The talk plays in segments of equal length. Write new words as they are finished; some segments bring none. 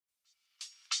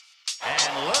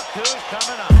2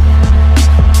 coming up.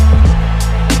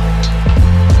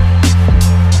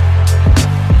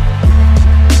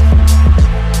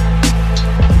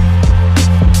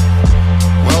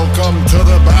 Welcome to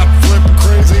the Bat Flip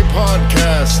Crazy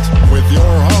Podcast with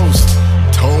your host,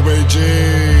 Toby G.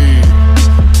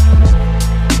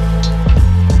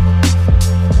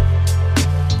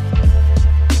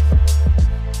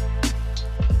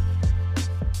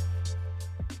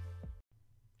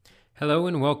 Hello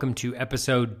and welcome to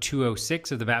episode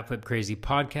 206 of the Bat Flip Crazy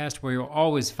Podcast, where you'll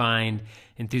always find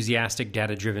enthusiastic,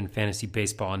 data-driven fantasy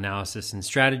baseball analysis and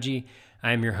strategy.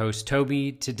 I am your host,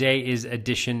 Toby. Today is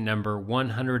edition number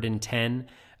 110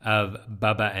 of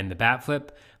Bubba and the Bat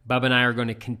Flip. Bubba and I are going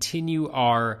to continue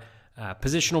our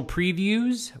positional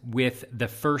previews with the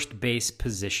first base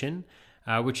position,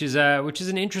 which is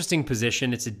an interesting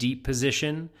position. It's a deep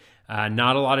position.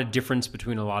 Not a lot of difference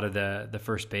between a lot of the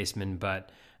first basemen, but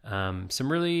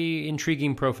some really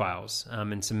intriguing profiles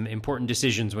and some important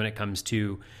decisions when it comes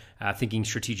to thinking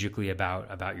strategically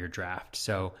about your draft.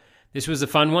 So this was a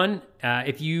fun one.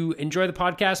 If you enjoy the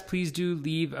podcast, please do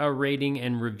leave a rating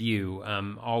and review.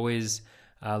 Always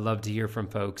love to hear from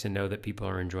folks and know that people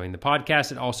are enjoying the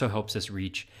podcast. It also helps us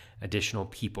reach additional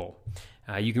people.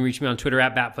 You can reach me on Twitter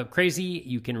at BatFlipCrazy.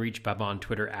 You can reach Bubba on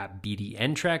Twitter at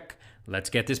BDNTrek. Let's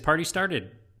get this party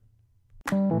started.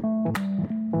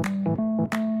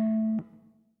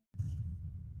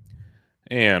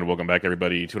 And welcome back,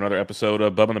 everybody, to another episode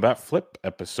of Bubba and the Bat Flip,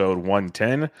 episode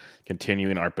 110,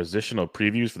 continuing our positional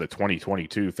previews for the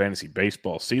 2022 fantasy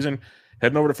baseball season.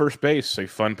 Heading over to first base, a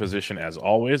fun position as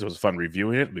always. It was fun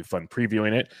reviewing it. It'll be fun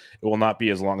previewing it. It will not be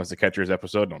as long as the catcher's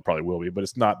episode. No, it probably will be, but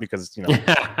it's not because,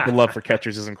 the love for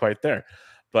catchers isn't quite there.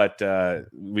 But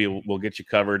we'll get you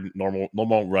covered.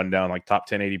 Normal rundown, like top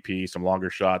 10 ADP, some longer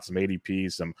shots, some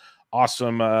ADP, some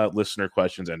awesome listener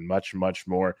questions, and much, much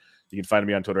more. You can find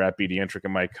me on Twitter at BDNTrek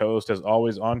and my co-host, as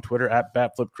always, on Twitter at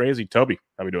BatFlipCrazy. Toby,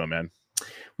 how we doing, man?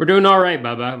 We're doing all right,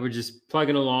 Bubba. We're just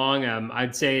plugging along.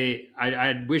 I'd say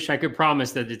I wish I could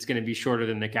promise that it's going to be shorter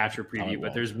than the catcher preview,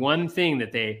 but there's one thing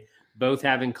that they both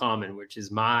have in common, which is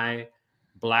my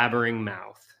blabbering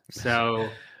mouth. So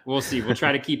we'll see. We'll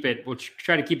try to keep it. We'll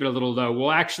try to keep it a little low.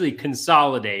 We'll actually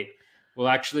consolidate. We'll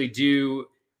actually do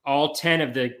all 10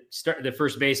 of the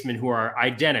first basemen who are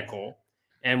identical.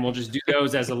 And we'll just do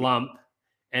those as a lump,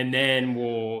 and then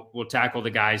we'll tackle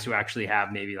the guys who actually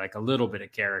have maybe like a little bit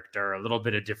of character, a little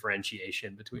bit of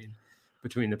differentiation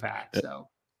between the pack. So,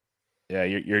 yeah,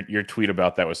 your tweet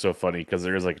about that was so funny because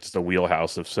there is like just a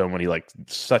wheelhouse of so many like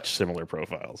such similar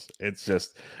profiles.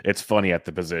 It's funny at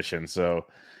the position, so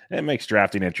it makes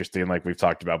drafting interesting, like we've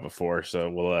talked about before.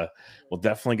 So we'll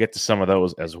definitely get to some of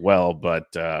those as well,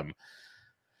 but.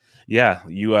 Yeah,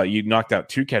 you knocked out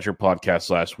 2 catcher podcasts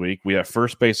last week. We have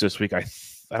first base this week. I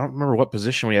don't remember what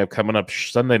position we have coming up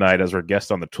Sunday night as our guest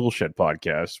on the Toolshed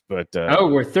podcast. But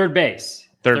we're third base.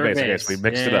 Third base. I guess we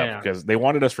mixed it up because they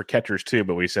wanted us for catchers too,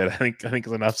 but we said I think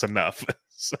enough's enough.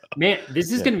 So, man,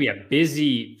 this is going to be a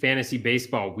busy fantasy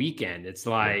baseball weekend. It's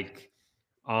like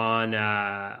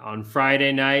on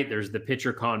Friday night there's the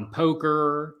PitcherCon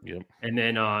poker, and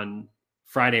then on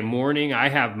Friday morning, I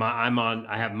have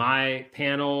my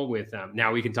panel with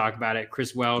now we can talk about it.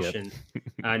 Chris Welsh and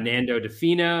Nando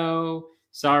DeFino.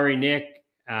 Sorry, Nick,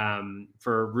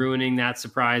 for ruining that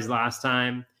surprise last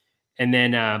time. And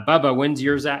then Bubba, when's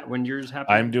yours happening?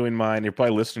 I'm doing mine. You're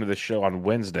probably listening to this show on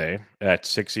Wednesday at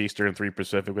 6 Eastern, 3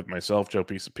 Pacific with myself, Joe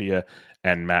Pisapia,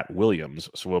 and Matt Williams.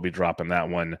 So we'll be dropping that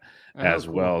one as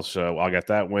well. So I'll get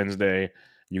that Wednesday.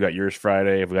 You got yours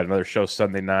Friday. We got another show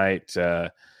Sunday night.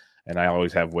 And I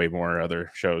always have way more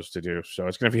other shows to do. So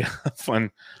it's going to be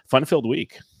a fun-filled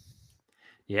week.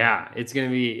 Yeah, it's going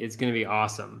to be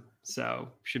awesome. So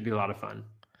should be a lot of fun.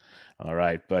 All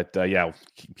right. But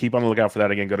keep on the lookout for that.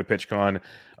 Again, go to PitchCon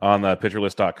on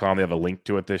pitcherlist.com. They have a link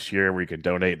to it this year where you can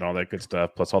donate and all that good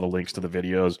stuff, plus all the links to the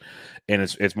videos. And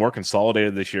it's more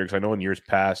consolidated this year because I know in years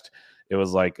past, it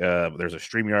was like there's a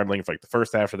StreamYard link for like the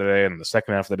first half of the day and the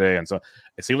second half of the day. And so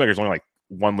it seems like there's only like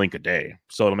one link a day,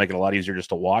 so it'll make it a lot easier just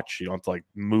to watch. You don't have to like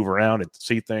move around and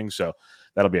see things, so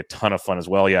that'll be a ton of fun as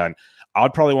well. Yeah, and I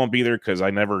probably won't be there because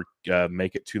I never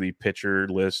make it to the pitcher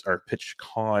list or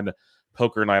PitchCon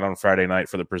poker night on Friday night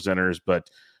for the presenters, but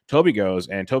Toby goes,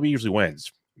 and Toby usually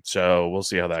wins, so we'll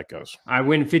see how that goes. I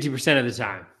win 50% of the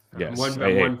time. Yes, one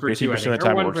for 2, I think, of the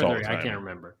time or 1 works for all 3. the time. I can't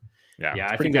remember. Yeah,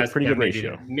 I think that's pretty good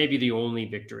ratio. Maybe the only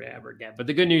victory I ever get. But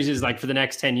the good news is, like, for the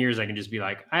next 10 years, I can just be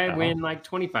like, I win like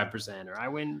 25%, or I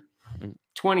win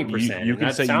 20%. You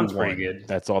can say sounds you won. pretty good.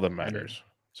 That's all that matters.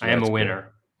 So I am a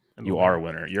winner. You are a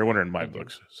winner. You're a winner in my Thank you.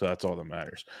 books. So that's all that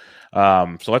matters.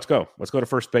 So let's go. Let's go to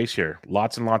first base here.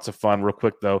 Lots and lots of fun. Real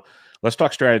quick, though, let's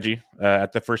talk strategy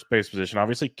at the first base position.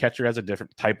 Obviously, catcher has a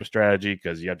different type of strategy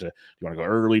because you want to go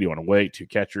early? Do you want to wait? 2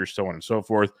 catchers, so on and so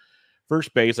forth.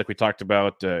 First base, like we talked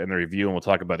about in the review, and we'll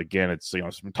talk about again, it's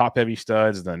some top-heavy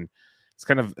studs, then it's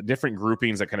kind of different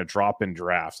groupings that kind of drop in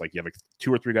drafts. Like you have like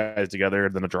 2 or 3 guys together,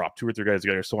 then a drop 2 or 3 guys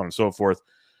together, so on and so forth.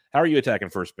 How are you attacking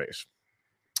first base?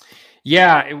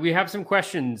 Yeah, we have some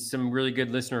questions, some really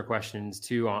good listener questions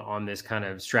too on this kind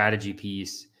of strategy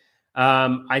piece.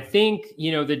 I think,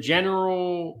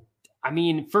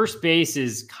 first base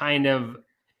is kind of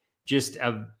just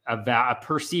a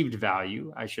perceived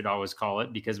value, I should always call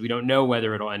it, because we don't know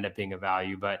whether it'll end up being a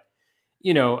value. But,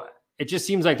 it just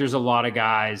seems like there's a lot of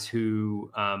guys who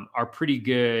are pretty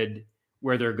good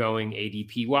where they're going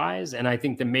ADP wise. And I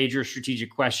think the major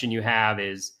strategic question you have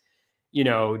is,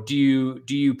 do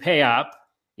you pay up?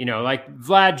 Like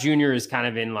Vlad Jr. is kind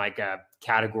of in like a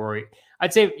category.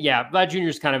 I'd say, yeah, Vlad Jr.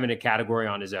 is kind of in a category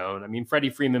on his own. I mean,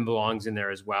 Freddie Freeman belongs in there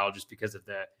as well, just because of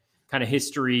the kind of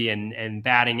history and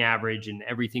batting average and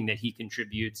everything that he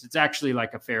contributes. It's actually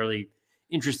like a fairly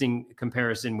interesting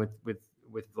comparison with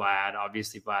Vlad.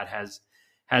 Obviously, Vlad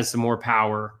has some more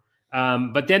power.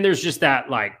 But then there's just that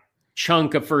like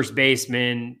chunk of first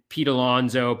baseman, Pete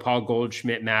Alonso, Paul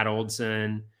Goldschmidt, Matt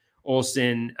Olson,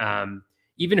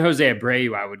 even Jose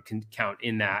Abreu, I would count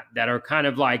in that are kind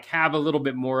of like have a little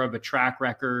bit more of a track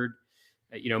record.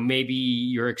 Maybe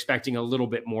you're expecting a little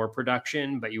bit more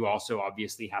production, but you also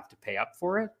obviously have to pay up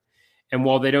for it. And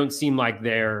while they don't seem like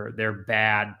they're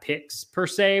bad picks per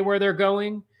se where they're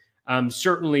going,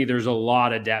 certainly there's a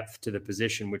lot of depth to the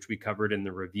position, which we covered in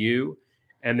the review.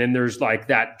 And then there's like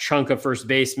that chunk of first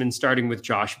basemen starting with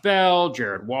Josh Bell,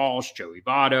 Jared Walsh, Joey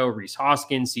Votto, Rhys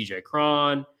Hoskins, CJ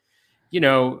Cron,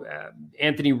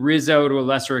 Anthony Rizzo to a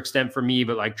lesser extent for me,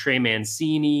 but like Trey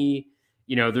Mancini,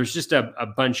 there's just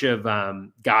a bunch of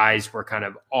guys who are kind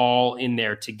of all in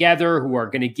there together who are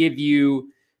going to give you,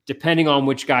 depending on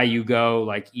which guy you go,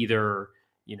 like either,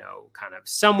 kind of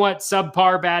somewhat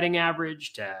subpar batting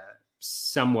average to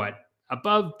somewhat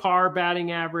above par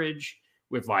batting average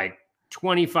with like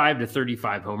 25 to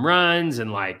 35 home runs.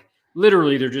 And like,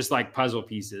 literally they're just like puzzle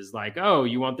pieces. Like, oh,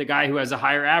 you want the guy who has a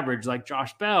higher average like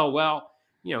Josh Bell? Well,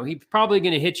 he's probably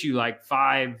going to hit you like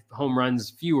 5 home runs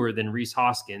fewer than Rhys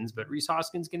Hoskins, but Rhys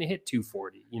Hoskins going to hit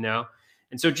 240,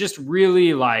 And so just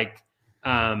really like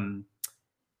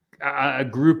a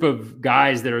group of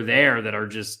guys that are there that are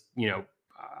just,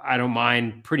 I don't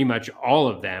mind pretty much all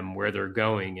of them where they're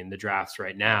going in the drafts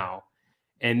right now.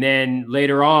 And then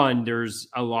later on, there's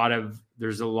a lot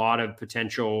of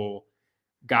potential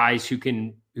guys who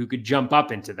could jump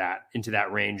up into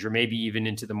that range, or maybe even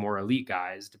into the more elite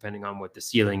guys, depending on what the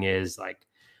ceiling is, like,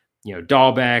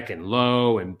 Dahlbeck and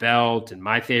Lowe and Belt and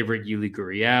my favorite Yuli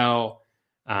Gurriel.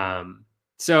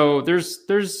 So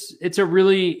it's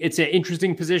an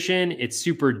interesting position. It's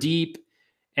super deep,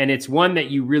 and it's one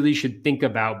that you really should think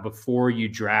about before you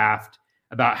draft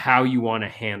about how you want to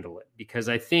handle it, because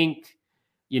I think,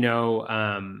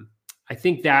 I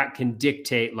think that can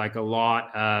dictate like a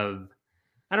lot of,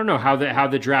 I don't know how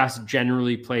the draft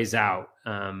generally plays out,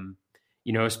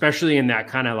 especially in that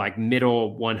kind of like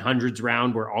middle 100s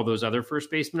round where all those other first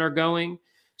basemen are going.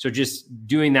 So just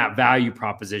doing that value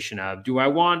proposition of, do I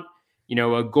want,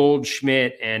 a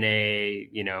Goldschmidt and a,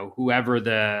 whoever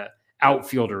the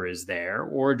outfielder is there,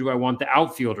 or do I want the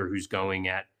outfielder who's going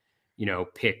at,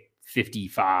 pick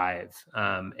 55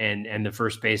 and the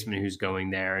first baseman who's going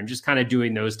there, and just kind of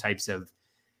doing those types of,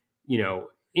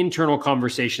 internal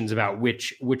conversations about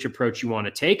which approach you want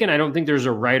to take. And I don't think there's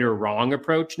a right or wrong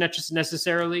approach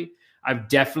necessarily. I've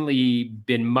definitely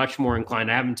been much more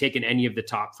inclined. I haven't taken any of the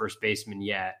top first basemen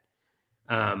yet.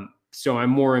 So I'm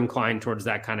more inclined towards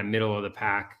that kind of middle of the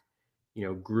pack,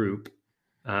 group.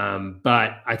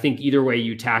 But I think either way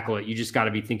you tackle it, you just got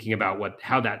to be thinking about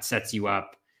how that sets you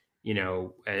up,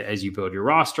 as you build your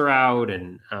roster out,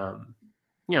 and,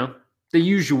 the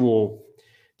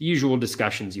usual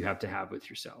discussions you have to have with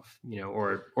yourself,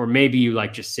 or maybe you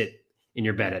like just sit in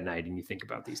your bed at night and you think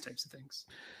about these types of things.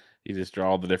 You just draw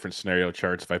all the different scenario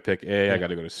charts. If I pick A, I got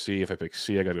to go to C. If I pick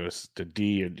C, I got to go to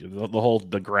D. And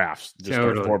the graphs just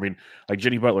start forming, like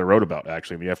Jenny Butler wrote about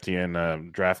actually in the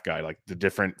FTN draft guide, like the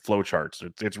different flow charts.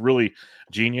 It's really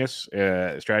genius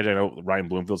strategy. I know Ryan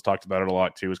Bloomfield's talked about it a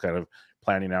lot too, is kind of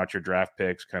planning out your draft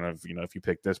picks, kind of, if you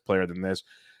pick this player, then this.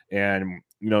 And,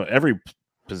 every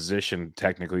position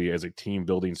technically as a team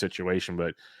building situation,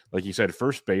 but like you said,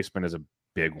 first baseman is a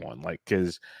big one, like,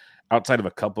 because outside of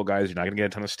a couple guys, you're not going to get a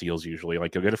ton of steals usually.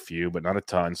 Like you'll get a few, but not a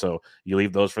ton. So you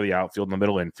leave those for the outfield and the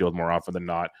middle infield more often than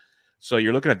not. So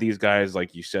you're looking at these guys,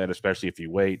 like you said, especially if you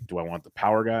wait. Do I want the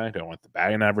power guy? Do I want the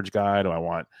batting average guy? Do I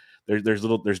want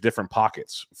there's different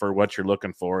pockets for what you're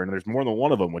looking for, and there's more than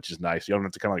one of them, which is nice. You don't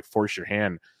have to kind of like force your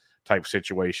hand type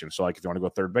situation. So like if you want to go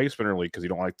third baseman early because you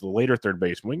don't like the later third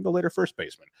baseman, we can go later first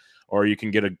baseman, or you can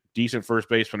get a decent first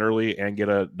baseman early and get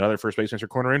another first baseman as your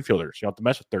corner infielders. You don't have to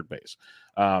mess with third base.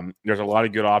 There's a lot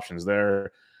of good options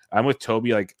there. I'm with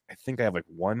Toby. Like I think I have like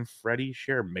one Freddie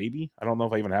share, maybe. I don't know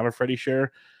if I even have a Freddie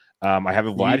share. I have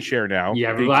a Vlad share now. You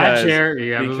have a Vlad share.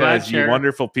 Because you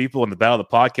wonderful people in the Battle of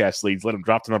the Podcast leagues let him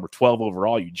drop to number 12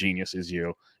 overall. You geniuses,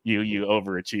 you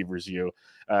overachievers, you.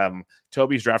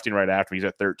 Toby's drafting right after. He's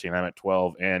at 13. I'm at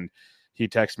 12, and he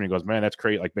texted me and goes, "Man, that's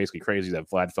crazy! Like basically crazy that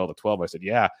Vlad fell to 12." I said,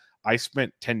 "Yeah, I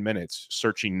spent 10 minutes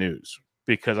searching news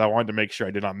because I wanted to make sure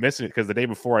I did not miss it. Because the day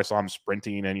before I saw him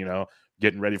sprinting and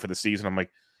getting ready for the season. I'm like."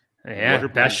 Yeah,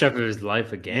 best shot of his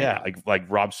life again. Yeah, like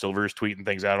Rob Silver's tweeting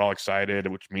things out, all excited,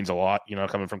 which means a lot,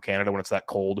 coming from Canada when it's that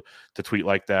cold to tweet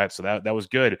like that. So that was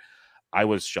good. I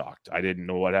was shocked. I didn't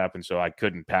know what happened, so I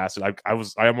couldn't pass it.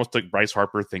 I almost took Bryce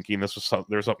Harper, thinking there's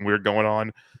something weird going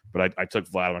on, but I took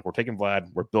Vlad. I'm like, we're taking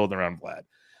Vlad. We're building around Vlad.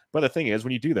 But the thing is,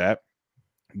 when you do that,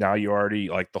 now you already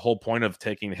like the whole point of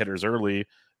taking hitters early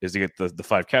is to get the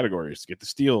 5 categories, to get the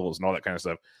steals and all that kind of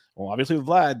stuff. Well, obviously with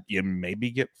Vlad, you maybe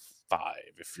get 5.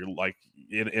 If you're like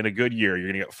in a good year, you're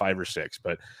gonna get 5 or 6,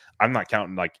 but I'm not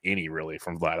counting like any really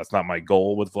from Vlad. That's not my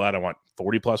goal with Vlad. I want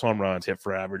 40 plus home runs, hit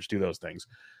for average, do those things.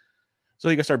 So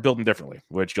you can start building differently,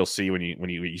 which you'll see when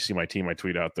you see my team, I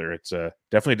tweet out there. It's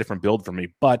definitely a different build for me.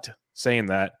 But saying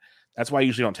that, that's why I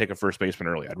usually don't take a first baseman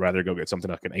early. I'd rather go get something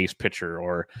like an ace pitcher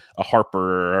or a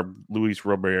Harper or Luis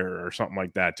Robert or something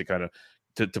like that to kind of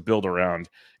to build around,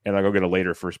 and I go get a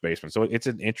later first baseman. So it's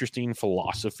an interesting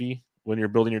philosophy when you're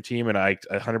building your team, and I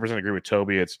 100% agree with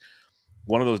Toby. It's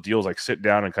one of those deals like sit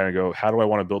down and kind of go, how do I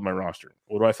want to build my roster?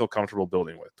 What do I feel comfortable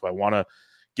building with? Do I want to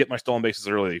get my stolen bases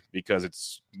early because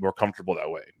it's more comfortable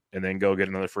that way and then go get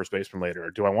another first baseman later?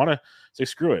 Or do I want to say,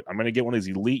 screw it, I'm going to get one of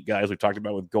these elite guys we've talked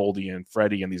about with Goldie and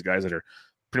Freddie and these guys that are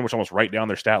pretty much almost right down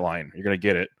their stat line. You're going to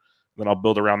get it. Then I'll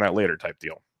build around that later type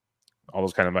deal. All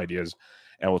those kind of ideas.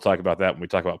 And we'll talk about that when we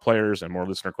talk about players and more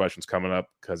listener questions coming up,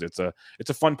 because it's a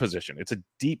fun position. It's a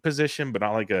deep position, but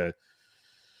not like a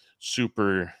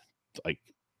super like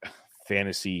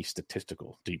fantasy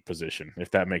statistical deep position,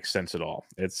 if that makes sense at all.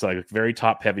 It's like very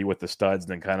top heavy with the studs,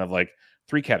 then kind of like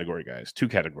 3 category guys, 2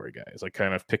 category guys, like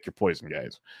kind of pick your poison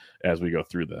guys as we go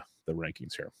through the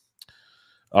rankings here.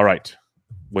 All right.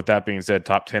 With that being said,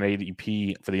 top 10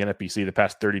 ADP for the NFBC the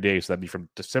past 30 days. So that'd be from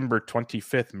December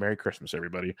 25th. Merry Christmas,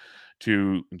 everybody.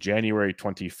 To January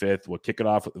 25th. We'll kick it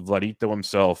off with Vladito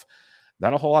himself.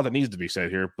 Not a whole lot that needs to be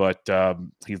said here, but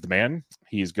he's the man.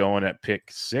 He's going at pick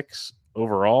 6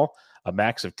 overall, a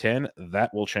max of 10.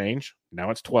 That will change.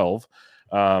 Now it's 12.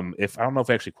 If I don't know if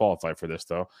I actually qualify for this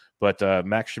though, but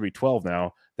max should be 12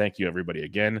 now. Thank you, everybody,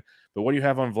 again. But what do you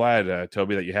have on Vlad,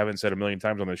 Toby, that you haven't said a million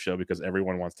times on this show because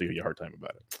everyone wants to give you a hard time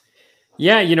about it?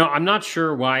 Yeah, I'm not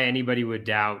sure why anybody would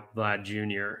doubt Vlad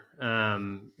Jr.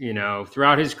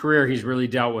 Throughout his career, he's really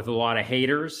dealt with a lot of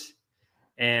haters,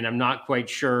 and I'm not quite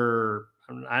sure.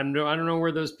 I don't know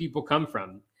where those people come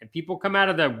from. And people come out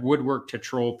of the woodwork to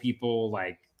troll people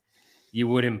like you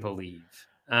wouldn't believe.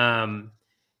 In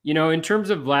terms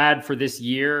of Vlad for this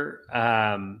year,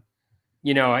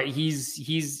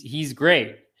 he's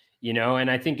great,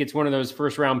 and I think it's one of those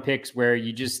first round picks where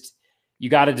you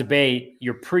got to debate.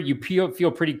 You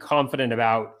feel pretty confident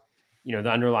about,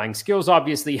 the underlying skills.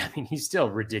 Obviously, I mean, he's still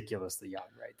ridiculously young,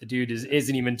 right? The dude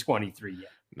isn't even 23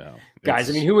 yet. No, guys.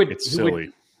 I mean, who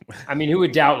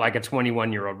would doubt like a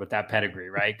 21-year-old with that pedigree,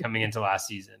 right? Coming into last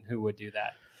season, who would do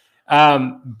that?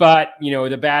 But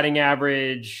the batting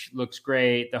average looks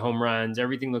great. The home runs,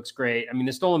 everything looks great. I mean,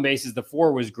 the stolen bases, the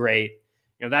 4 was great.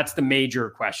 That's the major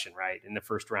question, right? In the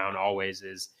first round always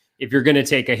is if you're going to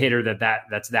take a hitter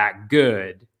that's that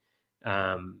good,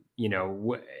 but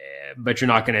you're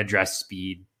not going to address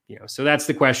speed, so that's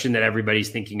the question that everybody's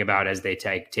thinking about as they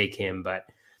take him. But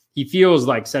he feels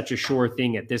like such a sure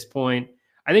thing at this point.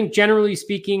 I think generally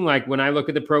speaking, like when I look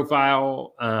at the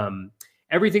profile,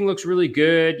 everything looks really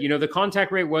good. The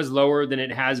contact rate was lower than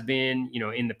it has been,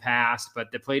 in the past,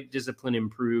 but the plate discipline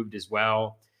improved as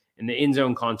well. And the in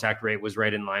zone contact rate was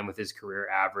right in line with his career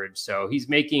average. So he's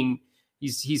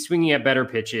swinging at better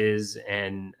pitches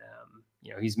and,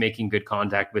 he's making good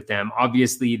contact with them.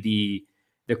 Obviously the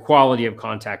quality of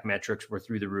contact metrics were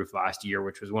through the roof last year,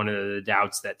 which was one of the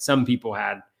doubts that some people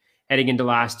had heading into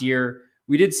last year.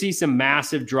 we did see some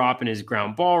massive drop in his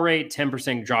ground ball rate,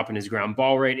 10% drop in his ground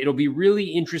ball rate. It'll be really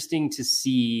interesting to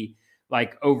see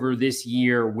like over this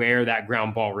year where that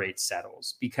ground ball rate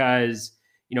settles, because,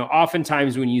 you know,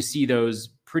 oftentimes when you see those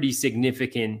pretty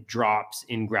significant drops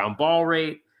in ground ball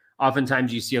rate,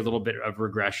 oftentimes you see a little bit of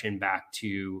regression back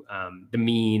to the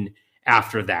mean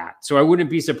after that. So I wouldn't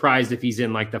be surprised if he's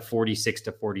in like the 46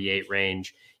 to 48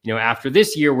 range, you know, after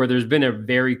this year, where there's been a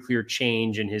very clear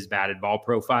change in his batted ball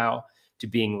profile to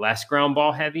being less ground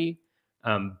ball heavy.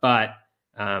 But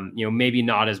you know, maybe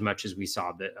not as much as we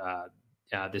saw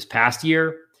this past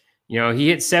year. You know, he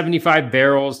hit 75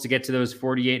 barrels to get to those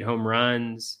 48 home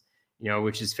runs, you know,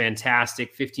 which is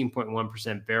fantastic.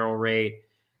 15.1% barrel rate.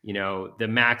 You know, the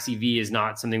max EV is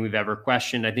not something we've ever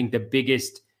questioned. I think the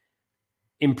biggest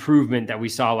improvement that we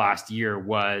saw last year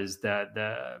was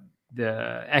the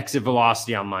exit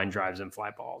velocity on line drives and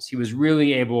fly balls. He was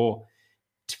really able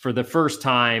to, for the first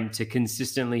time, to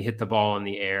consistently hit the ball in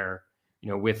the air, you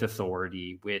know, with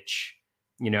authority, which,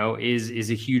 you know, is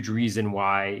a huge reason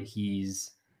why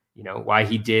he's, you know, why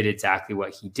he did exactly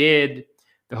what he did.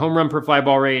 The home run per fly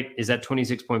ball rate is at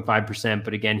 26.5%,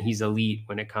 but again, he's elite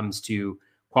when it comes to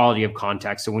quality of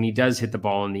contact. So when he does hit the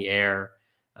ball in the air,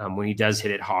 when he does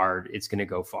hit it hard, it's going to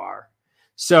go far.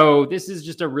 So this is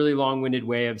just a really long-winded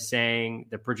way of saying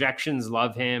the projections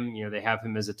love him. You know, they have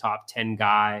him as a top 10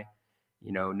 guy,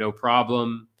 you know, no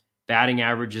problem. Batting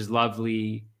average is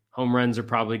lovely. Home runs are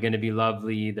probably going to be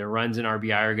lovely. Their runs and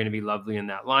RBI are going to be lovely in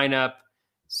that lineup.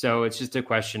 So it's just a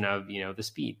question of, you know, the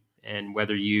speed and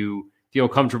whether you feel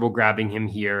comfortable grabbing him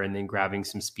here and then grabbing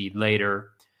some speed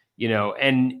later, you know,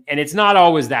 and it's not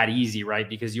always that easy, right?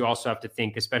 Because you also have to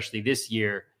think, especially this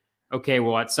year, okay,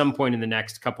 well, at some point in the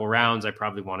next couple rounds, I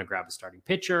probably want to grab a starting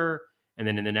pitcher. And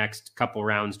then in the next couple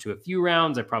rounds to a few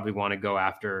rounds, I probably want to go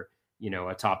after, you know,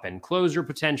 a top end closer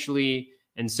potentially.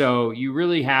 And so you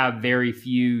really have very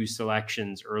few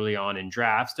selections early on in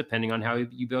drafts, depending on how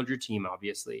you build your team,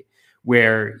 obviously,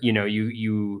 where, you know,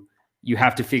 you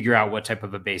have to figure out what type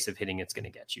of a base of hitting it's going to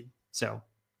get you. So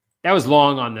that was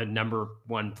long on the number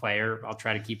one player. I'll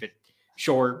try to keep it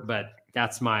short, but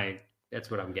that's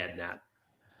what I'm getting at.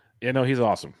 Yeah, no, he's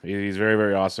awesome. He's very,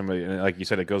 very awesome. And like you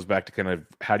said, it goes back to kind of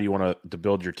how do you want to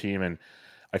build your team. And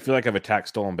I feel like I've attacked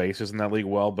stolen bases in that league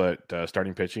well, but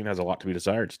starting pitching has a lot to be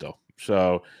desired still.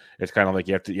 So it's kind of like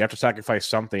you have to sacrifice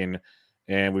something.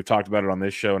 And we've talked about it on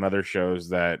this show and other shows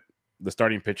that the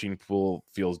starting pitching pool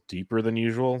feels deeper than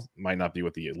usual. Might not be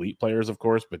with the elite players, of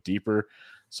course, but deeper.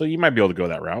 So you might be able to go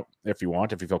that route if you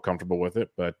want, if you feel comfortable with it.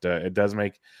 But it does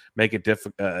make it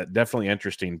definitely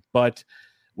interesting. But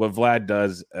what Vlad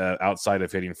does outside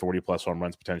of hitting 40-plus home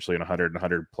runs, potentially in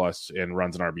 100+ in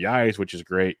runs and RBIs, which is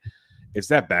great, it's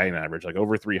that batting average, like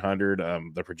over 300.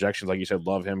 The projections, like you said,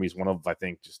 love him. He's one of, I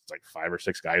think, just like 5 or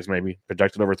 6 guys maybe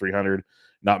projected over 300.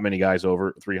 Not many guys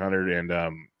over 300.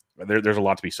 And there's a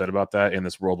lot to be said about that in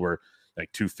this world where like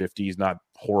 250 is not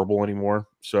horrible anymore.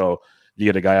 So you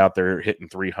get a guy out there hitting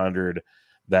 300,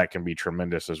 that can be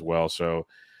tremendous as well. So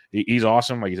he's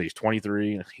awesome. Like you said, he's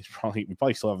 23. We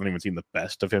probably still haven't even seen the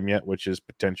best of him yet, which is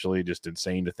potentially just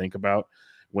insane to think about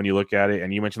when you look at it.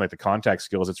 And you mentioned like the contact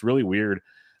skills. It's really weird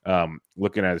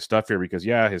looking at his stuff here because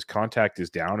his contact is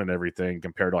down and everything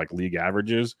compared to like league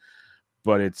averages,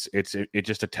 but it's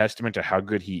just a testament to how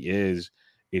good he is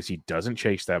he doesn't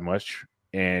chase that much.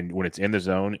 And when it's in the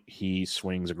zone, he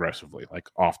swings aggressively, like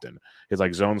often. His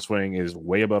like zone swing is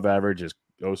way above average. His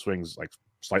O swing's like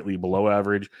slightly below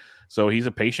average. So he's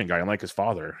a patient guy, unlike his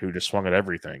father, who just swung at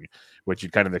everything, which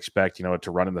you'd kind of expect, you know,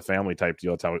 to run in the family type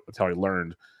deal. That's how he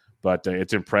learned. But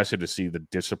it's impressive to see the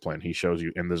discipline he shows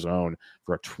you in the zone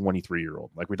for a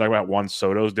 23-year-old. Like we talk about Juan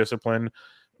Soto's discipline,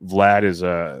 Vlad is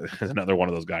another one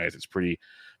of those guys. It's pretty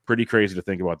crazy to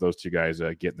think about those two guys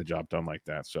getting the job done like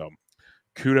that. So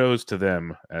kudos to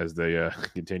them as they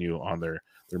continue on their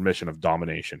mission of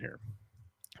domination here.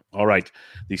 All right.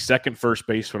 The second first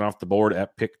baseman off the board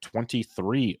at pick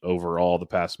 23 overall the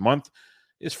past month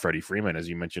is Freddie Freeman. As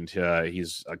you mentioned,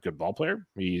 he's a good ball player.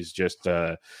 He's just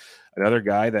another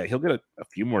guy that he'll get a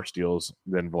few more steals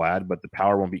than Vlad, but the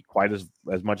power won't be quite as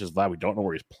much as Vlad. We don't know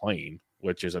where he's playing,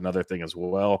 which is another thing as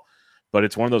well. But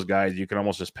it's one of those guys you can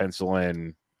almost just pencil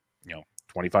in,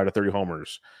 25 to 30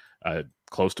 homers,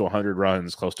 close to 100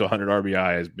 runs, close to 100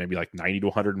 RBIs, maybe like 90 to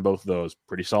 100 in both of those.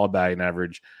 Pretty solid batting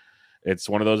average. It's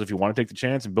one of those, if you want to take the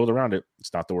chance and build around it,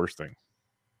 it's not the worst thing.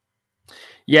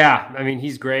 Yeah, I mean,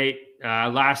 he's great.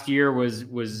 Last year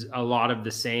was a lot of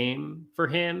the same for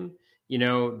him.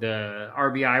 The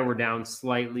RBI were down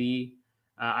slightly.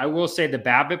 I will say the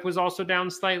BABIP was also down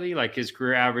slightly. Like his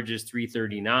career average is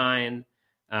 339.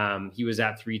 He was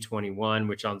at 321,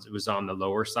 which was on the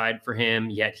lower side for him,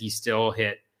 yet he still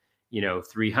hit,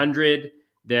 300.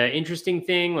 The interesting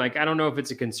thing, I don't know if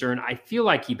it's a concern. I feel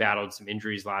like he battled some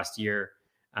injuries last year,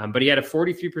 but he had a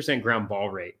 43% ground ball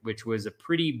rate, which was a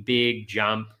pretty big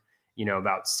jump,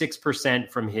 about 6%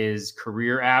 from his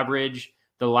career average.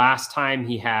 The last time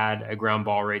he had a ground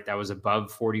ball rate that was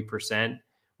above 40%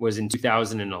 was in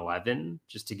 2011,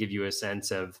 just to give you a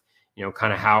sense of,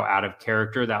 kind of how out of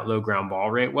character that low ground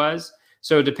ball rate was.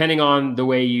 So depending on the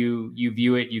way you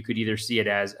view it, you could either see it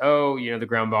as, the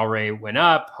ground ball rate went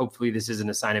up. Hopefully this isn't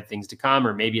a sign of things to come,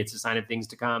 or maybe it's a sign of things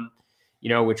to come,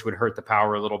 which would hurt the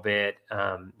power a little bit,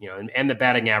 and the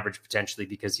batting average potentially,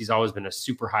 because he's always been a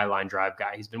super high line drive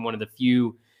guy. He's been one of the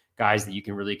few guys that you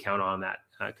can really count on that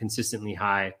consistently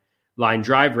high line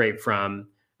drive rate from.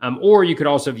 Or you could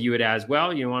also view it as,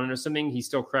 well, you want to know something? He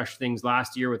still crushed things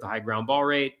last year with a high ground ball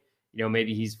rate.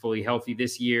 Maybe he's fully healthy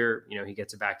this year. He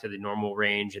gets it back to the normal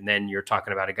range. And then you're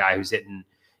talking about a guy who's hitting,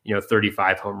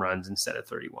 35 home runs instead of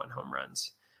 31 home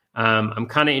runs. I'm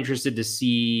kind of interested to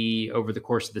see over the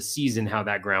course of the season how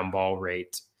that ground ball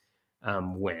rate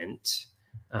went.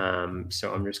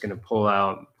 So I'm just going to pull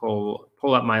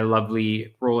up my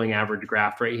lovely rolling average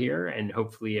graph right here, and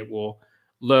hopefully it will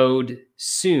load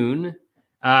soon.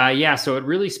 So it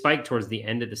really spiked towards the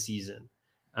end of the season.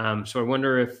 So I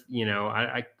wonder if,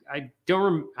 I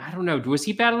don't know. Was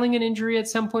he battling an injury at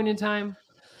some point in time?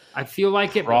 I feel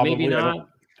like it, Probably, but maybe not.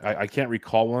 I can't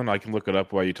recall one. I can look it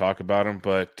up while you talk about him,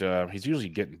 but he's usually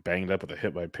getting banged up with a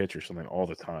hit by pitch or something all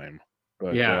the time.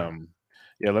 But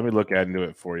let me look into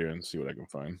it for you and see what I can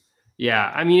find.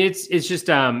 Yeah, I mean, it's just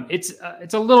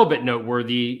it's a little bit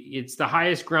noteworthy. It's the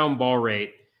highest ground ball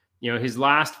rate. His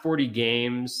last 40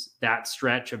 games, that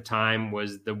stretch of time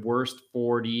was the worst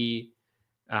 40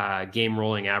 game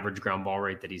rolling average ground ball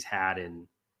rate that he's had in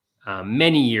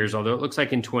many years, although it looks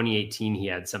like in 2018 he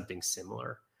had something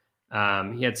similar.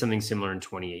 He had something similar in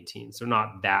 2018, so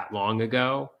not that long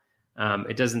ago.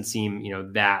 It doesn't seem,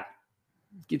 that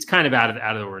it's kind of out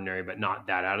of the ordinary, but not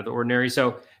that out of the ordinary.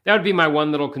 So that would be my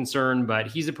one little concern, but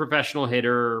he's a professional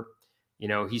hitter.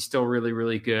 He's still really,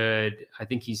 really good. I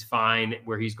think he's fine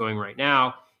where he's going right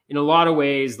now. In a lot of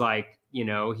ways,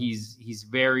 he's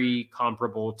very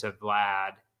comparable to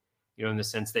Vlad, in the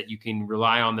sense that you can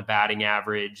rely on the batting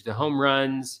average, the home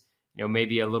runs,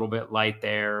 maybe a little bit light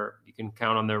there. You can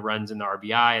count on the runs and the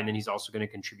RBI, and then he's also going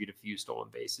to contribute a few stolen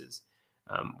bases,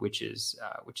 which is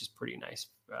pretty nice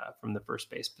from the first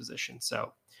base position.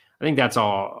 So I think that's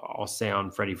all I'll say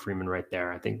on Freddie Freeman right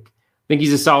there. I think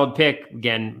he's a solid pick.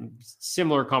 Again,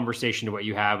 similar conversation to what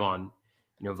you have on,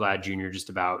 Vlad Jr., just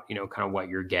about, kind of what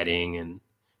you're getting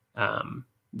and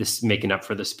this making up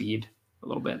for the speed a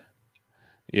little bit.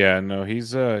 Yeah, no,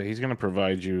 he's going to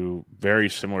provide you very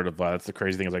similar to Vlad. That's the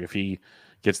crazy thing is, if he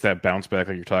gets that bounce back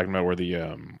like you're talking about, where the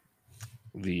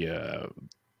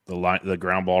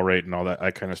ground ball rate and all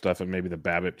that kind of stuff, and maybe the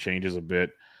BABIP changes a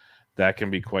bit, that can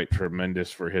be quite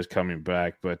tremendous for his coming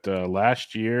back. But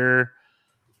last year,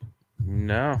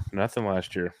 no, nothing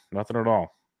last year, nothing at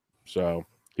all. So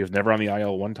he was never on the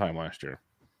IL one time last year.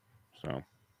 So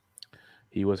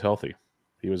he was healthy.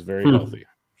 He was very healthy.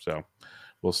 So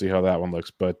we'll see how that one looks.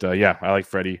 But I like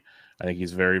Freddie. I think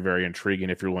he's very, very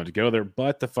intriguing if you're willing to go there.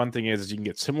 But the fun thing is you can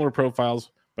get similar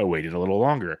profiles by waiting a little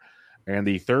longer. And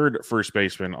the third first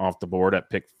baseman off the board at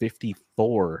pick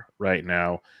 54 right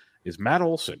now is Matt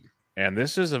Olson. And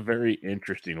this is a very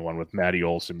interesting one with Matty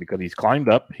Olson because he's climbed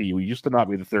up. He used to not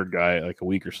be the third guy like a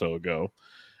week or so ago.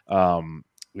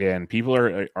 And people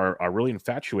are really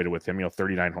infatuated with him.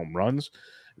 39 home runs,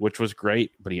 which was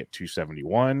great, but he hit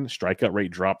 271. Strikeout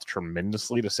rate dropped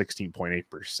tremendously to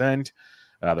 16.8%.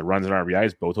 The runs and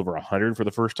RBIs both over 100 for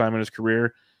the first time in his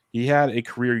career. He had a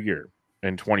career year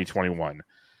in 2021.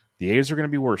 The A's are going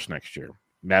to be worse next year.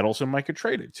 Matt Olson might get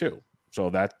traded too. So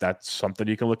that's something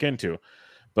you can look into.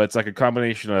 But it's like a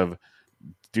combination of,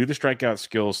 do the strikeout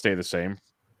skills stay the same?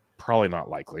 Probably not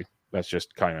likely. That's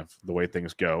just kind of the way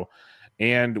things go.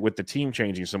 And with the team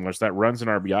changing so much, that runs and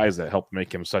RBIs that helped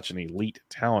make him such an elite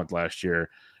talent last year,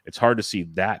 it's hard to see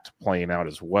that playing out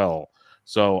as well.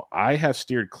 So I have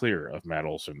steered clear of Matt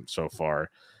Olson so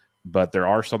far, but there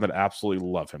are some that absolutely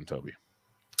love him, Toby.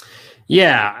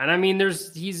 Yeah, and I mean,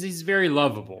 he's very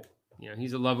lovable.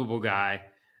 He's a lovable guy.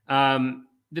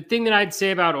 The thing that I'd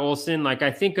say about Olson, I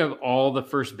think of all the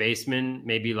first basemen,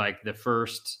 maybe the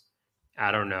first,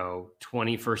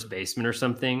 20 first baseman or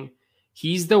something.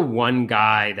 He's the one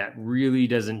guy that really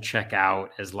doesn't check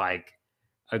out as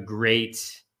a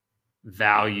great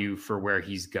value for where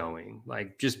he's going.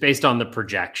 Just based on the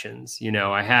projections,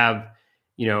 I have,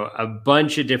 a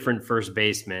bunch of different first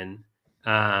basemen.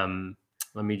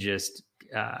 let me just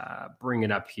bring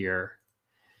it up here.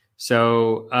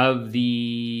 So of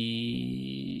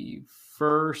the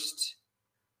first,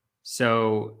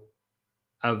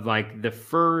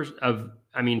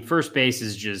 first base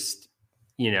is just,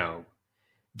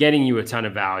 getting you a ton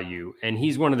of value. And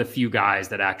he's one of the few guys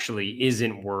that actually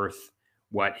isn't worth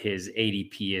what his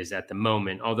ADP is at the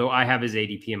moment. Although I have his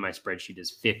ADP in my spreadsheet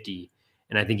as 50,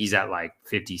 and I think he's at like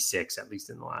 56, at least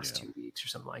in the last 2 weeks or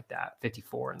something like that,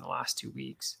 54 in the last 2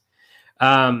 weeks.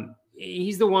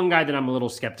 He's the one guy that I'm a little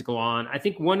skeptical on. I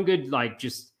think one good,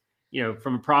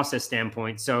 from a process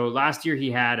standpoint. So last year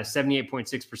he had a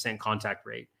 78.6% contact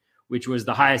rate, which was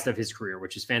the highest of his career,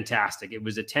 which is fantastic. It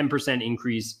was a 10%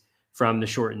 increase from the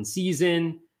shortened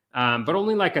season, but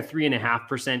only like a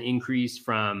 3.5% increase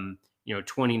from,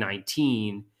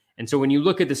 2019. And so when you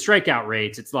look at the strikeout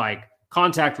rates, it's like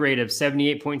contact rate of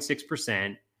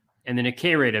 78.6% and then a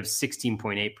K rate of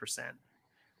 16.8%,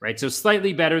 right? So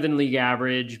slightly better than league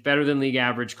average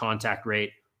contact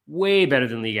rate, way better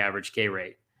than league average K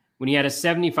rate. When he had a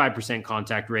 75%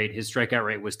 contact rate, his strikeout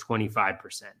rate was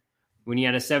 25%. When he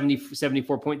had a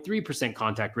 74.3%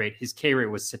 contact rate, his K rate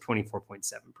was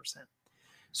 24.7%.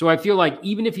 So I feel like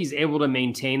even if he's able to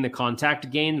maintain the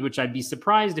contact gains, which I'd be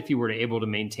surprised if he were able to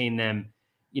maintain them,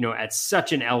 at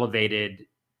such an elevated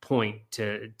point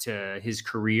to his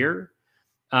career,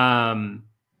 I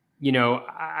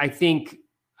think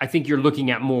you're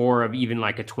looking at more of even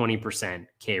like a 20%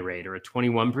 K rate or a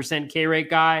 21% K rate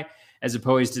guy, as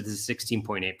opposed to the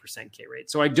 16.8% K rate.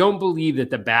 So I don't believe that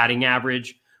the batting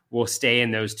average will stay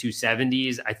in those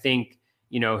 270s. I think,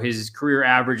 his career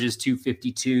average is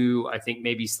 252. I think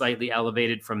maybe slightly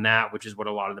elevated from that, which is what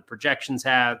a lot of the projections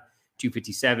have,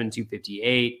 257,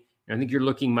 258. I think you're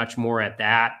looking much more at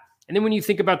that. And then when you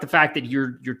think about the fact that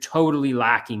you're totally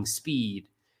lacking speed,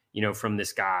 from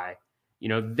this guy,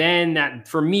 then that,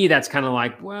 for me, that's kind of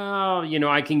like, well,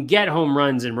 I can get home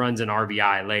runs and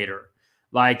RBI later.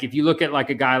 Like if you look at like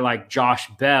a guy like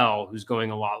Josh Bell, who's going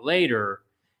a lot later,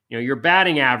 your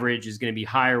batting average is going to be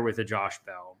higher with a Josh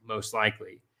Bell, most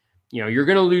likely. You're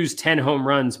going to lose 10 home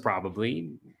runs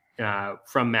probably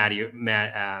from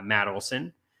Matt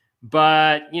Olson,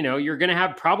 but you're going to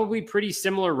have probably pretty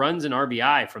similar runs in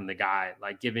RBI from the guy,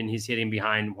 like given he's hitting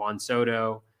behind Juan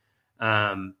Soto,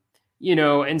 and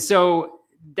so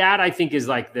that I think is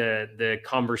like the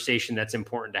conversation that's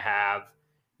important to have.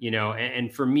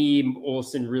 And for me,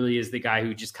 Olson really is the guy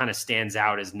who just kind of stands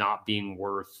out as not being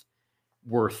worth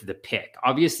the pick.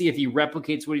 Obviously, if he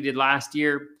replicates what he did last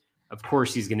year, of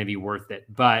course he's going to be worth it.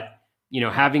 But,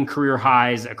 having career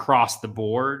highs across the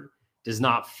board does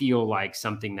not feel like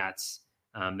something that's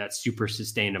super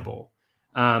sustainable.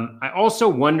 I also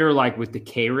wonder, like with the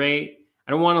K rate,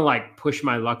 I don't want to like push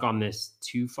my luck on this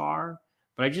too far,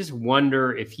 but I just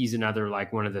wonder if he's another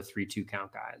like one of the 3-2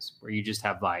 count guys where you just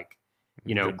have like,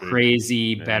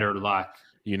 crazy better luck.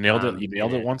 You nailed it. You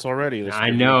nailed it once already. I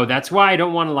know. That's why I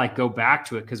don't want to like go back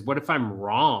to it. Because what if I'm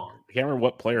wrong? I can't remember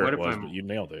what player it was, but you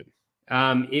nailed it.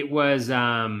 It was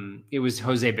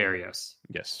Jose Berrios.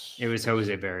 Yes. It was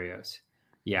Jose Berrios.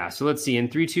 Yeah. So let's see. In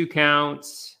 3-2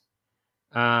 counts.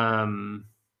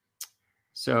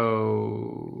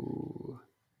 So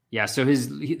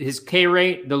his K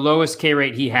rate, the lowest K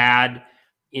rate he had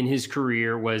in his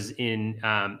career was in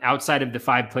outside of the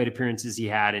 5 plate appearances he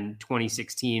had in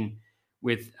 2016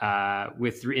 with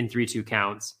in 3-2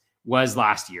 counts was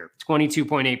last year.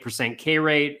 22.8% K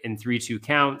rate in 3-2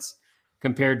 counts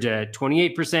compared to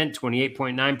 28%,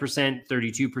 28.9%,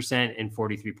 32%, and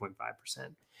 43.5%.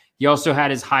 He also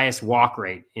had his highest walk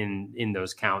rate in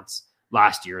those counts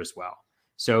last year as well.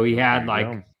 So he had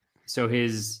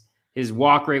his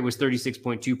walk rate was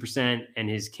 36.2% and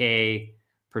his K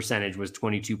percentage was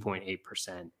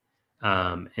 22.8%.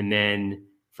 And then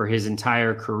for his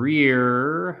entire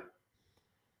career,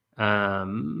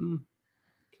 can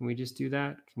we just do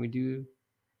that? Can we do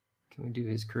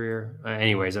his career?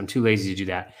 Anyways, I'm too lazy to do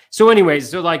that. So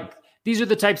like these are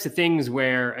the types of things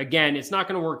where, again, it's not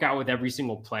going to work out with every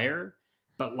single player,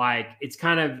 but like, it's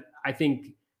kind of, I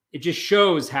think it just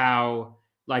shows how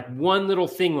like one little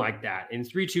thing like that in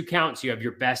 3-2 counts, you have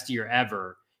your best year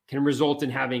ever can result in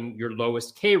having your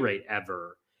lowest K rate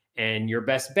ever and your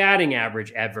best batting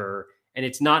average ever. And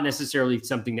it's not necessarily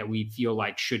something that we feel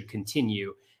like should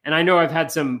continue. And I know I've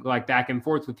had some like back and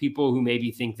forth with people who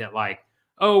maybe think that like,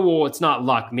 oh, well, it's not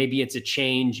luck. Maybe it's a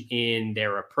change in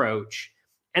their approach.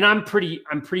 And I'm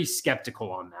pretty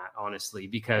skeptical on that, honestly,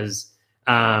 because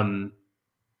I'm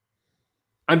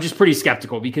just pretty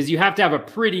skeptical because you have to have a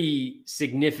pretty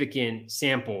significant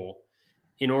sample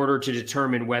in order to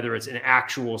determine whether it's an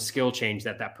actual skill change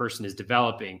that person is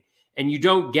developing. And you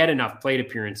don't get enough plate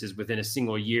appearances within a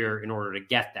single year in order to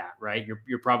get that, right?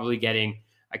 You're probably getting,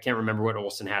 I can't remember what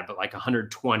Olson had, but like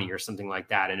 120 or something like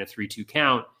that in a 3-2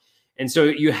 count. And so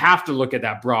you have to look at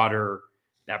that broader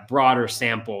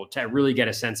sample to really get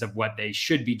a sense of what they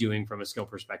should be doing from a skill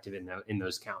perspective in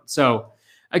those counts. So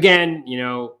again,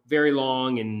 very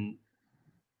long,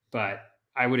 but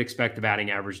I would expect the batting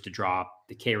average to drop,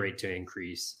 the K rate to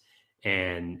increase.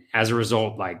 And as a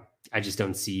result, like, I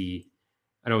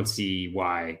don't see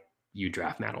why you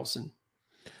draft Matt Olson.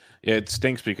 Yeah, it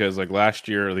stinks because like last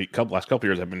year, last couple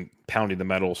years, I've been pounding the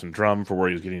Matt Olson drum for where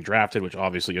he was getting drafted, which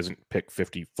obviously isn't pick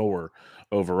 54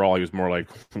 overall. He was more like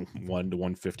 1 to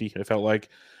 150. It felt like,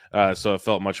 so it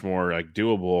felt much more like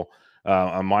doable.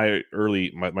 On my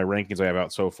rankings I have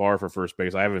out so far for first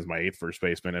base, I have him as my 8th first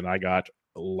baseman, and I got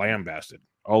lambasted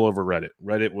all over Reddit.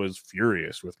 Reddit was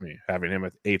furious with me having him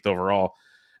at 8th overall.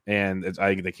 And I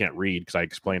think they can't read because I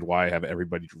explained why I have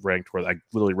everybody ranked where I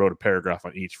literally wrote a paragraph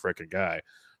on each frickin' guy.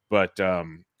 But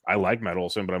I like Matt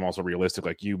Olson, but I'm also realistic.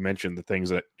 Like you mentioned, the things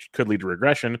that could lead to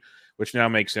regression, which now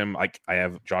makes him like I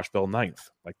have Josh Bell 9th.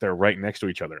 Like they're right next to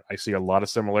each other. I see a lot of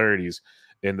similarities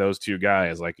in those two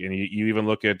guys. Like, and you even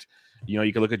look at,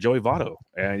 you can look at Joey Votto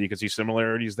and you can see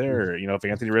similarities there. If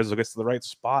Anthony Rizzo gets to the right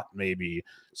spot, maybe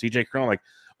CJ Cron, like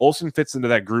Olson fits into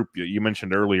that group you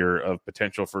mentioned earlier of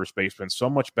potential first baseman so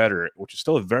much better, which is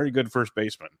still a very good first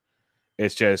baseman.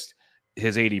 It's just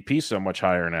his ADP is so much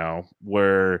higher now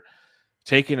where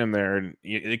taking him there, and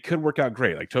it could work out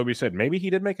great. Like Toby said, maybe he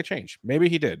did make a change. Maybe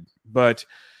he did. But,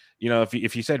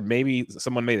 if you said maybe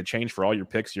someone made a change for all your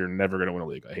picks, you're never going to win a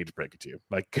league. I hate to break it to you.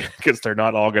 Like, because they're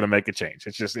not all going to make a change.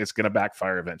 It's going to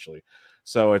backfire eventually.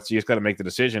 So you just got to make the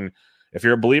decision. If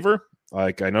you're a believer,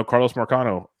 like I know Carlos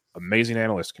Marcano, amazing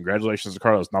analyst. Congratulations to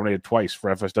Carlos, nominated twice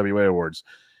for FSWA awards.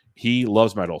 He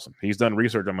loves Matt Olson. He's done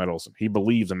research on Matt Olson. He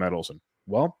believes in Matt Olson.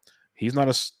 Well, he's not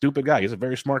a stupid guy. He's a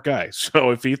very smart guy.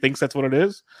 So if he thinks that's what it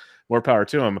is, more power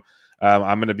to him.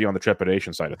 I'm going to be on the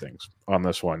trepidation side of things on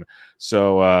this one.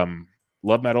 So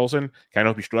love Matt Olson. Kind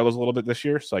of hope he struggles a little bit this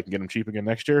year so I can get him cheap again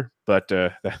next year. But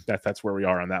that's where we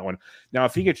are on that one. Now,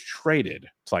 if he gets traded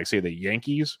to, like, say, the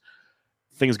Yankees,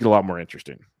 things get a lot more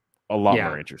interesting.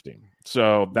 More interesting.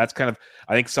 So that's kind of,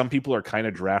 I think some people are kind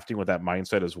of drafting with that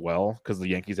mindset as well because the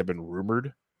Yankees have been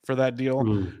rumored for that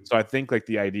deal. So I think like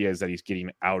the idea is that he's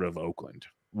getting out of Oakland,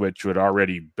 which would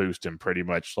already boost him pretty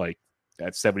much like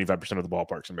at 75% of the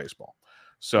ballparks in baseball.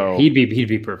 So he'd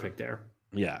be perfect there.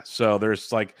 Yeah. So there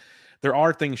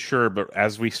are things, sure, but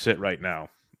as we sit right now,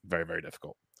 very, very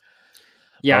difficult.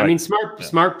 Yeah. Right. I mean,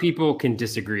 smart people can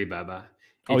disagree, Bubba.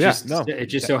 It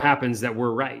just so happens that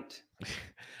we're right.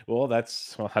 Well,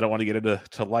 I don't want to get into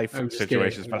life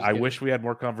situations, but I wish we had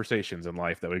more conversations in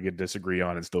life that we could disagree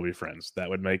on and still be friends. That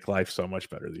would make life so much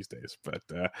better these days. But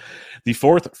the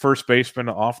 4th first baseman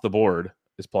off the board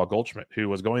is Paul Goldschmidt, who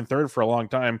was going 3rd for a long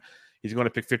time. He's going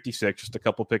to pick 56, just a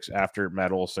couple picks after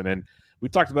Matt Olson. And we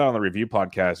talked about on the review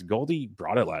podcast, Goldie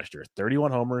brought it last year.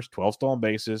 31 homers, 12 stolen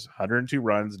bases, 102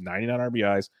 runs, 99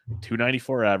 RBIs,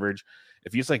 294 average.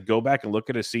 If you just like go back and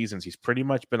look at his seasons, he's pretty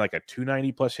much been like a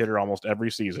 290 plus hitter almost every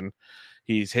season.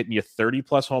 He's hitting you 30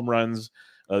 plus home runs,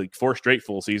 4 straight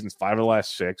full seasons, 5 of the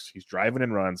last 6. He's driving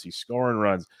in runs. He's scoring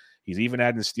runs. He's even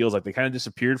adding steals. Like they kind of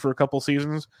disappeared for a couple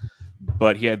seasons,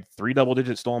 but he had 3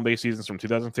 double-digit stolen base seasons from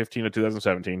 2015 to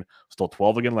 2017. Stole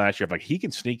 12 again last year. Like he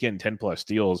can sneak in 10 plus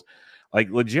steals. Like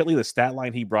legitimately, the stat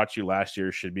line he brought you last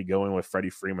year should be going with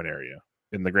Freddie Freeman area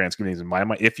in the grand scheme of things. In my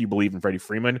mind, if you believe in Freddie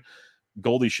Freeman,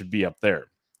 Goldie should be up there.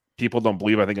 People don't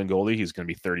believe, I think, in Goldie. He's going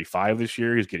to be 35 this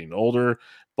year. He's getting older.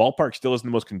 Ballpark still isn't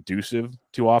the most conducive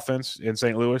to offense in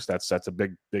St. Louis. That's a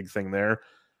big thing there.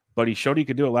 But he showed he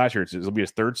could do it last year. It'll be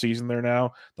his 3rd season there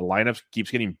now. The lineup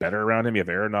keeps getting better around him. You have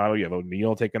Arenado, you have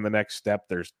O'Neill taking the next step.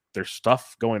 There's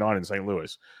stuff going on in St.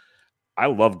 Louis. I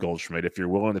love Goldschmidt if you're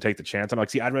willing to take the chance.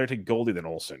 I'd rather take Goldie than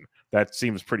Olson. That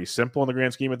seems pretty simple in the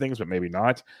grand scheme of things, but maybe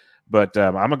not. But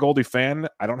I'm a Goldie fan.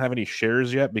 I don't have any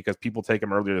shares yet because people take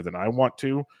him earlier than I want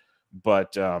to.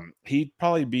 But he'd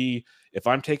probably be, if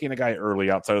I'm taking a guy early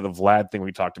outside of the Vlad thing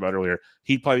we talked about earlier,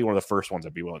 he'd probably be one of the first ones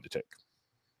I'd be willing to take.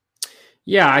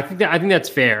 Yeah, I think that's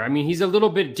fair. I mean, he's a little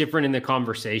bit different in the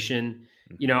conversation.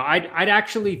 I'd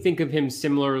actually think of him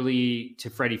similarly to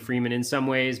Freddie Freeman in some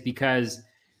ways because,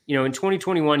 in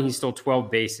 2021, he stole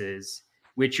 12 bases,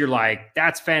 which you're like,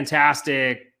 that's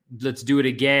fantastic. Let's do it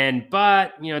again.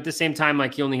 But, at the same time,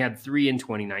 like he only had 3 in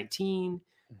 2019.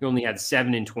 He only had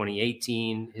 7 in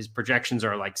 2018. His projections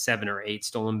are like 7 or 8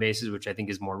 stolen bases, which I think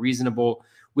is more reasonable,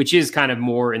 which is kind of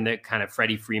more in the kind of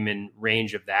Freddie Freeman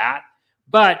range of that.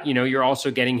 But, you're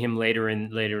also getting him later in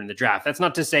the draft. That's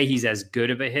not to say he's as good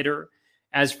of a hitter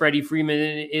as Freddie Freeman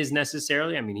is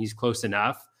necessarily. I mean, he's close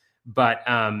enough, but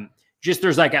just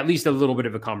there's like at least a little bit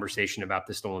of a conversation about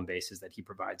the stolen bases that he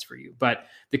provides for you. But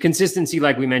the consistency,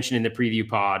 like we mentioned in the preview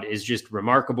pod, is just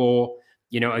remarkable.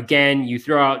 Again, you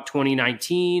throw out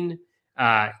 2019,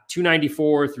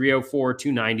 294, 304,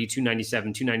 290,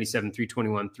 297, 297,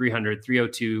 321, 300,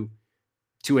 302,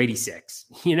 286.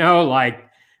 Like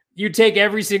you take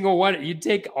every single one, you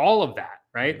take all of that,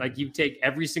 right? Like you take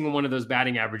every single one of those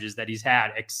batting averages that he's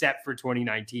had, except for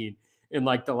 2019 in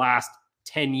like the last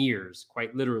 10 years,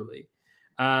 quite literally.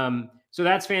 So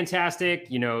that's fantastic.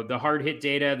 The hard hit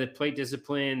data, the plate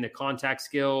discipline, the contact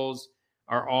skills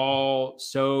are all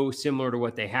so similar to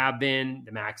what they have been.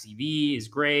 The max EV is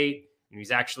great.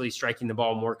 He's actually striking the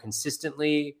ball more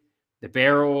consistently. The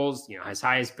barrels, his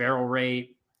highest barrel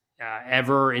rate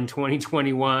ever in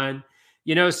 2021.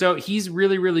 So he's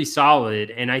really, really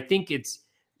solid. And I think it's,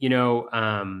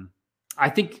 I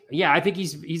think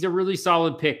he's a really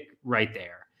solid pick right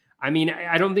there. I mean,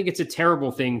 I don't think it's a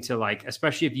terrible thing to like,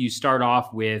 especially if you start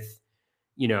off with,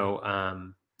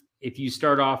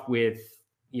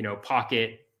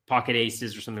 pocket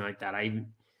aces or something like that. I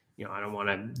don't want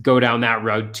to go down that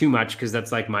road too much because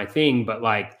that's like my thing. But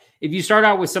like, if you start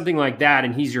out with something like that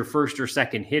and he's your first or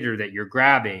second hitter that you're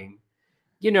grabbing,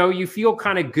 you feel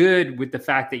kind of good with the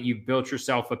fact that you've built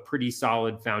yourself a pretty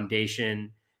solid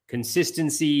foundation,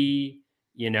 consistency,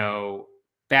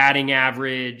 batting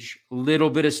average, little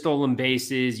bit of stolen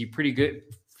bases. You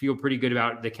feel pretty good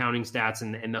about the counting stats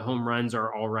and the home runs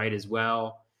are all right as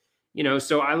well.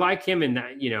 So I like him in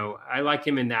that,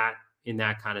 in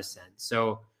that kind of sense.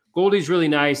 So Goldie's really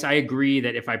nice. I agree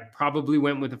that if I probably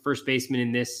went with a first baseman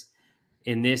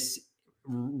in this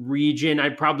region,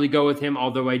 I'd probably go with him.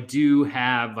 Although I do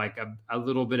have like a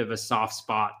little bit of a soft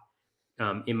spot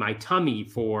in my tummy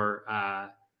for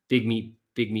Big Meat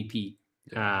Pete,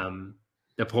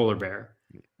 the polar bear.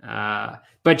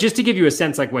 But just to give you a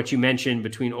sense, like what you mentioned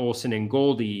between Olson and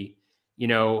Goldie,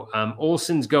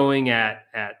 Olson's going at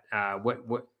what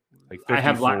like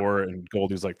 54 and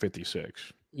Goldie's like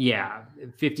 56. Yeah,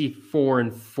 54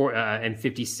 and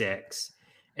 56.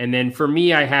 And then for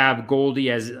me, I have Goldie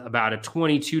as about a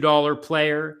 $22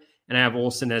 player, and I have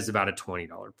Olson as about a $20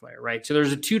 player, right? So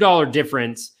there's a $2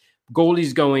 difference.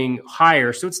 Goldie's going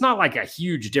higher, so it's not like a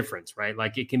huge difference, right?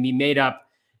 Like it can be made up,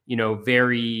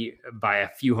 vary by a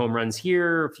few home runs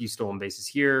here, a few stolen bases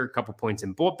here, a couple points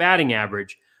in batting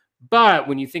average. But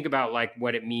when you think about like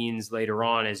what it means later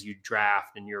on as you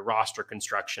draft and your roster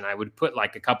construction, I would put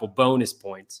like a couple bonus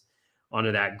points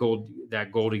onto that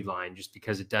Goldie line, just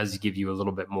because it does give you a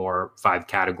little bit more 5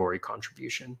 category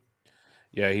contribution.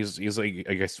 Yeah, he's like,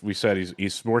 I guess we said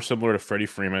he's more similar to Freddie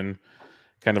Freeman,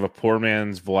 kind of a poor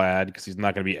man's Vlad, because he's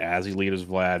not going to be as elite as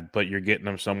Vlad, but you're getting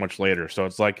him so much later. So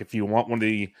it's like if you want one of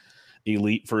the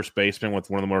elite first baseman with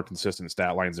one of the more consistent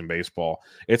stat lines in baseball,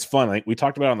 it's fun. Like we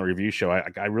talked about on the review show, I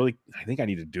think I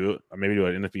need to do it. Maybe do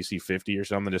an NFBC 50 or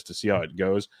something just to see how it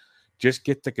goes. Just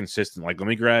get the consistent. Like, let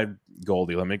me grab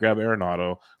Goldie, let me grab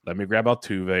Arenado, let me grab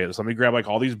Altuve, let me grab like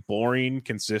all these boring,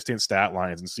 consistent stat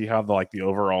lines and see how the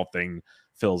overall thing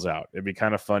fills out. It'd be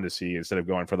kind of fun to see instead of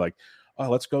going for like,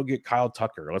 oh, let's go get Kyle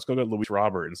Tucker, let's go get Luis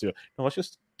Robert, and see. No, let's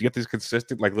just get these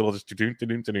consistent like little just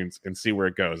and see where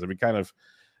it goes. It'd be kind of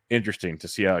interesting to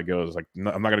see how it goes. Like,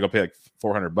 I'm not gonna go pay like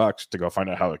 $400 to go find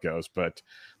out how it goes, but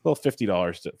a little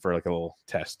 $50 for like a little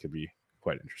test could be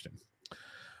quite interesting.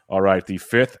 All right, the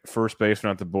 5th first baseman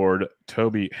on the board,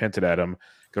 Toby hinted at him,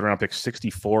 going around pick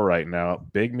 64 right now,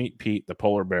 Big Meat Pete, the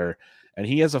polar bear, and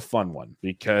he has a fun one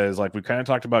because like we kind of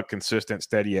talked about consistent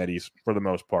steady eddies for the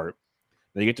most part.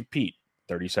 Then you get to Pete,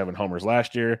 37 homers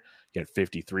last year, he had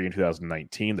 53 in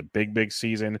 2019, the big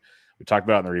season. We talked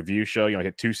about it in the review show. He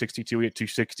hit 262, he hit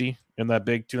 260 in that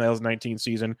big 2019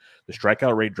 season. The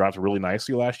strikeout rate dropped really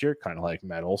nicely last year, kind of like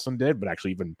Matt Olson did, but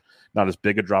actually even not as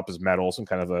big a drop as Matt Olson,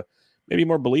 kind of a maybe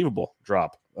more believable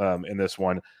drop in this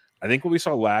one. I think what we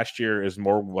saw last year is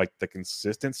more like the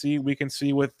consistency we can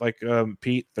see with like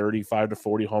Pete, 35 to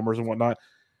 40 homers and whatnot,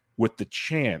 with the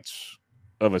chance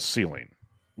of a ceiling,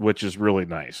 which is really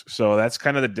nice. So that's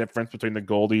kind of the difference between the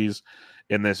Goldies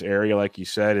in this area. Like you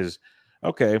said, is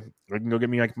okay, I can go get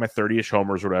me like my 30-ish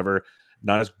homers or whatever.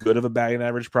 Not as good of a batting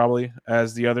average probably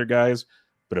as the other guys.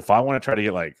 But if I want to try to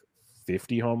get like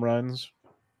 50 home runs,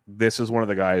 this is one of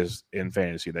the guys in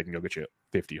fantasy that can go get you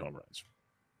 50 home runs.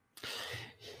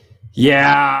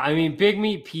 Yeah, I mean, Big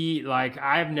Meat Pete, like,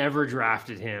 I've never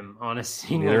drafted him on a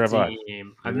single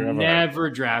team. I've never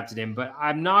drafted him, but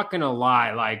I'm not going to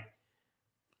lie. Like,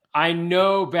 I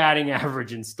know batting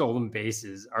average and stolen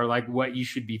bases are, like, what you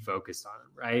should be focused on,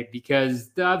 right?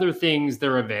 Because the other things,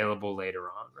 they're available later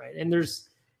on, right? And there's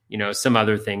some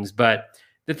other things. But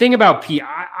the thing about Pete,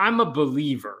 I'm a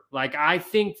believer. Like, I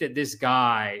think that this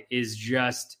guy is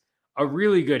just a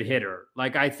really good hitter.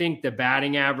 Like, I think the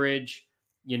batting average,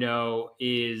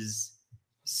 is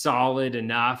solid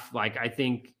enough. Like, I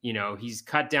think, he's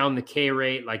cut down the K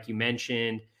rate, like you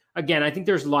mentioned. Again, I think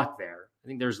there's luck there.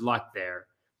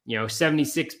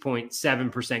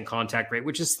 76.7% contact rate,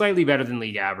 which is slightly better than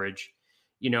league average,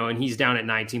 and he's down at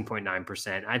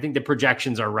 19.9%. I think the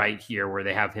projections are right here where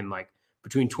they have him like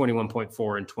between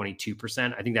 21.4 and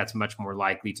 22%. I think that's much more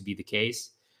likely to be the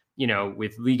case,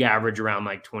 with league average around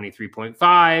like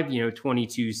 23.5,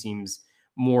 22 seems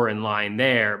more in line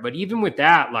there. But even with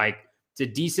that, like, it's a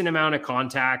decent amount of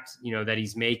contact, that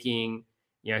he's making.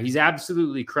 He's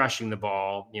absolutely crushing the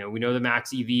ball. We know the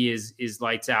max EV is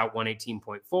lights out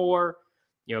 118.4.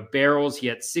 Barrels, he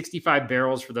had 65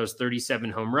 barrels for those 37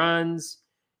 home runs.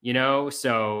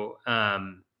 So a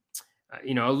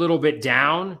little bit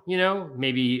down.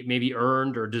 Maybe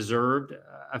earned or deserved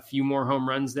a few more home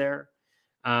runs there.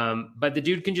 But the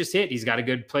dude can just hit. He's got a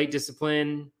good plate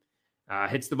discipline.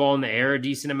 Hits the ball in the air a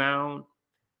decent amount.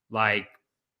 Like,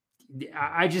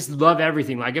 I just love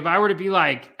everything. Like, if I were to be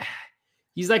like,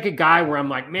 he's like a guy where I'm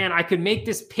like, man, I could make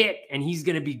this pick and he's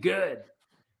going to be good.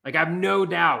 Like, I have no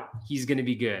doubt he's going to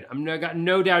be good. Got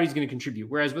no doubt he's going to contribute.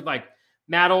 Whereas with like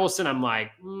Matt Olson, I'm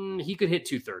like, he could hit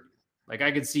 230. Like,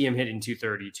 I could see him hitting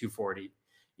 230, 240,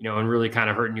 and really kind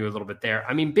of hurting you a little bit there.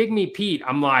 I mean, Big Meat Pete,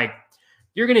 I'm like,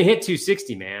 you're going to hit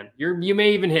 260, man. You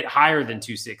may even hit higher than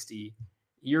 260.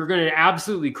 You're going to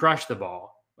absolutely crush the ball.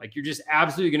 Like, you're just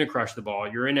absolutely going to crush the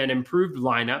ball. You're in an improved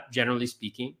lineup, generally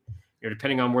speaking,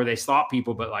 depending on where they slot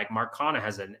people. But like Mark Canha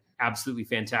has an absolutely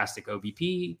fantastic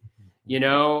OBP.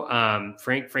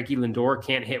 Frankie Lindor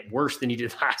can't hit worse than he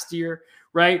did last year,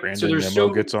 right? Brandon so there's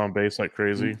Nimmo gets on base like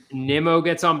crazy. Nimmo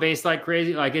gets on base like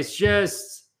crazy. Like, it's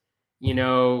just,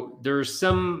 there's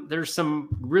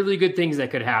some really good things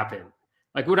that could happen.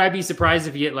 Like, would I be surprised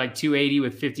if he hit like 280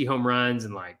 with 50 home runs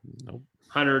and like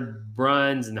 100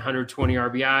 runs and 120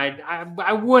 RBI?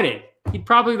 I wouldn't. He'd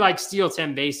probably like steal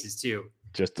 10 bases too.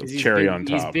 Just a cherry on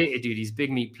top. He's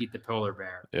Big Meat Pete the polar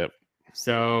bear. Yep.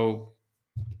 So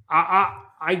I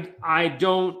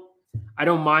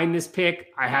don't mind this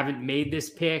pick. I haven't made this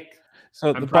pick.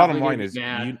 So the bottom line is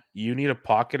you need a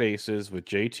pocket aces with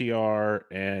JTR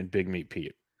and Big Meat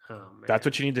Pete. Oh, man. That's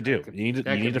what you need to do. You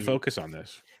need to focus on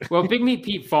this. Well, Big Meat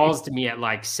Pete falls to me at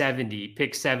like 70,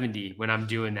 pick 70 when I'm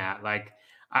doing that. Like,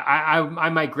 I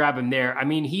might grab him there. I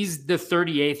mean, he's the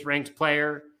 38th ranked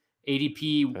player.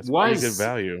 ADP That's pretty good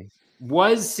value.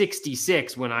 Was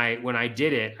 66 when I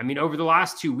did it. I mean, over the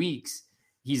last 2 weeks,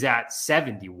 he's at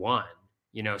 71.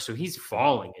 So he's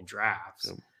falling in drafts.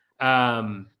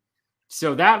 Yep.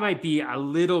 So that might be a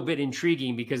little bit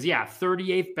intriguing because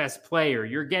 38th best player,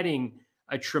 you're getting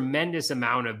a tremendous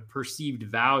amount of perceived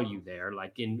value there,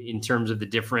 like in terms of the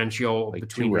differential like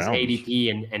between his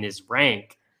ADP and his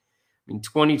rank. I mean,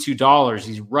 $22,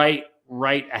 he's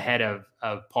right ahead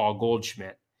of Paul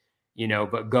Goldschmidt,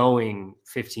 but going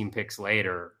 15 picks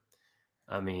later,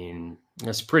 I mean,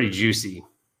 that's pretty juicy.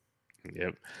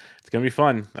 Yep. It's going to be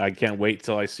fun. I can't wait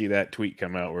till I see that tweet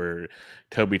come out where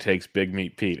Toby takes Big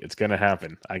Meat Pete. It's going to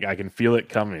happen. I can feel it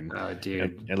coming. Oh,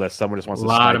 dude. Unless someone just wants a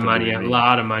lot of money on the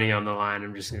line.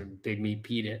 I'm just going to Big Meat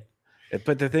Pete it.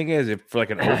 But the thing is, if for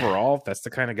like an overall, that's the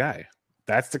kind of guy.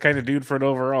 That's the kind of dude for an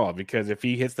overall, because if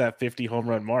he hits that 50 home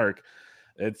run mark,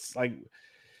 it's like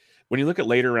when you look at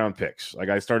later round picks, like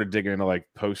I started digging into like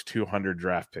post 200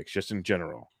 draft picks just in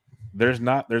general. There's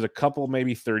a couple,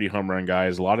 maybe 30 home run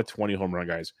guys, a lot of 20 home run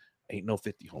guys. Ain't no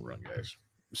 50 home run guys.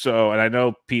 So, and I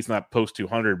know Pete's not post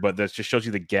 200, but that just shows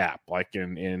you the gap. Like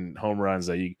in home runs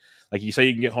that you say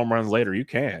you can get home runs later, you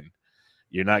can.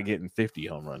 You're not getting 50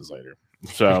 home runs later.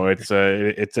 So it's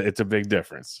a big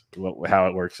difference how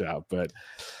it works out. But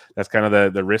that's kind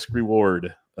of the risk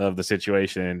reward of the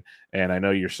situation. And I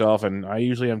know yourself, and I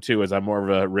usually am too, as I'm more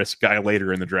of a risk guy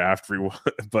later in the draft.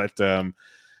 But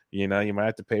you might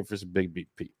have to pay for some Big Meat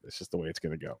Pete. That's just the way it's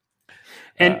going to go.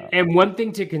 And one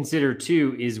thing to consider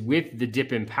too is with the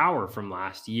dip in power from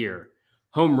last year,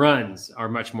 home runs are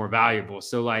much more valuable.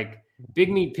 So like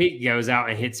Big Meat Pete goes out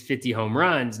and hits 50 home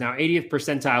runs. Now 80th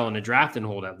percentile in a draft and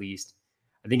hold at least,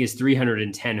 I think is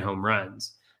 310 home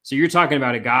runs. So you're talking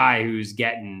about a guy who's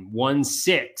getting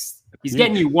 1/6. He's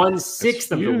getting you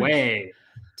 1/6 of the way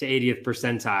to 80th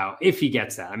percentile if he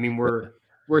gets that. I mean, we're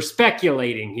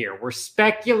speculating here. We're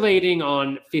speculating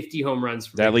on 50 home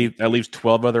runs. That leaves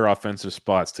 12 other offensive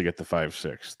spots to get the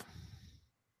 5/6.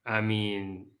 I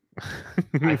mean,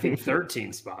 I think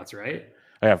 13 spots, right?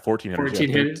 I have 14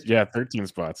 hitters. Yeah, 13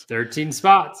 spots. 13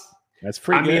 spots. That's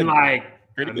pretty good. I mean, like,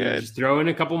 pretty good. Just throw in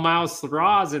a couple Miles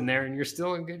Straws in there, and you're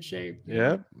still in good shape.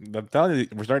 Yeah, I'm telling you,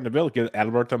 we're starting to build. Get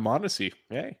Adalberto Mondesi.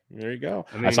 Hey, there you go.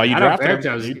 I mean, I saw you drafted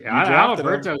him.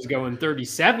 Adalberto's going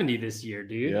 30-70 this year,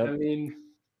 dude. Yep. I mean,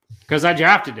 because I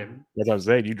drafted him. That's what I was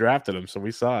saying. You drafted him, so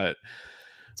we saw it.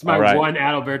 It's my one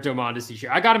Adalberto Mondesi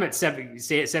share. I got him at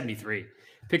 73.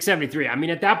 Pick 73. I mean,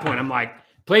 at that point, I'm like,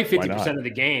 play 50% of the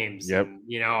games. Yep. And,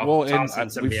 you know, well, and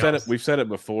we've said it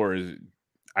before. Is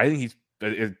I think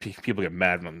people get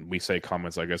mad when we say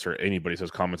comments, I guess, or anybody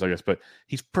says comments, I guess, but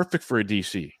he's perfect for a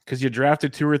DC because you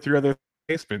drafted 2 or 3 other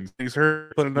basemen. He's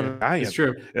hurt, put another guy in. It's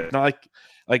true. It's not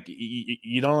like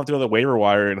you don't have to go to the waiver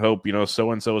wire and hope, you know,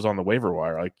 so-and-so is on the waiver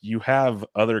wire. Like, you have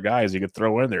other guys you could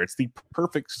throw in there. It's the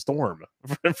perfect storm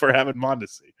for having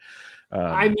Mondesi.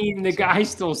 I mean, the guy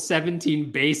stole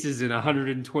 17 bases in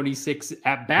 126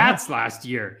 at-bats last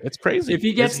year. It's crazy. If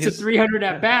he gets to 300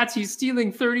 at-bats, he's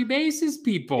stealing 30 bases,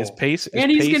 people. His pace and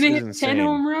he's going to hit insane. 10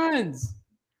 home runs.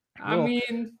 I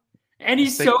mean, and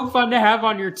he's so fun to have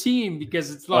on your team because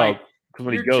it's like,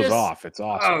 when he goes off, it's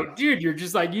awesome. Oh, dude, you're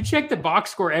just like, you check the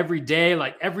box score every day.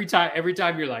 Like every time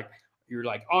you're like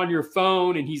on your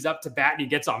phone and he's up to bat and he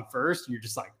gets on first, and you're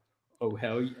just like, oh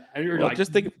hell yeah! And you're like,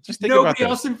 just think nobody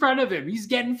else in front of him. He's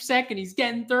getting second. He's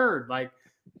getting third. Like,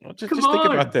 just think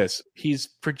about this. He's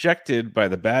projected by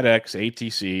the BATX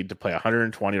ATC to play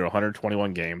 120 or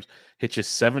 121 games, hit you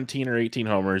 17 or 18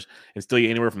 homers, and steal you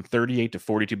anywhere from 38 to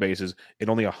 42 bases in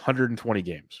only 120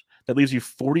 games. That leaves you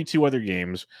 42 other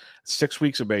games, 6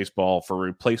 weeks of baseball for a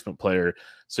replacement player.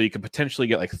 So you could potentially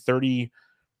get like 30,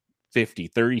 50,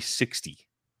 30, 60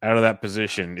 out of that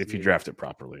position if you draft it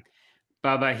properly.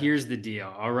 Bubba, here's the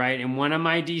deal. All right. In one of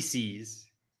my DCs,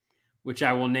 which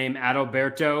I will name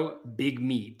Adalberto Big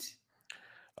Meat.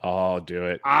 Oh, do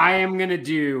it. I'm going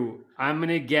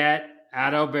to get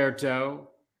Adalberto.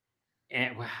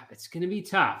 And wow, it's going to be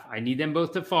tough. I need them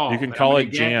both to fall. You can call it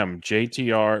Jam.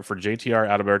 JTR for JTR,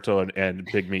 Adalberto, and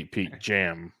Big Meat Pete.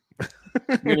 Jam.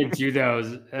 I'm going to do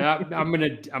those. I'm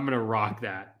going to rock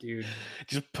that, dude.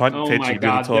 Just punt pitch. Oh my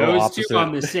God. Those opposite. Two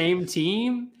on the same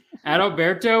team,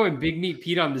 Adalberto and Big Meat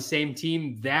Pete on the same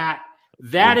team. That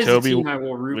is the team I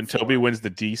will root for. When Toby wins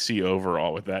the DC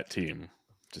overall with that team.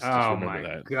 Just remember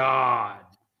that. God.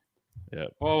 Yeah.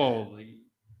 Holy.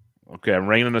 Okay, I'm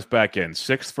reining us back in.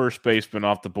 6th first baseman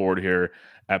off the board here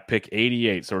at pick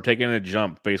 88. So we're taking a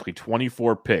jump, basically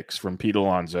 24 picks from Pete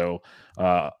Alonso.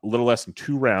 A little less than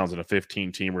 2 rounds in a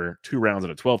 15-teamer, 2 rounds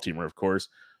in a 12-teamer, of course.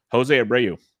 Jose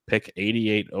Abreu, pick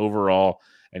 88 overall.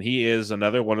 And he is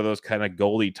another one of those kind of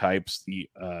goalie types, the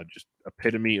just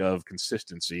epitome of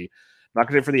consistency. Not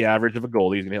going to hit for the average of a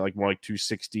goalie. He's going to hit like more like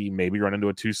 260, maybe run into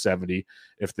a 270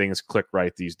 if things click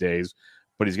right these days.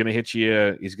 But he's going to hit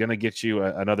you. He's going to get you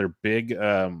another big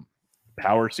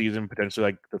power season, potentially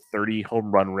like the 30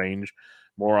 home run range,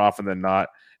 more often than not.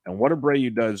 And what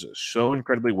Abreu does so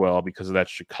incredibly well because of that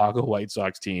Chicago White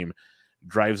Sox team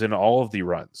drives in all of the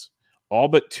runs, all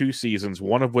but 2 seasons,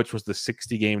 one of which was the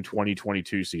 60-game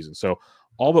 2022 season. So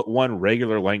all but one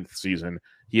regular length season,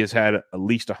 he has had at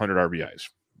least 100 RBIs,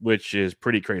 which is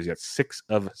pretty crazy. That's 6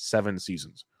 of 7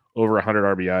 seasons, over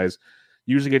 100 RBIs.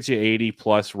 Usually gets you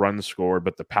 80-plus runs scored,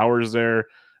 but the power is there,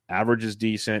 average is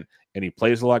decent, and he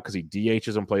plays a lot because he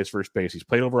DHs and plays first base. He's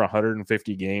played over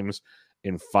 150 games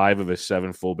in 5 of his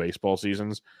 7 full baseball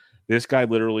seasons. This guy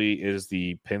literally is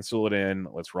the pencil it in,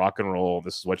 let's rock and roll,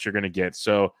 this is what you're going to get.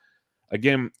 So,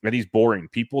 again, and he's boring.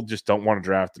 People just don't want to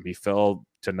draft him. He fell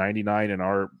to 99 in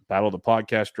our Battle of the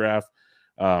Podcast draft.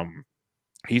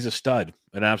 He's a stud,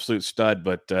 an absolute stud,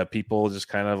 but people just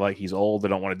kind of like he's old. They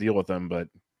don't want to deal with him, but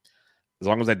as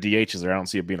long as that DH is there, I don't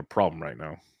see it being a problem right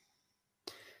now.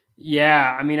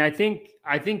 Yeah, I mean, I think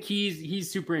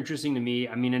he's super interesting to me.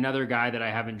 I mean, another guy that I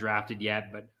haven't drafted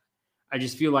yet, but I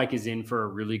just feel like is in for a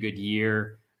really good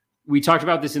year. We talked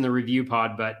about this in the review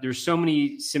pod, but there's so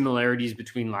many similarities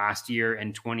between last year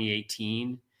and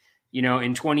 2018. You know,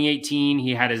 in 2018,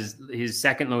 he had his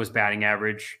second lowest batting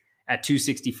average at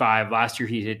 265. Last year,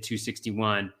 he hit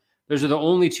 261. Those are the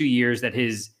only 2 years that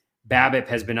his BABIP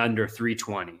has been under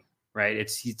 320. Right.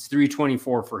 It's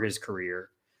 324 for his career,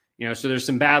 you know, so there's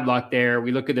some bad luck there.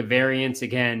 We look at the variance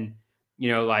again,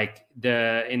 you know, like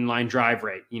the inline drive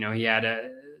rate, you know, he had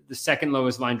the second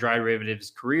lowest line drive rate of his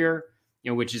career,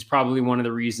 you know, which is probably one of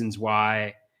the reasons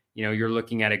why, you know, you're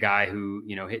looking at a guy who,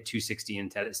 you know, hit 260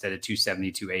 instead of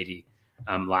 270, 280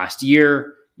 last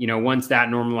year. You know, once that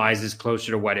normalizes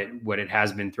closer to what it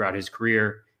has been throughout his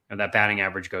career, you know, that batting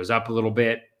average goes up a little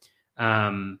bit,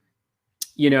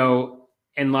 you know.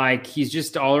 And like, he's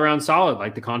just all around solid.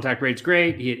 Like the contact rate's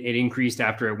great. It increased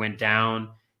after it went down,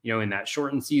 you know, in that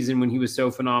shortened season when he was so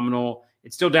phenomenal.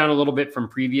 It's still down a little bit from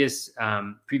previous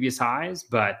highs,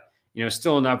 but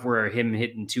still enough where him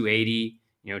hitting 280,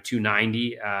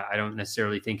 290, I don't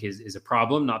necessarily think is a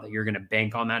problem. Not that you're going to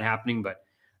bank on that happening, but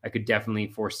I could definitely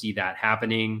foresee that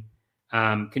happening.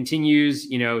 Continues,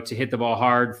 to hit the ball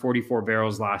hard, 44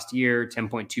 barrels last year,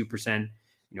 10.2%,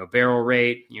 barrel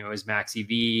rate, his max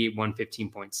EV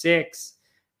 115.6,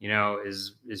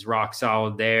 is rock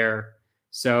solid there.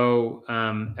 So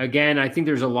again, I think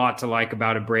there's a lot to like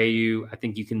about Abreu. I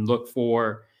think you can look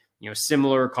for,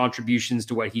 similar contributions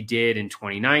to what he did in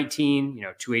 2019,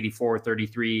 284,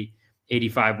 33,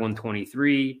 85,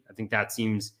 123. I think that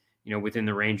seems, within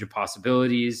the range of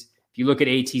possibilities. If you look at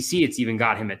ATC, it's even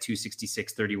got him at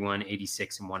 266, 31,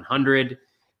 86, and 100.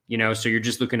 So you're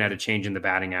just looking at a change in the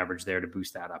batting average there to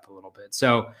boost that up a little bit.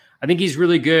 So I think he's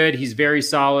really good. He's very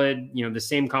solid. The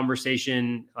same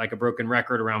conversation, like a broken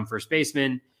record around first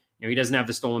baseman. He doesn't have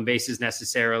the stolen bases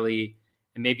necessarily.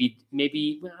 And maybe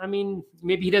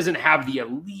he doesn't have the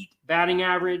elite batting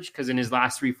average because in his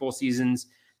last 3 full seasons,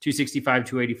 265,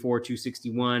 284,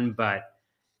 261. But,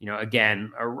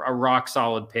 again, a rock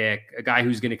solid pick, a guy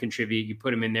who's going to contribute. You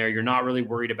put him in there. You're not really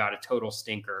worried about a total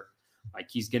stinker. Like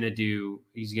he's gonna do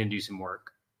some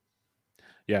work.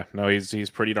 Yeah, no, he's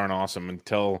pretty darn awesome.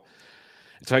 Until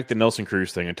it's like the Nelson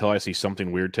Cruz thing. Until I see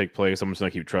something weird take place, I'm just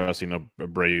gonna keep trusting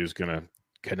Abreu's gonna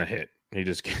hit.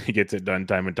 He gets it done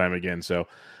time and time again. So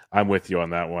I'm with you on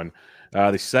that one.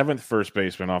 The 7th first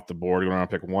baseman off the board, going on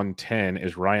pick 110,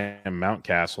 is Ryan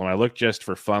Mountcastle. And I looked just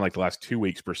for fun, like the last 2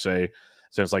 weeks per se,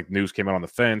 since like news came out on the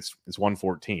fence. It's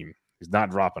 114. He's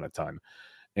not dropping a ton.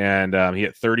 And he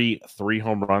hit 33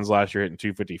 home runs last year, hitting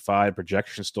 255.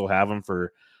 Projections still have him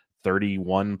for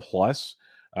 31 plus.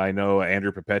 I know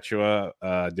Andrew Perpetua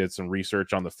did some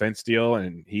research on the fence deal,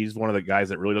 and he's one of the guys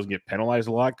that really doesn't get penalized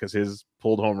a lot because his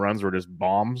pulled home runs were just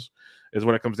bombs, is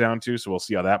what it comes down to. So we'll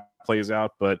see how that plays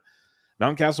out. But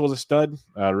Mountcastle was a stud,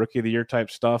 rookie of the year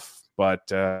type stuff, but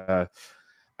I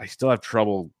still have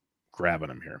trouble grabbing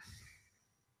him here.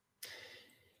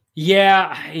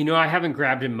 Yeah, I haven't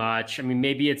grabbed him much. I mean,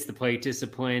 maybe it's the plate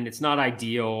discipline. It's not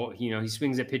ideal. He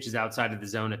swings at pitches outside of the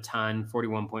zone a ton,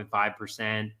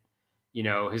 41.5%.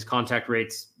 His contact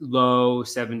rate's low,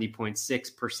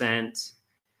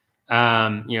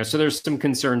 70.6%. So there's some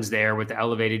concerns there with the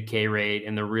elevated K rate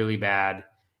and the really bad,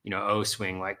 O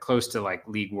swing, like close to like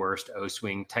league worst O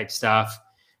swing type stuff.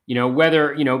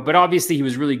 But obviously he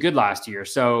was really good last year.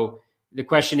 So the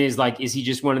question is like, is he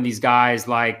just one of these guys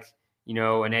like,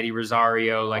 an Eddie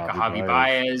Rosario, like a Javi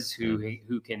Baez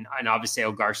who can, and obviously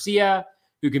El Garcia,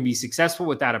 who can be successful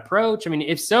with that approach? I mean,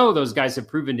 if so, those guys have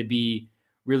proven to be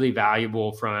really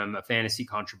valuable from a fantasy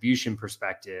contribution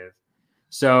perspective.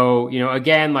 So,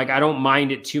 again, like I don't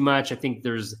mind it too much. I think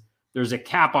there's a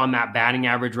cap on that batting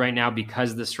average right now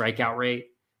because the strikeout rate,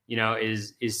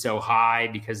 is so high,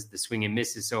 because the swing and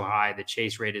miss is so high, the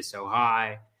chase rate is so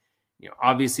high.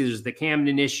 Obviously there's the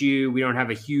Camden issue. We don't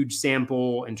have a huge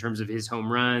sample in terms of his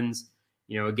home runs,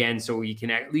 again, so we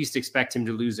can at least expect him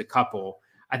to lose a couple.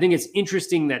 I think it's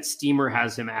interesting that Steamer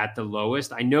has him at the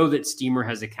lowest. I know that Steamer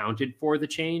has accounted for the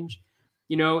change,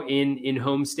 in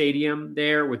home stadium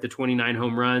there with the 29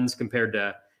 home runs compared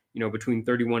to, between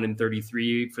 31 and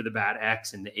 33 for the Bat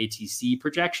X and the ATC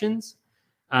projections.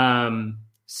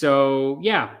 So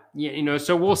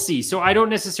so we'll see. So I don't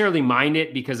necessarily mind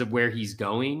it because of where he's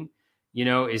going.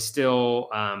 Is still,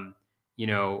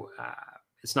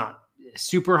 it's not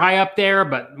super high up there.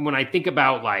 But when I think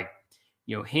about like,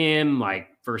 him like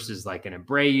versus like an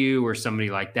Abreu or somebody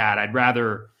like that, I'd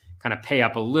rather kind of pay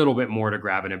up a little bit more to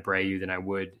grab an Abreu than I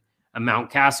would a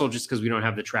Mountcastle, just because we don't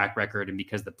have the track record and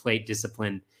because the plate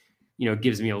discipline,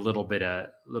 gives me a little bit of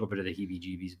the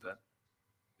heebie-jeebies. But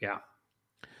yeah.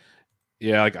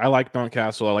 Yeah, like I like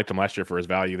Mountcastle. I liked him last year for his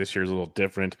value. This year's a little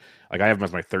different. Like I have him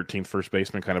as my 13th first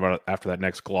baseman, kind of after that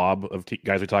next glob of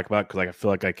guys we talk about, because I feel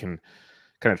like I can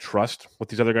kind of trust what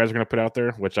these other guys are going to put out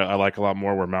there, which I like a lot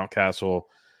more. Where Mountcastle,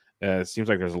 it seems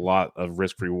like there's a lot of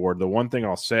risk reward. The one thing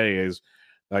I'll say is,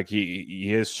 like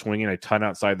he is swinging a ton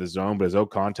outside the zone, but his O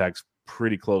contact's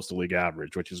pretty close to league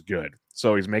average, which is good.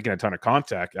 So he's making a ton of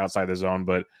contact outside the zone,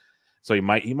 but. So he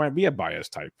might be a bias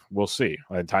type. We'll see.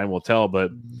 Time will tell. But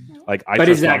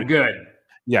is that good?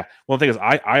 Yeah. Well, the thing is,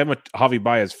 I am a Javi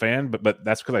Baez fan, but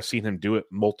that's because I've seen him do it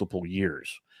multiple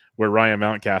years. Where Ryan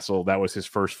Mountcastle, that was his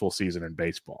first full season in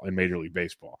baseball, in Major League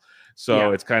Baseball.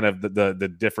 So It's kind of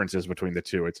the differences between the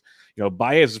two. It's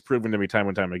Baez has proven to me time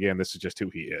and time again this is just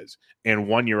who he is. And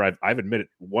 1 year I've admitted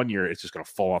 1 year it's just going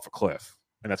to fall off a cliff,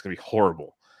 and that's going to be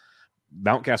horrible.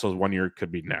 Mountcastle's 1 year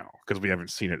could be now because we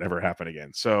haven't seen it ever happen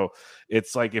again. So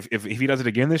it's like if he does it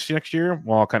again this next year,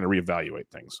 well, I'll kind of reevaluate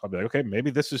things. I'll be like, okay, maybe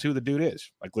this is who the dude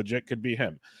is. Like legit could be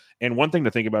him. And one thing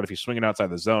to think about, if he's swinging outside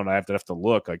the zone, I have to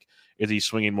look like, is he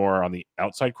swinging more on the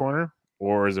outside corner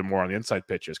or is it more on the inside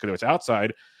pitches? Because if it's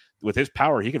outside, with his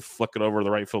power, he could flick it over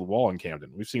the right field wall in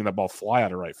Camden. We've seen that ball fly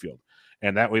out of right field.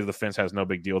 And that way the fence has no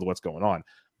big deal with what's going on.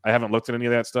 I haven't looked at any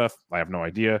of that stuff. I have no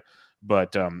idea.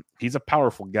 But he's a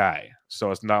powerful guy,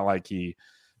 so it's not like he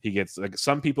gets like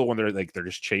some people when they're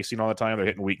just chasing all the time, they're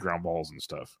hitting weak ground balls and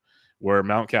stuff. Where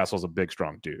Mountcastle's a big,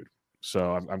 strong dude,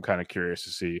 so I'm kind of curious to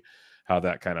see how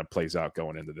that kind of plays out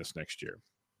going into this next year.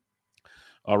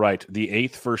 All right, the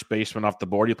 8th first baseman off the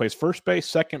board. He plays first base,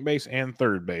 second base, and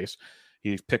third base.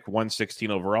 He's picked 116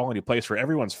 overall, and he plays for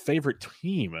everyone's favorite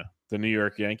team, the New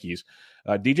York Yankees.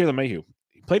 DJ LeMahieu.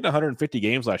 He played in 150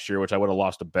 games last year, which I would have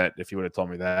lost a bet if he would have told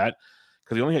me that,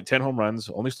 because he only hit 10 home runs,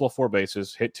 only stole 4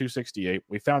 bases, hit 268.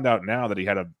 We found out now that he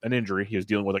had an injury he was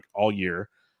dealing with like all year.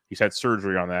 He's had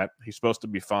surgery on that. He's supposed to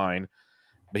be fine,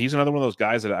 but he's another one of those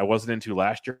guys that I wasn't into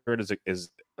last year. He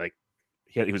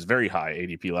was very high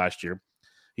ADP last year.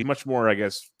 He's much more, I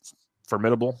guess,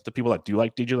 formidable to people that do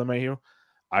like DJ LeMahieu.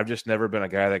 I've just never been a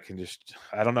guy that can just,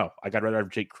 I don't know. I'd rather have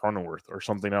Jake Cronenworth or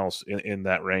something else in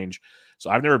that range. So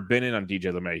I've never been in on DJ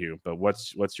LeMahieu, but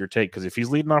what's your take? Because if he's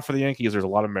leading off for the Yankees, there's a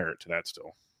lot of merit to that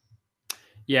still.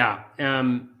 Yeah.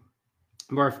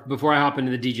 Before I hop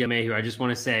into the DJ LeMahieu, I just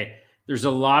want to say there's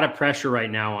a lot of pressure right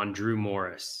now on Drew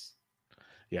Morris.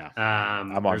 Yeah.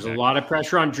 There's a lot of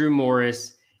pressure on Drew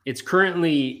Morris. It's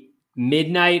currently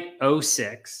midnight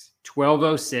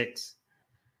 12:06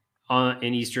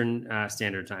 in Eastern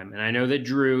Standard Time. And I know that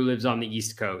Drew lives on the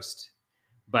East Coast,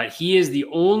 but he is the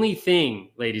only thing,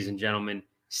 ladies and gentlemen,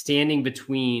 standing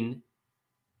between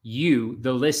you,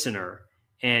 the listener,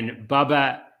 and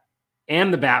Bubba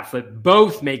and the Bat Flip,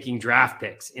 both making draft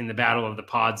picks in the Battle of the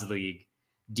Pods League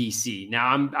DC. Now,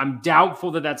 I'm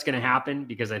doubtful that that's going to happen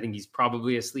because I think he's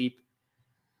probably asleep.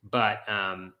 But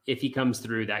if he comes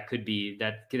through, that could be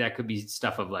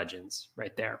stuff of legends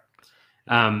right there.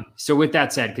 So with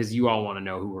that said, because you all want to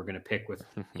know who we're going to pick with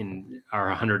in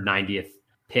our 190th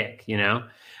pick,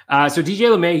 So DJ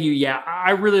LeMahieu, yeah,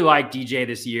 I really like DJ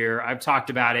this year. I've talked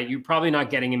about it. You're probably not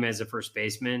getting him as a first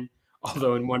baseman,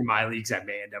 although in one of my leagues, I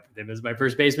may end up with him as my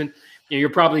first baseman. You're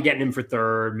probably getting him for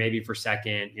third, maybe for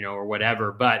second, or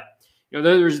whatever. But,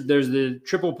 there's the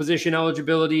triple position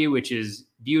eligibility, which is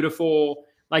beautiful.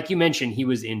 Like you mentioned, he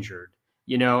was injured.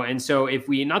 And so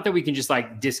not that we can just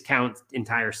like discount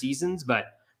entire seasons, but,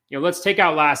 let's take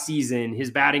out last season.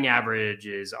 His batting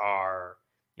averages are,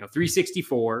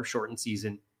 364 shortened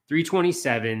season,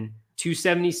 327,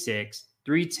 276,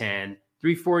 310,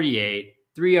 348,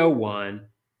 301.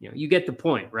 You get the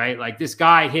point, right? Like this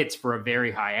guy hits for a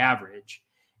very high average.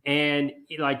 And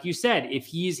like you said, if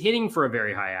he's hitting for a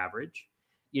very high average,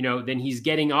 then he's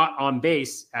getting on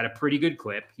base at a pretty good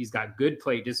clip. He's got good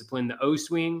plate discipline. The O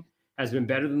swing has been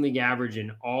better than league average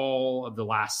in all of the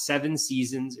last 7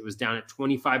 seasons. It was down at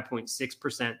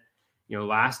 25.6%,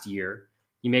 last year.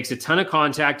 He makes a ton of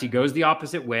contact. He goes the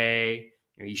opposite way.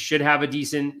 He should have a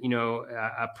decent,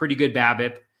 a pretty good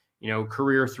BABIP,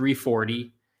 career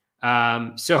 340.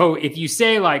 So if you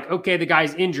say like, okay, the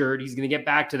guy's injured, he's going to get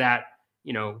back to that,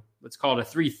 let's call it a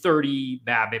 330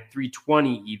 BABIP,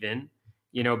 320 even,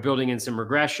 building in some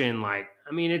regression.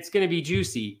 It's going to be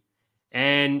juicy.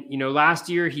 And, last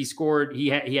year he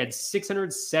had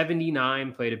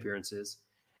 679 plate appearances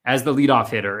as the leadoff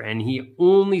hitter, and he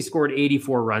only scored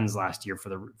 84 runs last year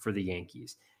for the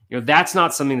Yankees. That's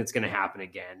not something that's going to happen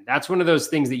again. That's one of those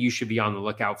things that you should be on the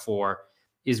lookout for,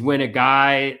 is when a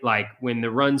guy, when the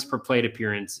runs per plate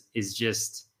appearance is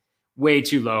just way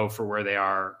too low for where they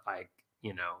are.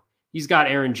 He's got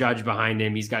Aaron Judge behind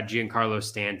him. He's got Giancarlo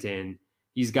Stanton.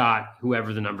 He's got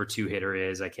whoever the number 2 hitter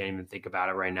is. I can't even think about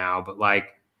it right now, but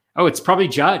it's probably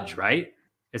Judge, right?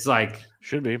 It's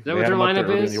should be. Is that what their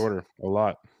lineup is? In the order a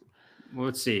lot. Well,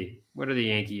 let's see. What are the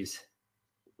Yankees?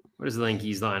 What does the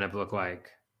Yankees lineup look like?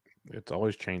 It's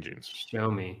always changing. Show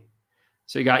me.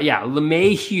 So you got,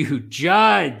 LeMahieu,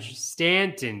 Judge,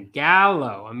 Stanton,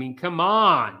 Gallo. Come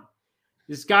on.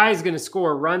 This guy's going to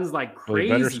score runs like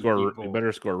crazy. He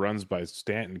better score runs by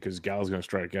Stanton because Gallo's going to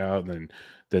strike out, and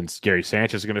then Gary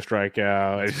Sanchez is going to strike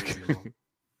out.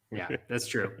 Yeah, that's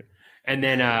true. And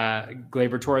then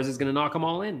Gleyber Torres is going to knock them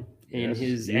all in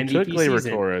his MVP took Gleyber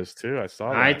season. Torres too. I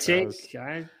saw that. I'll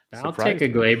take a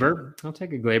Gleyber. I'll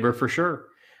take a Gleyber for sure.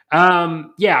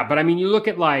 But you look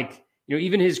at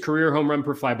even his career home run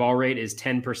per fly ball rate is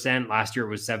 10%. Last year it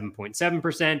was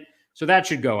 7.7%. So that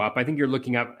should go up. I think you're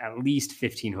looking up at least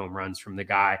 15 home runs from the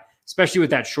guy. especially with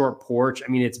that short porch. I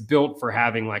mean, it's built for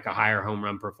having like a higher home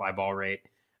run per fly ball rate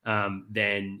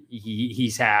than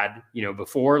he's had,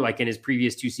 before. Like in his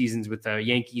previous 2 seasons with the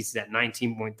Yankees, at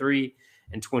 19.3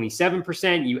 and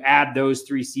 27%. You add those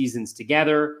 3 seasons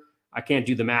together. I can't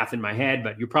do the math in my head,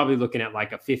 but you're probably looking at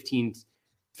like a 15%,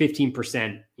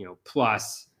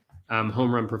 plus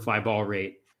home run per fly ball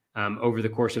rate over the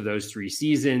course of those 3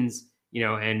 seasons.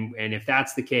 And if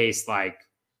that's the case, like,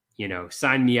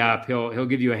 sign me up. He'll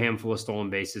give you a handful of stolen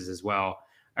bases as well.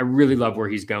 I really love where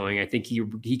he's going. I think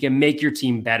he can make your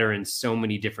team better in so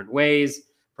many different ways,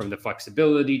 from the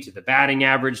flexibility to the batting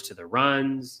average to the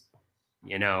runs.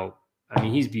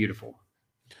 He's beautiful.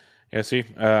 Yeah, see,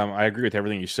 I agree with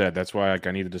everything you said. That's why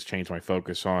I need to just change my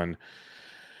focus on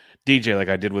DJ, like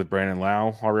I did with Brandon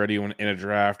Lau already in a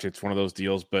draft. It's one of those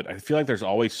deals, but I feel like there's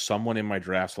always someone in my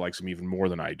drafts that likes him even more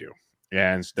than I do.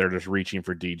 And they're just reaching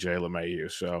for DJ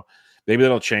LeMahieu. So maybe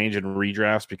that'll change in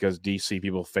redrafts because DC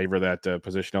people favor that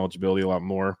position eligibility a lot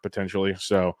more potentially.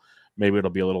 So maybe it'll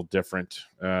be a little different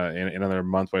in another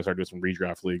month when I start doing some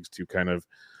redraft leagues to kind of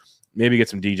maybe get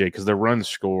some DJ, because the runs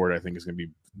scored I think is going to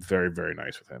be very, very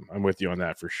nice with him. I'm with you on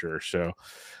that for sure. So I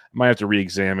might have to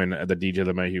re-examine the DJ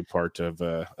LeMahieu part of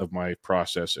my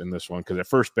process in this one, because at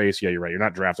first base, yeah, you're right. You're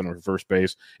not drafting over first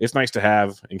base. It's nice to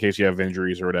have in case you have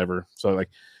injuries or whatever. So like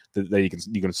that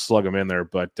you can slug them in there,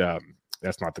 but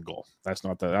that's not the goal. That's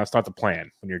not the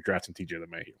plan when you're drafting TJ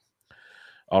LeMahieu.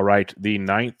 All right, the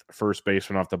 9th first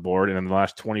baseman off the board, and in the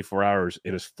last 24 hours,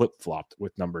 it has flip-flopped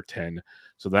with number 10.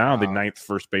 So now the 9th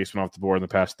first baseman off the board in the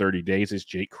past 30 days is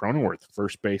Jake Cronenworth,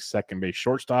 first base, second base,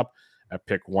 shortstop at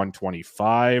pick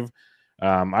 125.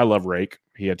 I love Rake.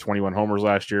 He had 21 homers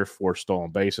last year, 4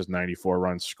 stolen bases, 94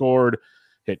 runs scored,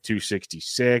 hit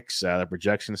 266. The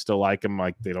projections still like him.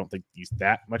 Like they don't think he's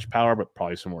that much power, but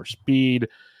probably some more speed.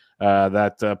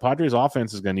 That Padres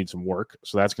offense is going to need some work.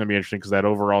 So that's going to be interesting because that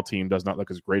overall team does not look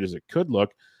as great as it could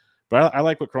look. But I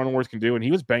like what Cronenworth can do. And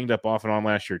he was banged up off and on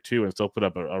last year too, and still put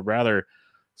up a rather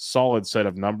solid set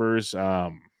of numbers.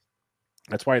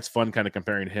 That's why it's fun kind of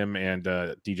comparing him and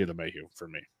DJ LeMahieu for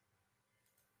me.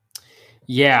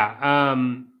 Yeah.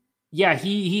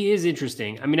 He is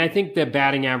interesting. I mean, I think the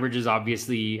batting average is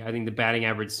obviously, I think the batting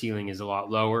average ceiling is a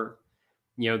lot lower,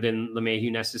 than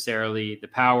LeMahieu necessarily. The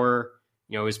power,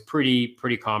 is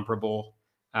pretty comparable.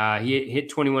 He hit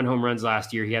 21 home runs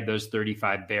last year. He had those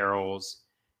 35 barrels.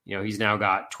 He's now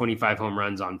got 25 home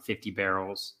runs on 50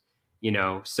 barrels,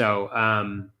 so,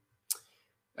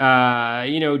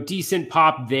 decent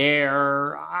pop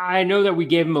there. I know that we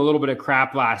gave him a little bit of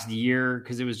crap last year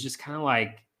because it was just kind of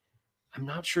like, I'm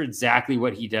not sure exactly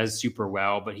what he does super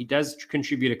well, but he does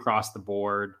contribute across the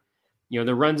board.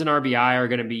 The runs and RBI are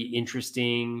going to be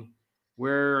interesting.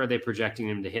 Where are they projecting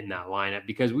him to hit in that lineup?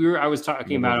 Because I was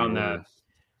talking about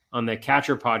on the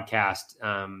Catcher podcast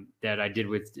that I did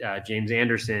with James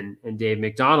Anderson and Dave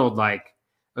McDonald,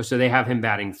 so they have him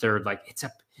batting third. Like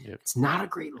it's not a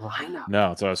great lineup. No,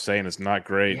 that's what I was saying. It's not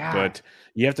great, but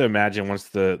you have to imagine once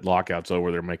the lockout's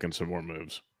over, they're making some more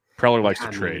moves. Preller likes to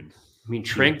trade.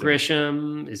 Trent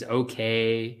Grisham is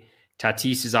okay.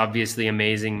 Tatis is obviously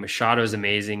amazing. Machado's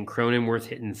amazing. Cronenworth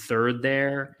hitting third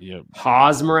there. Yep.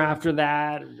 Hosmer after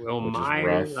that. Will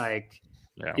Meyer,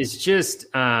 it's just,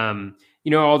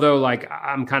 although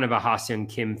I'm kind of a Ha-Seong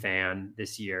Kim fan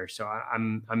this year, so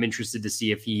I'm interested to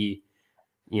see if he,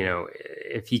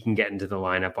 if he can get into the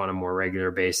lineup on a more regular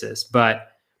basis. But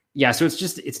yeah, so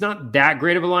it's not that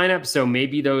great of a lineup. So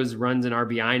maybe those runs and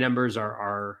RBI numbers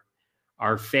are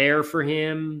fair for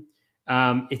him.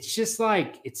 It's just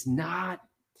it's not,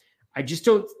 I just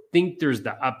don't think there's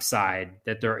the upside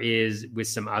that there is with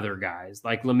some other guys,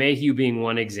 like LeMahieu being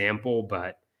one example.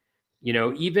 But,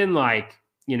 even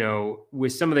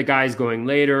with some of the guys going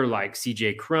later, like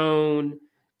CJ Cron,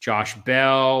 Josh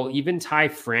Bell, even Ty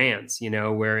France,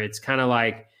 where it's kind of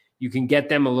like you can get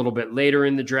them a little bit later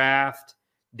in the draft.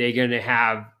 They're going to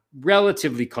have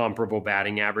relatively comparable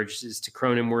batting averages to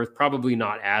Cronenworth, probably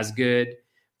not as good,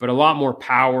 but a lot more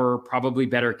power, probably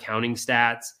better counting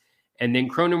stats. And then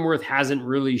Cronenworth hasn't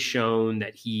really shown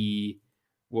that he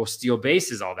will steal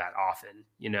bases all that often,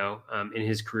 in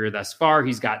his career thus far.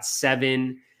 He's got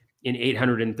 7 in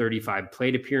 835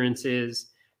 plate appearances.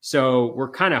 So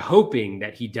we're kind of hoping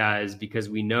that he does, because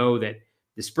we know that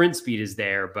the sprint speed is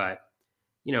there, but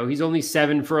he's only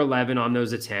 7 for 11 on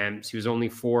those attempts. He was only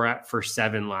 4 for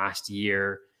 7 last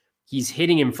year. He's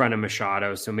hitting in front of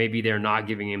Machado, so maybe they're not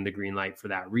giving him the green light for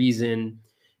that reason.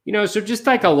 So just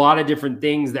a lot of different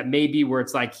things that maybe where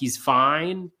it's he's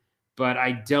fine, but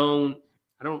I don't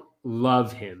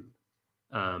love him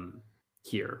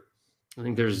here. I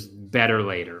think there's better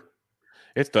later.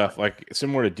 It's tough. Like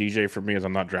similar to DJ for me, as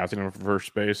I'm not drafting him for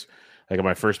first base. Like in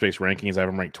my first base rankings, I have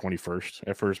him ranked 21st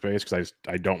at first base because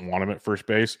I don't want him at first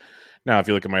base. Now, if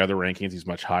you look at my other rankings, he's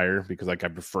much higher because like I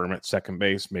prefer him at second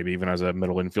base, maybe even as a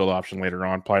middle infield option later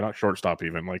on. Probably not shortstop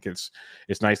even. Like it's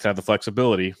nice to have the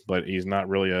flexibility, but he's not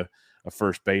really a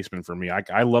first baseman for me.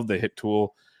 I love the hit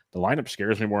tool. The lineup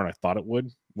scares me more than I thought it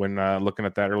would when looking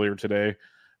at that earlier today.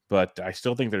 But I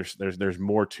still think there's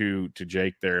more to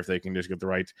Jake there if they can just get the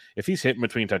right. If he's hitting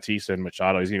between Tatis and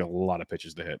Machado, he's getting a lot of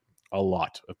pitches to hit.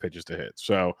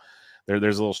 So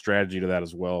there's a little strategy to that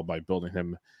as well by building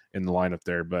him in the lineup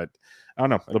there. But I don't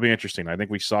know. It'll be interesting. I think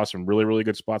we saw some really, really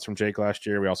good spots from Jake last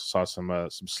year. We also saw some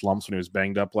slumps when he was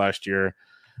banged up last year.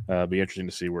 Be interesting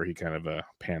to see where he kind of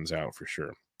pans out for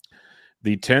sure.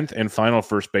 The 10th and final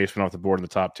first baseman off the board in the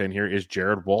top 10 here is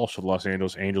Jared Walsh of the Los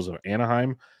Angeles Angels of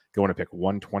Anaheim, going to pick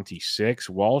 126.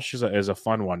 Walsh is a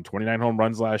fun one. 29 home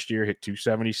runs last year, hit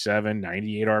 277,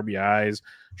 98 RBIs,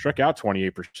 struck out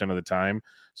 28% of the time.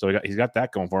 So he's got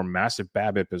that going for him. Massive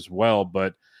BABIP as well,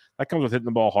 but that comes with hitting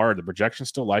the ball hard. The projections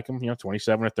still like him,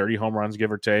 27 to 30 home runs,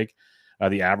 give or take.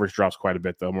 The average drops quite a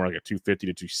bit, though, more like a 250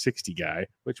 to 260 guy,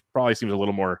 which probably seems a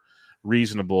little more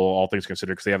reasonable, all things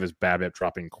considered, because they have his BABIP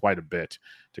dropping quite a bit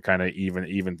to kind of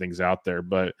even things out there.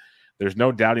 But there's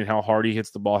no doubting how hard he hits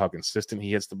the ball, how consistent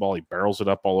he hits the ball. He barrels it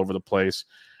up all over the place.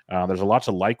 There's a lot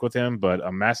to like with him, but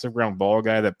a massive ground ball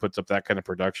guy that puts up that kind of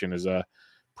production is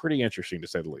pretty interesting, to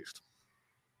say the least.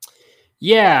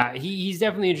 Yeah, he's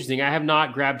definitely interesting. I have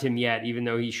not grabbed him yet, even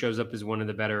though he shows up as one of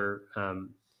the better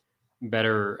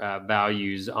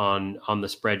values on the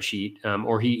spreadsheet,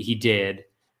 or he did.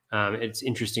 It's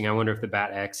interesting. I wonder if the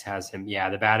BAT-X has him. Yeah,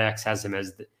 the BAT-X has him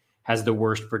as has the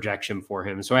worst projection for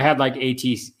him. So I had like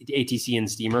ATC and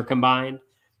Steamer combined,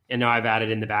 and now I've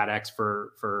added in the BAT-X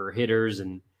for hitters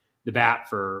and the BAT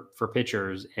for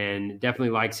pitchers, and definitely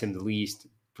likes him the least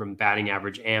from batting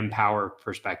average and power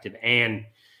perspective and,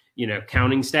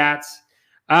 counting stats.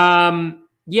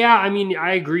 Yeah, I mean,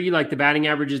 I agree. Like the batting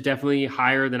average is definitely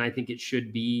higher than I think it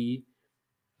should be.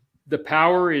 The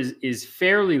power is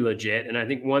fairly legit. And I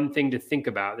think one thing to think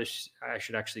about, this I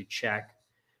should actually check,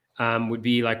 would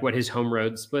be like what his home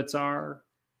road splits are.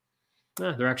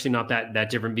 They're actually not that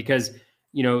different because,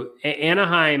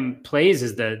 Anaheim plays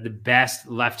as the best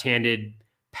left-handed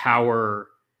power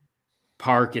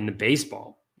park in the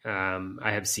baseball.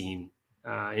 I have seen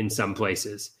in some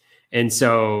places. And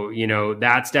so,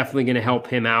 that's definitely going to help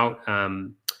him out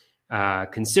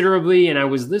considerably. And I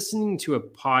was listening to a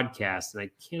podcast, and I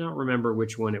cannot remember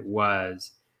which one it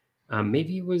was.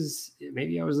 Maybe I was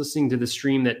listening to the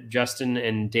stream that Justin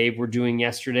and Dave were doing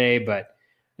yesterday, but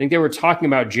I think they were talking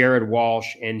about Jared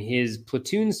Walsh and his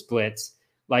platoon splits.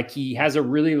 Like he has a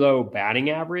really low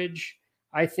batting average,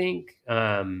 I think.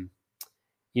 When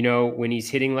he's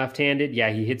hitting left-handed, yeah,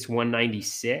 he hits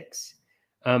 196.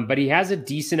 But he has a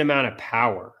decent amount of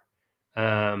power.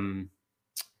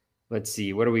 Let's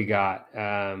see, what do we got?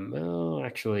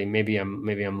 Actually, maybe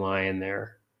I'm lying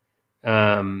there.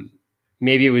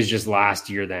 Maybe it was just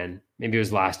last year then. Maybe it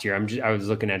was last year. I was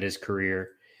looking at his career.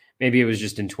 Maybe it was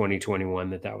just in 2021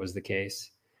 that was the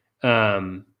case.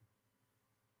 But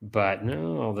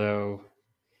no, although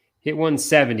hit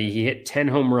 170, he hit 10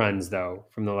 home runs though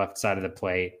from the left side of the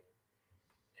plate.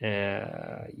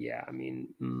 Yeah, I mean,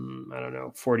 I don't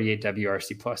know. 48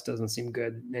 WRC plus doesn't seem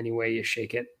good any way you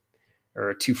shake it,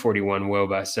 or a 241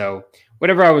 WOBA. So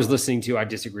whatever I was listening to, I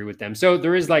disagree with them. So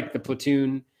there is like the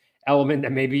platoon element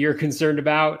that maybe you're concerned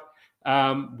about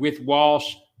with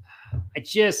Walsh. I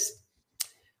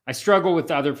struggle with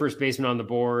the other first baseman on the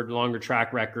board, longer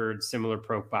track record, similar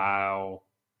profile,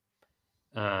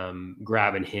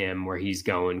 grabbing him where he's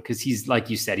going. Because he's,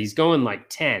 like you said, he's going like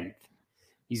 10th.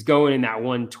 He's going in that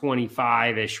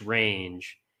 125-ish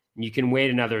range. And you can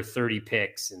wait another 30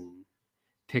 picks and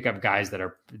pick up guys that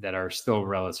are still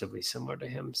relatively similar to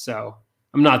him. So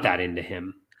I'm not that into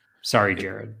him. Sorry,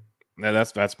 Jared. Yeah,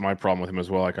 that's my problem with him as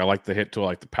well. Like I like the hit tool, I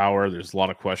like the power. There's a lot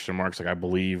of question marks. Like I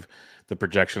believe the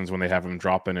projections when they have him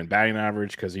dropping in batting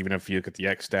average, because even if you look at the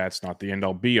X stats, not the end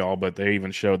all be all, but they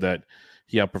even showed that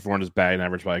he outperformed his batting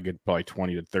average by a good probably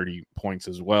 20 to 30 points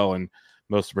as well. And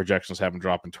most of the projections have him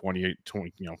dropping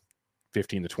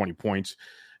 15 to 20 points.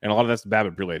 And a lot of that's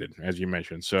BABIP related, as you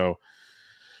mentioned. So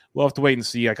we'll have to wait and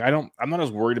see. Like I'm not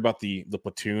as worried about the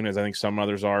platoon as I think some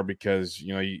others are, because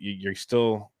you're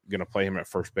still going to play him at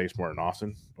first base more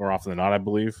often than not, I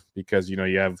believe, because you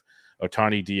have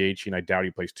Ohtani DH, and I doubt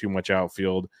he plays too much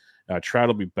outfield. Trout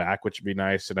will be back, which would be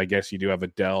nice, and I guess you do have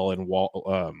Adele and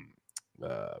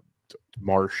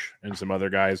Marsh and some other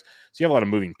guys, so you have a lot of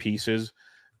moving pieces.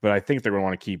 But I think they're going to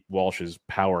want to keep Walsh's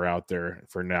power out there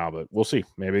for now. But we'll see.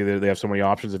 Maybe they have so many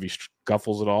options. If he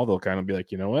scuffles it all, they'll kind of be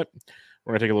like, you know what?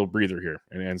 We're going to take a little breather here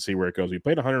and see where it goes. He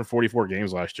played 144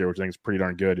 games last year, which I think is pretty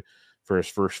darn good for his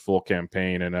first full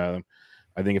campaign. And I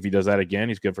think if he does that again,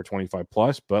 he's good for 25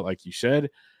 plus. But like you said,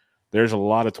 there's a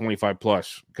lot of 25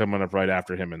 plus coming up right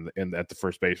after him at the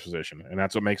first base position. And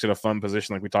that's what makes it a fun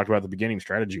position, like we talked about at the beginning,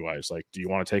 strategy-wise. Like, do you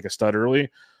want to take a stud early,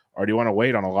 or do you want to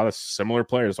wait on a lot of similar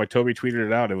players? Like Toby tweeted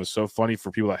it out. It was so funny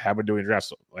for people that have been doing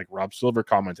drafts. Like Rob Silver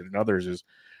commented and others, is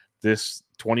this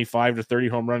 25 to 30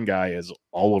 home run guy is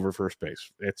all over first base.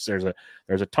 There's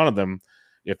a ton of them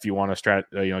if you want to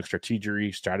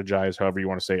strategize, however you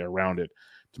want to say it, around it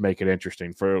to make it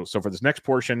interesting. For this next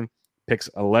portion, picks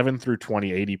 11 through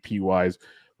 20 ADP wise,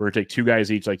 we're going to take two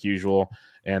guys each like usual.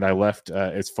 And I left,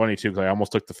 it's funny too, because I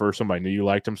almost took the first one, but I knew you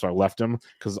liked him, so I left him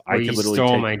because I could literally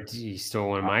you stole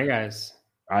one of my guys.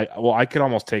 I could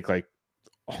almost take like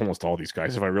almost all these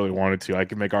guys if I really wanted to. I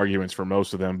could make arguments for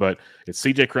most of them, but it's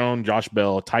CJ Cron, Josh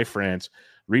Bell, Ty France,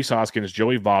 Rhys Hoskins,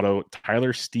 Joey Votto,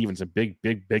 Tyler Stevenson, big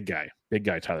guy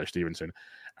Tyler Stevenson,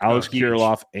 Alex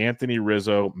Kirilloff, Anthony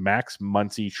Rizzo, Max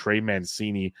Muncy, Trey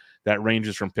Mancini. That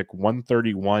ranges from pick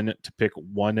 131 to pick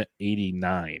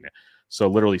 189. So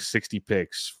literally 60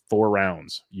 picks, 4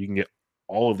 rounds. You can get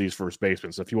all of these first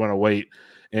basemen. So if you want to wait,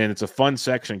 and it's a fun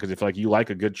section because if you like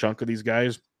a good chunk of these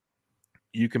guys,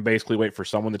 you can basically wait for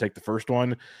someone to take the first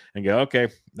one and go, okay,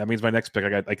 that means my next pick. I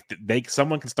got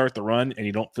someone can start the run and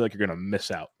you don't feel like you're going to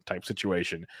miss out type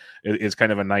situation. It's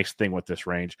kind of a nice thing with this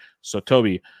range. So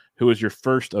Toby, who is your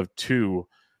first of 2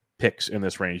 picks in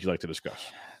this range you'd like to discuss?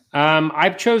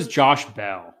 I've chose Josh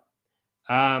Bell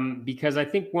because I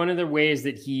think one of the ways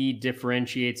that he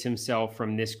differentiates himself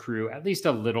from this crew, at least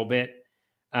a little bit,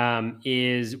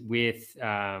 is with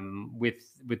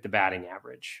the batting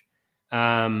average.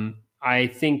 I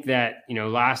think that,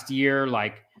 last year,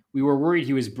 like we were worried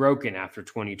he was broken after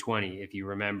 2020, if you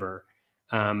remember.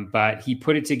 But he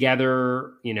put it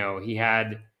together. He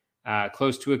had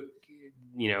close to a,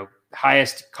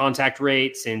 highest contact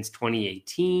rate since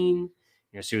 2018.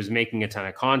 So he was making a ton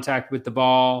of contact with the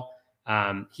ball.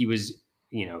 He was,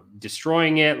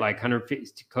 destroying it like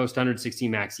 150, close to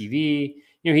 116 max EV.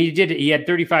 He had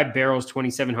 35 barrels,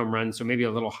 27 home runs. So maybe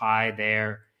a little high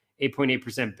there.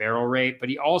 8.8% barrel rate, but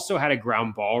he also had a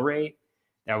ground ball rate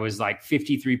that was like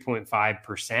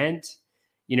 53.5%,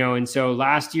 and so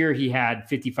last year he had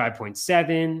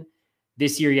 55.7.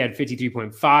 This year he had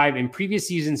 53.5. In previous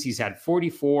seasons, he's had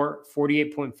 44,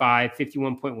 48.5,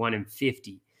 51.1, and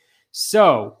 50.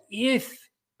 So if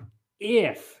he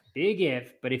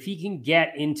can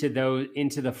get into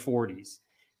the 40s,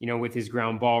 with his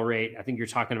ground ball rate, I think you're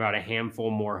talking about a handful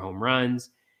more home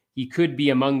runs. He could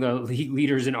be among the league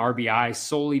leaders in RBI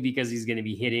solely because he's going to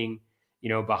be hitting,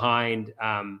 behind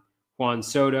Juan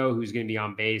Soto, who's going to be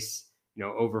on base,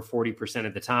 over 40%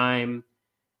 of the time.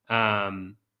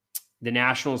 The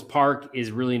Nationals Park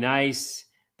is really nice.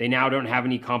 They now don't have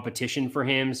any competition for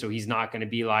him, so he's not going to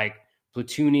be like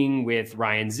platooning with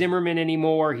Ryan Zimmerman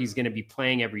anymore. He's going to be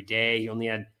playing every day. He only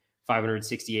had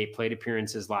 568 plate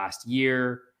appearances last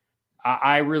year.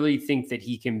 I really think that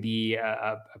he can be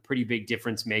a pretty big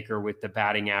difference maker with the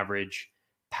batting average,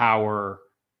 power,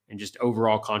 and just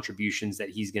overall contributions that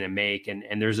he's going to make. And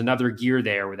there's another gear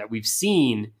there that we've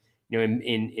seen,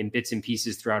 in bits and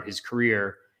pieces throughout his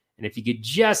career. And if he could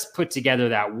just put together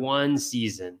that one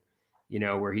season,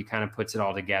 where he kind of puts it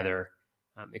all together,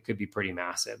 it could be pretty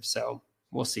massive. So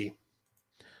we'll see.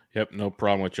 Yep, no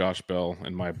problem with Josh Bell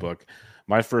in my book.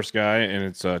 My first guy, and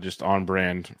it's just on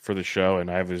brand for the show, and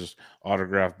I have his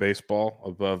autographed baseball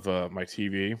above my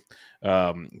TV,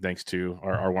 thanks to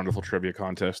our wonderful trivia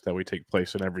contest that we take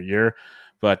place in every year.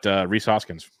 But Rhys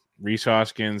Hoskins.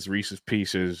 Reese's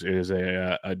Pieces is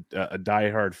a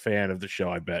diehard fan of the show,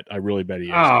 I bet. I really bet he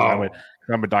is. I'm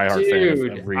a diehard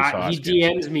fan of Rhys Hoskins. He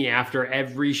DMs me after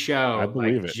every show. I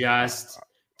believe it. Just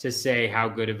to say how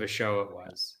good of a show it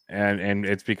was. And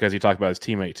it's because he talked about his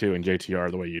teammate too and JTR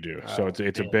the way you do. So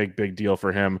it's a big deal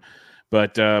for him.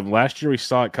 But last year we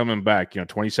saw it coming back,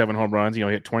 27 home runs, he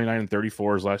hit 29 and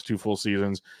 34 his last 2 full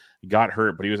seasons. He got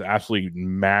hurt, but he was absolutely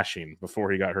mashing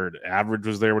before he got hurt. Average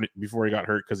was there before he got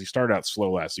hurt because he started out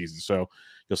slow last season. So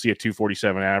you'll see a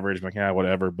 247 average, like,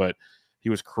 whatever. But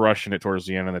he was crushing it towards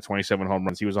the end, and the 27 home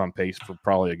runs, he was on pace for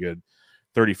probably a good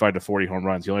 35 to 40 home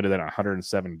runs. He only did that in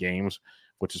 107 games,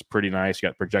 which is pretty nice. You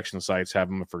got projection sites have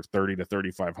him for 30 to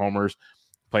 35 homers,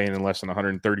 playing in less than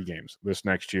 130 games this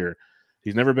next year.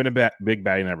 He's never been a big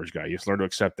batting average guy. He just learned to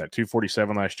accept that.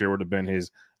 247 last year would have been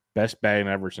his best batting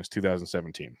average since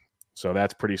 2017. So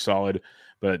that's pretty solid.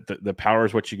 But the power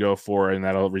is what you go for, and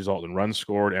that'll result in runs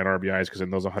scored and RBIs, because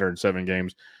in those 107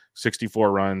 games,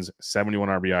 64 runs, 71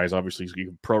 RBIs. Obviously, you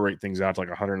can prorate things out to like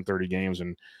 130 games,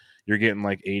 and you're getting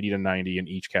like 80 to 90 in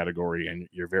each category, and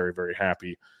you're very, very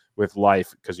happy with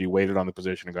life because you waited on the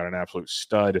position and got an absolute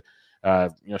stud.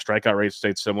 Strikeout rate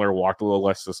stayed similar, walked a little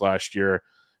less this last year,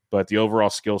 but the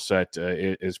overall skill set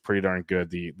is pretty darn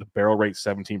good. The barrel rate,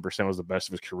 17%, was the best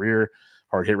of his career.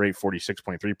 Hard hit rate,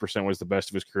 46.3%, was the best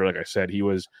of his career. Like I said, he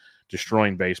was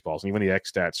destroying baseballs. And even the X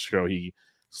stats show he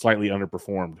slightly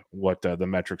underperformed what the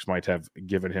metrics might have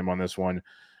given him on this one.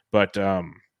 But,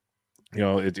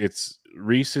 it's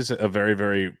Rhys is a very,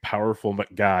 very powerful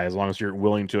guy as long as you're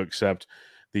willing to accept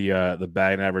the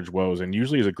batting average woes. And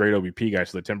usually he's a great OBP guy,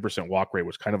 so the 10% walk rate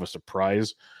was kind of a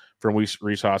surprise from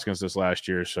Rhys Hoskins this last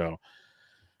year. So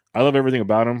I love everything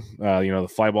about him. The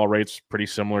fly ball rate's pretty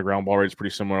similar. Ground ball rate's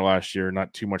pretty similar last year.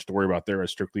 Not too much to worry about there.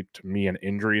 It's strictly, to me, an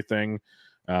injury thing.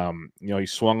 He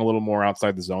swung a little more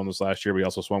outside the zone this last year, but he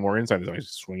also swung more inside the zone. He's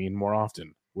swinging more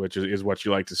often, which is what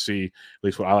you like to see, at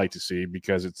least what I like to see,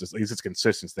 because at least it's a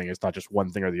consistent thing. It's not just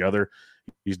one thing or the other.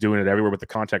 He's doing it everywhere, but the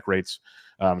contact rates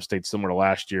stayed similar to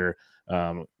last year.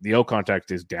 The O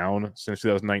contact is down since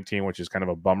 2019, which is kind of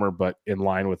a bummer, but in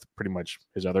line with pretty much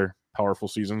his other powerful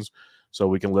seasons. So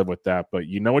we can live with that. But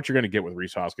you know what you're going to get with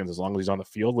Rhys Hoskins as long as he's on the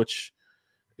field, which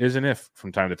is an if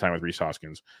from time to time with Rhys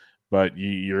Hoskins. But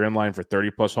you're in line for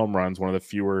 30-plus home runs, one of the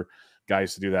fewer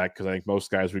guys to do that, because I think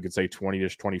most guys we could say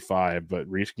 20-ish, 25, but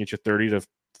Rhys can get you 30 to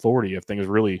 40 if things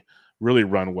really, really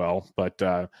run well. But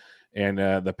the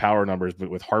power numbers, but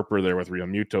with Harper there, with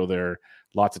Realmuto there,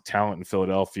 lots of talent in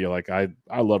Philadelphia. Like I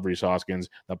love Rhys Hoskins.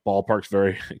 That ballpark's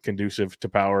very conducive to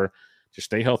power. Just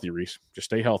stay healthy, Rhys. Just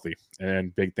stay healthy,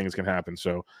 and big things can happen.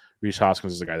 So Rhys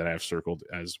Hoskins is the guy that I have circled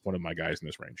as one of my guys in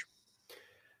this range.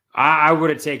 I would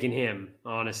have taken him,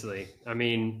 honestly. I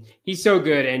mean, he's so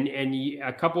good. And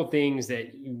a couple things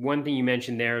one thing you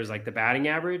mentioned there is like the batting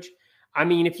average. I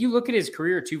mean, if you look at his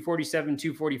career, 247,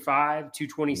 245,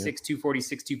 226,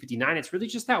 246, 259, it's really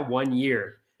just that 1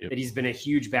 year that he's been a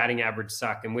huge batting average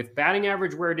suck. And with batting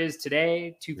average where it is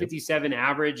today, 257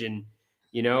 average, and,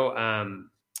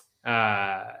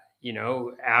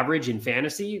 average in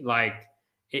fantasy, like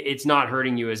it's not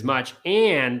hurting you as much.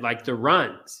 And like the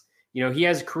runs, he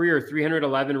has a career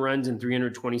 311 runs and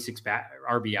 326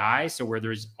 RBI. So where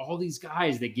there's all these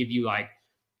guys that give you like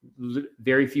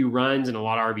very few runs and a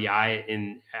lot of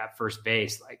RBI at first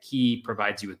base, like he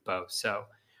provides you with both. So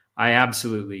I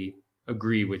absolutely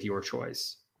agree with your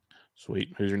choice. Sweet.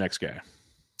 Who's your next guy?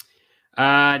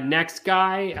 Next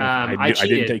guy, I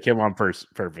didn't take him on purpose.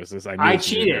 I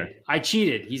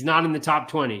cheated. He's not in the top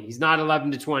 20. He's not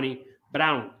 11 to 20. But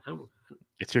I don't.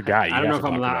 It's your guy. I don't know if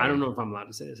I'm allowed. I don't know if I'm allowed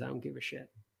to say this. I don't give a shit.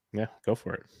 Yeah, go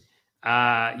for it.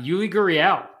 Yuli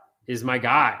Gurriel is my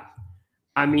guy.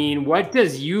 I mean, what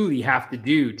does Yuli have to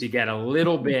do to get a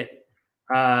little bit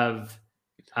of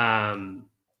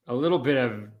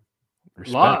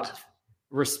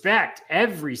respect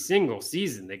every single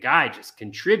season? The guy just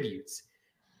contributes,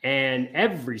 and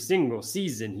every single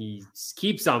season he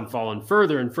keeps on falling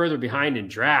further and further behind in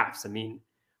drafts. I mean,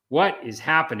 what is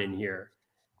happening here?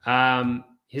 The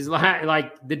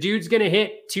dude's gonna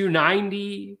hit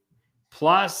 290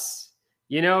 plus.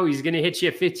 He's gonna hit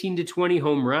you 15 to 20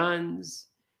 home runs.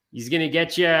 He's gonna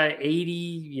get you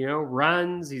 80,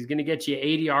 runs. He's gonna get you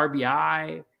 80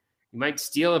 RBI. He might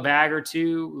steal a bag or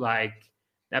two. Like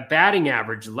that batting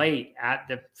average late at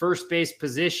the first base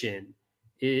position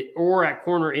or at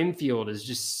corner infield is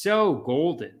just so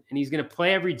golden. And he's gonna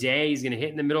play every day. He's gonna hit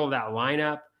in the middle of that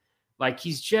lineup. Like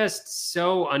he's just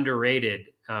so underrated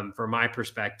from my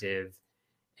perspective.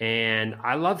 And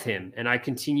I love him. And I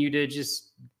continue to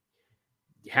just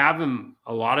have him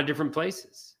a lot of different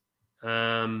places.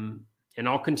 And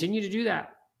I'll continue to do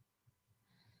that.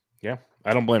 Yeah,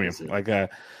 I don't blame you. Like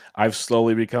I've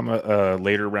slowly become a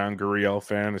later round Gurriel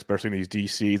fan, especially in these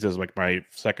DCs as like my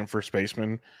second first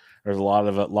baseman. There's a lot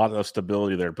of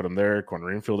stability there. Put him there,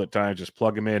 corner infield at times, just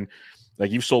plug him in.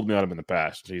 Like you've sold me on him in the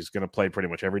past. He's going to play pretty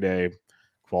much every day,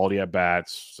 quality at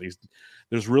bats.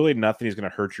 There's really nothing he's going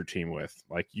to hurt your team with.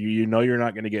 Like you're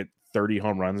not going to get 30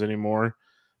 home runs anymore,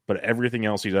 but everything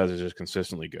else he does is just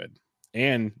consistently good.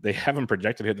 And they haven't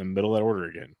projected hit in the middle of that order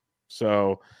again.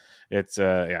 So it's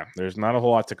there's not a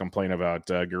whole lot to complain about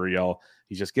Gurriel.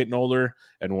 He's just getting older,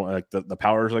 and like the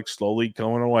power is like slowly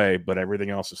going away, but everything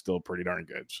else is still pretty darn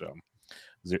good. So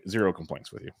zero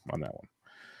complaints with you on that one.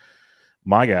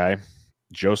 My guy,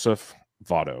 Joseph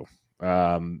Votto.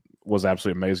 was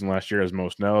absolutely amazing last year, as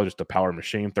most know, just a power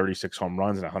machine, 36 home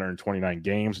runs in 129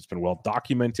 games. It's been well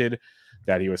documented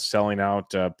that he was selling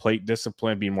out plate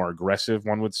discipline, being more aggressive,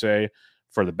 one would say,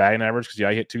 for the batting average, because, he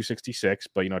hit 266,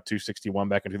 but, 261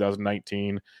 back in 2019,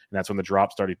 and that's when the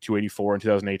drop started. 284 in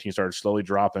 2018, started slowly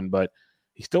dropping, but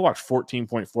he still walked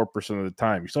 14.4% of the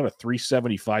time. He still had a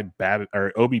 375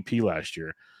 OBP last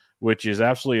year, which is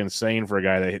absolutely insane for a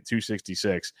guy that hit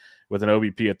 266 with an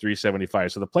OBP at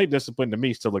 375. So the plate discipline to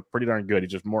me still looked pretty darn good.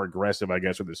 He's just more aggressive, I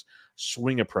guess, with his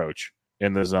swing approach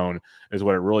in the zone is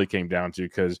what it really came down to,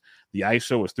 because the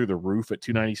ISO was through the roof at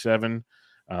 297.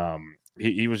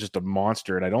 He was just a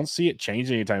monster, and I don't see it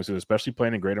changing anytime soon, especially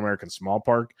playing in Great American Small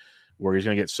Park, where he's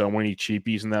going to get so many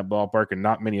cheapies in that ballpark, and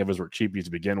not many of us were cheapies to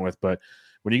begin with. But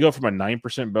when you go from a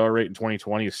 9% barrel rate in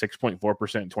 2020 to 6.4%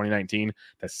 in 2019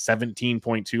 to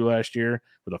 17.2 last year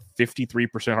with a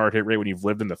 53% hard hit rate when you've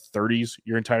lived in the 30s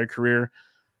your entire career,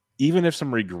 even if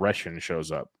some regression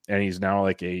shows up and he's now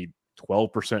like a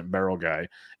 12% barrel guy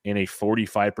and a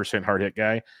 45% hard hit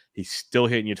guy, he's still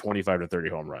hitting you 25 to 30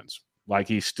 home runs. Like,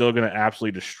 he's still going to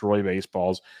absolutely destroy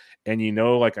baseballs. And,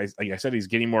 like I said, he's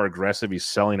getting more aggressive. He's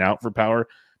selling out for power,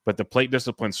 but the plate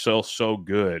discipline's so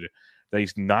good that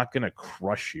he's not going to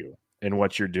crush you in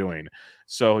what you're doing.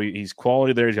 So he's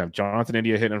quality there. He's going to have Jonathan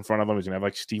India hitting in front of him. He's going to have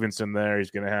like Stevenson there.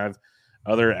 He's going to have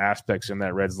other aspects in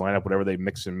that Reds lineup, whatever they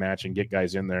mix and match and get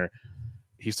guys in there.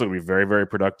 He's still going to be very, very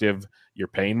productive. You're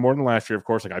paying more than last year, of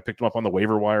course. Like, I picked him up on the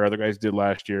waiver wire. Other guys did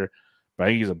last year. But I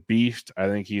think he's a beast. I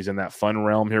think he's in that fun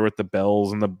realm here with the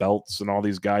Bells and the Belts and all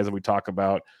these guys that we talk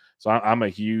about. So I'm a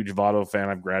huge Votto fan.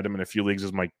 I've grabbed him in a few leagues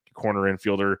as my corner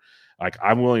infielder. Like,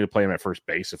 I'm willing to play him at first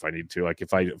base if I need to. Like,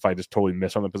 if I just totally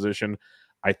miss on the position,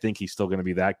 I think he's still going to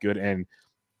be that good. And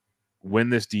when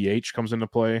this DH comes into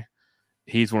play,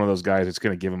 he's one of those guys that's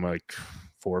going to give him like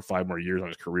 4 or 5 more years on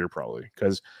his career, probably,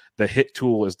 because the hit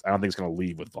tool I don't think it's going to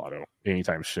leave with Votto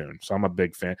anytime soon. So I'm a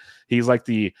big fan. He's like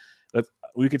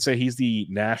we could say he's the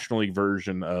National League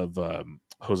version of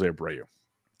Jose Abreu.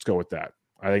 Let's go with that.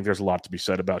 I think there's a lot to be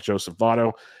said about Joseph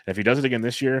Votto. And if he does it again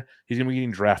this year, he's going to be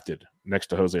getting drafted next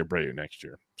to Jose Abreu next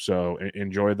year. So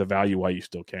enjoy the value while you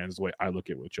still can is the way I look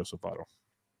at it with Joseph Votto.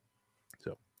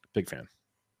 So, big fan.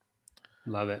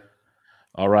 Love it.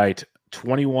 All right.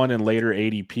 21 and later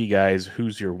ADP guys.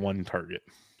 Who's your one target?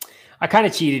 I kind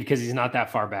of cheated because he's not that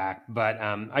far back, but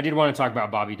I did want to talk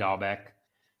about Bobby Dahlbeck.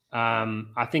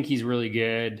 I think he's really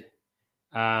good.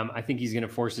 I think he's going to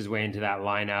force his way into that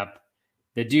lineup.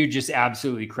 The dude just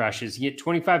absolutely crushes. He had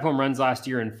 25 home runs last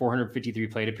year and 453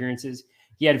 plate appearances.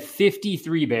 He had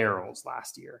 53 barrels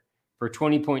last year for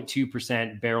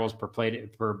 20.2% barrels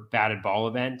per batted ball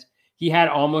event. He had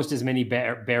almost as many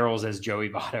barrels as Joey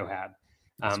Votto had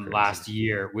last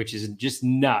year, which is just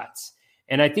nuts.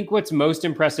 And I think what's most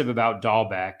impressive about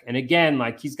Dahlbeck, and again,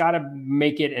 like, he's got to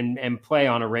make it and play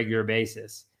on a regular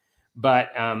basis.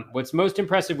 But what's most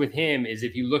impressive with him is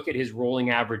if you look at his rolling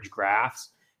average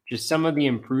graphs, just some of the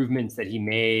improvements that he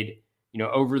made,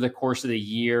 over the course of the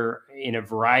year in a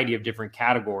variety of different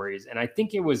categories. And I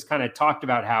think it was kind of talked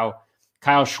about how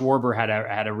Kyle Schwarber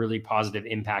had a really positive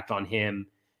impact on him,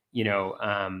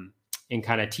 in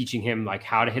kind of teaching him like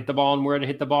how to hit the ball and where to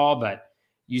hit the ball. But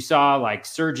you saw like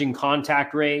surging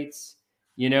contact rates,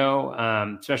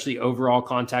 especially overall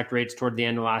contact rates toward the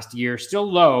end of last year,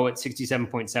 still low at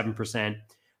 67.7%,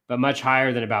 but much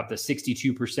higher than about the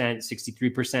 62%,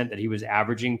 63% that he was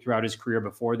averaging throughout his career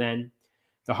before then.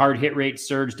 The hard hit rate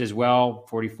surged as well,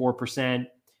 44%.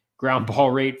 Ground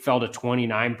ball rate fell to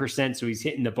 29%, so he's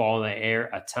hitting the ball in the air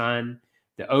a ton.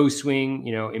 The O swing,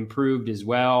 improved as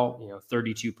well,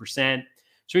 32%.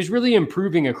 So he's really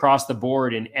improving across the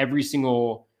board in every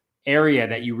single area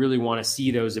that you really want to see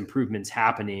those improvements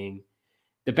happening.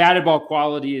 The batted ball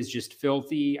quality is just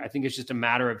filthy. I think it's just a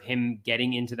matter of him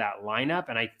getting into that lineup,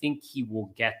 and I think he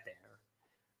will get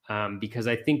there because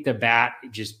I think the bat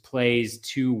just plays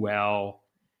too well,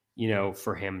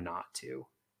 for him not to.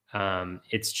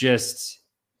 It's just,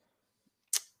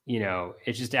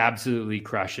 it just absolutely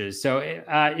crushes. So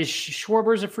is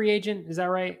Schwarber's a free agent? Is that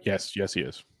right? Yes, he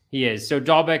is. He is. So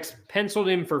Dahlbeck's penciled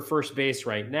him for first base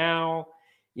right now.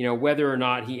 Whether or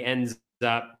not he ends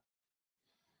up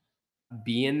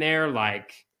being there,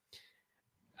 like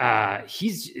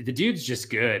the dude's just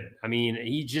good. I mean,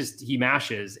 he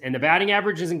mashes, and the batting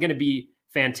average isn't going to be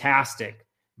fantastic,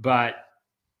 but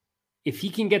if he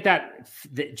can get that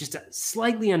just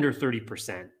slightly under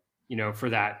 30%, for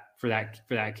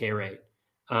that K rate,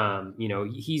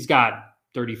 he's got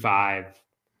 35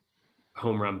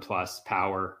 home run plus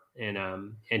power,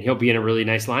 and he'll be in a really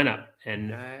nice lineup,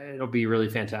 and it'll be really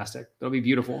fantastic. It'll be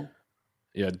beautiful.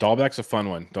 Yeah, Dahlbeck's a fun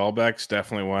one. Dahlbeck's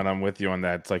definitely one. I'm with you on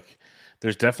that. It's like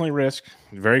there's definitely risk,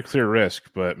 very clear risk,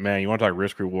 but man, you want to talk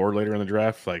risk reward later in the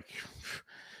draft? Like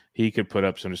he could put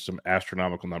up some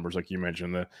astronomical numbers, like you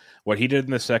mentioned. What he did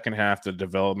in the second half, the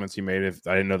developments he made. If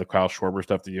I didn't know the Kyle Schwarber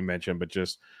stuff that you mentioned, but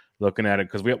just looking at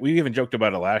it, because we even joked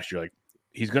about it last year, like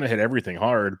he's going to hit everything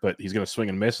hard, but he's going to swing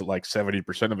and miss at like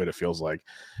 70% of it. It feels like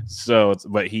so.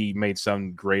 But he made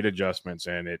some great adjustments,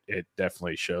 and it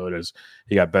definitely showed as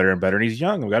he got better and better. And he's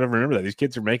young. We got to remember that these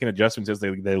kids are making adjustments as they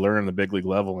learn in the big league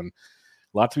level, and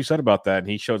a lot to be said about that. And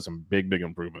he showed some big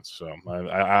improvements. So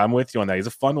I'm with you on that. He's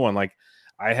a fun one. Like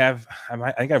I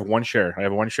think I have one share. I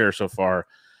have one share so far.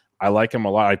 I like him a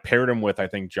lot. I paired him with, I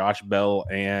think, Josh Bell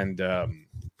and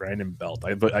Brandon Belt.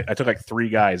 I took like 3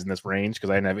 guys in this range because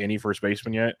I didn't have any first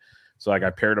baseman yet. So like I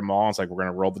paired them all. It's like we're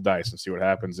going to roll the dice and see what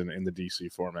happens in the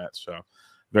DC format. So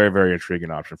very, very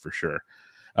intriguing option for sure.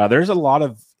 There's a lot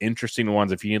of interesting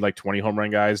ones. If you need like 20 home run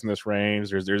guys in this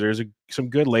range, there's some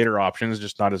good later options,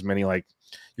 just not as many. Like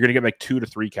you're going to get like 2 to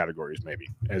 3 categories maybe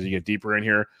as you get deeper in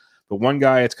here. But one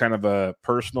guy, it's kind of a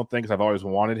personal thing because I've always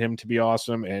wanted him to be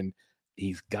awesome, and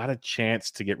he's got a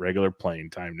chance to get regular playing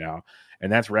time now, and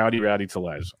that's Rowdy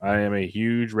Tellez. I am a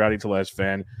huge Rowdy Tellez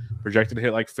fan, projected to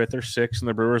hit like 5th or 6th in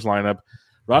the Brewers lineup.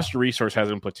 Roster Resource has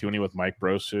him platooning with Mike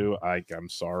Brosu. I'm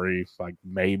sorry, like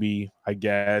maybe, I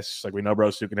guess. Like we know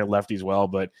Brosu can hit lefties well,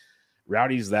 but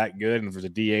Rowdy's that good, and if there's a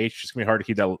DH, it's going to be hard to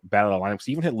keep that bat out of the lineup. Because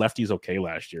he even hit lefties okay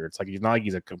last year. It's like he's not like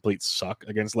he's a complete suck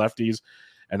against lefties,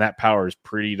 and that power is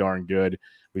pretty darn good.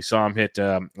 We saw him hit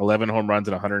 11 home runs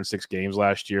in 106 games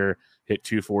last year, hit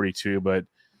 242. But,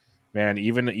 man,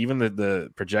 even the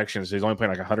projections, he's only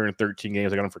playing like 113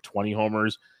 games. I got him for 20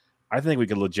 homers. I think we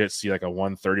could legit see like a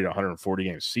 130 to 140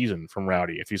 game season from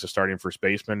Rowdy if he's a starting first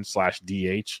baseman /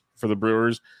 DH for the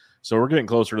Brewers. So we're getting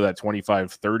closer to that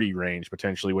 25-30 range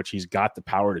potentially, which he's got the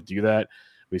power to do that.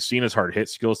 We've seen his hard hit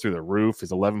skills through the roof.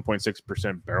 His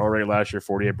 11.6% barrel rate last year,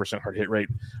 48% hard hit rate.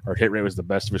 Hard hit rate was the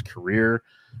best of his career.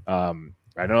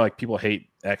 I know like people hate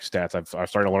X stats. I've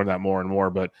started to learn that more and more,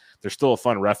 but there's still a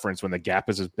fun reference when the gap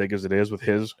is as big as it is with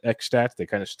his X stats. They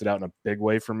kind of stood out in a big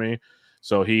way for me.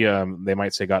 So he, they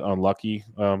might say, got unlucky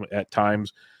at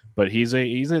times, but he's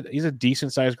a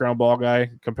decent sized ground ball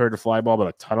guy compared to fly ball, but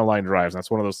a ton of line drives. And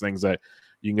that's one of those things that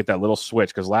you can get that little switch,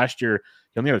 because last year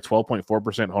he only had a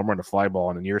 12.4% home run to fly ball,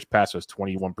 and in years past it was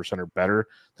 21% or better.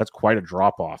 That's quite a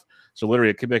drop off. So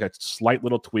literally, it could be like a slight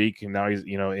little tweak, and now he's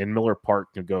in Miller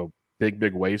Park can go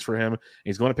big ways for him.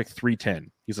 He's going to pick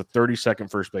 310. He's a 32nd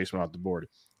first baseman off the board.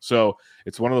 So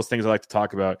it's one of those things I like to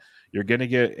talk about. You're going to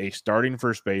get a starting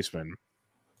first baseman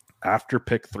after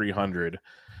pick 300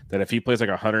 that if he plays like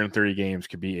 130 games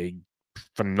could be a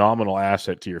phenomenal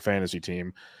asset to your fantasy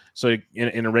team. So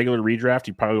in a regular redraft,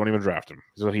 you probably won't even draft him.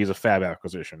 So he's a fab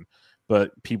acquisition.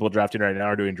 But people drafting right now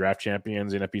are doing draft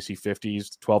champions, NFBC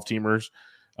 50s, 12-teamers.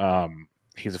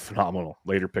 He's a phenomenal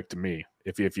later pick to me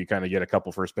if you kind of get a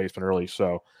couple first basemen early.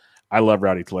 So I love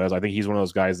Rowdy Tellez. I think he's one of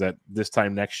those guys that this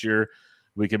time next year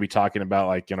we could be talking about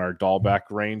like in our Dahlbeck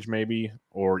range maybe,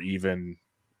 or even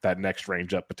that next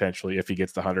range up potentially if he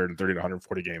gets the 130 to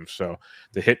 140 games. So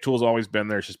the hit tool's always been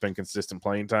there. It's just been consistent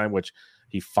playing time, which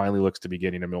he finally looks to be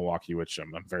getting in Milwaukee, which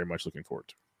I'm very much looking forward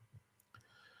to.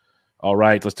 All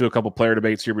right, let's do a couple player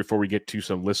debates here before we get to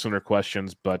some listener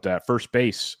questions. But first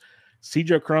base,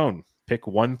 CJ Cron, pick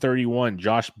 131.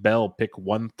 Josh Bell, pick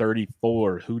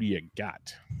 134. Who do you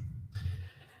got?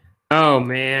 Oh,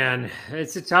 man,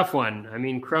 it's a tough one. I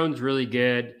mean, Cron's really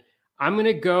good. I'm going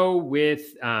to go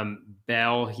with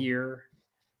Bell here.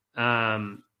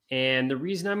 And the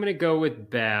reason I'm going to go with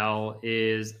Bell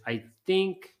is I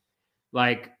think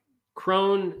like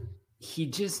Cron, he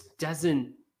just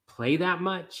doesn't play that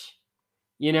much,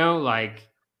 like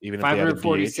even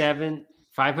 547,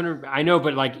 500. I know,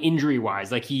 but like injury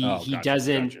wise, like he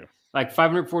doesn't like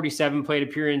 547 plate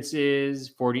appearances,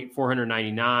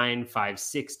 499,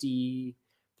 560,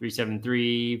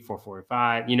 373,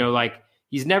 445, like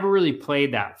he's never really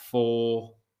played that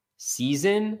full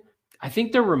season. I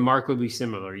think they're remarkably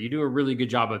similar. You do a really good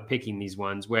job of picking these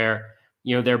ones where,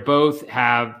 they're both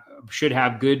should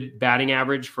have good batting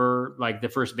average for like the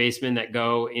first baseman that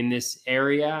go in this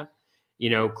area.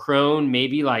 Cron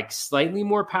maybe like slightly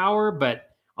more power, but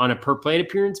on a per plate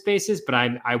appearance basis, but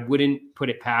I wouldn't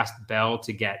put it past Bell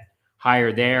to get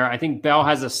higher there. I think Bell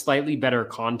has a slightly better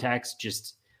context,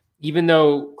 just even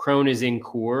though Cron is in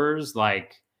Coors,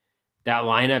 like that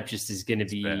lineup just is going to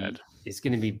be bad. It's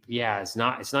going to be, it's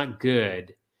not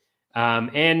good.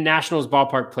 And Nationals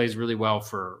ballpark plays really well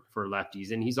for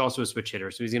lefties, and he's also a switch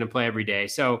hitter, so he's going to play every day.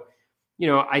 So,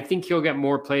 I think he'll get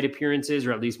more plate appearances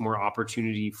or at least more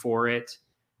opportunity for it.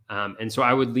 And so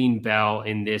I would lean Bell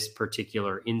in this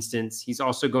particular instance. He's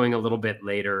also going a little bit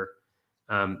later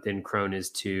than Crone is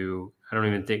too. I don't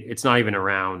even think it's not even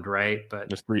around, right? But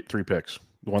there's three picks,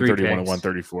 131 and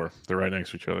 134. They're right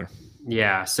next to each other.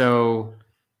 Yeah. So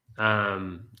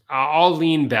I'll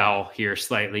lean Bell here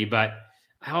slightly, but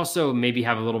I also maybe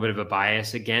have a little bit of a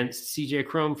bias against CJ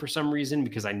Cron for some reason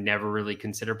because I never really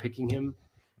consider picking him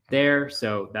there.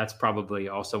 So that's probably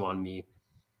also on me.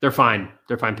 They're fine.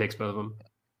 They're fine picks, both of them.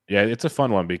 Yeah, it's a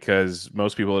fun one because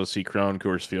most people will see Cron,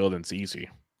 Coors Field, and it's easy.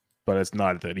 But it's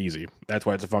not that easy. That's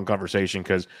why it's a fun conversation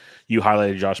because you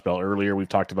highlighted Josh Bell earlier. We've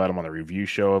talked about him on the review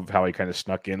show of how he kind of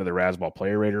snuck into the Razzball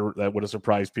player rater. That would have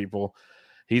surprised people.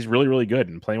 He's really, really good,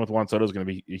 and playing with Juan Soto is going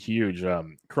to be huge.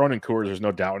 Cron and Coors, there's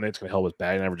no doubt in it. It's going to help his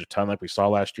batting average a ton like we saw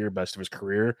last year, best of his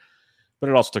career. But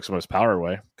it also took some of his power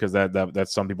away because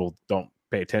that's some people don't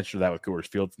pay attention to that with Coors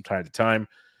Field from time to time.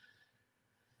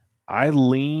 I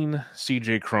lean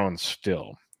CJ Cron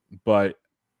still, but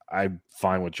I'm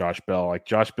fine with Josh Bell. Like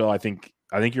Josh Bell, I think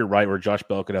you're right where Josh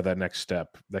Bell could have that next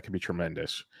step. That could be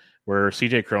tremendous. Where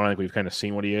CJ Cron, I think we've kind of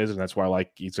seen what he is, and that's why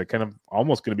he's a kind of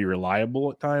almost going to be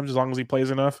reliable at times as long as he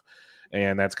plays enough,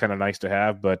 and that's kind of nice to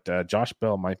have. But Josh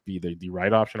Bell might be the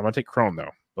right option. I'm going to take Cron though,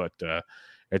 but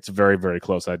it's very, very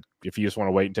close. If you just want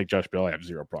to wait and take Josh Bell, I have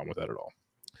zero problem with that at all.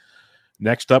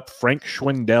 Next up, Frank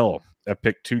Schwindel at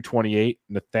pick 228,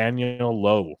 Nathaniel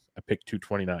Lowe at pick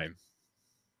 229.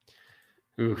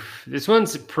 Oof, this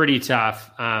one's pretty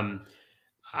tough. I'm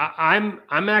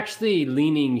actually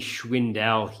leaning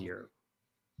Schwindel here.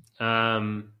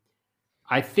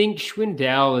 I think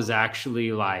Schwindel is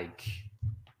actually like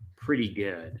pretty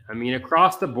good. I mean,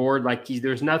 across the board, like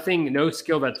there's no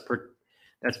skill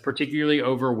that's particularly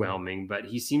overwhelming, but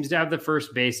he seems to have the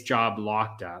first base job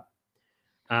locked up.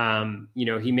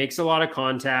 He makes a lot of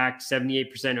contact,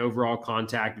 78% overall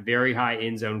contact, very high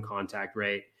in zone contact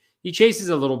rate. He chases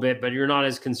a little bit, but you're not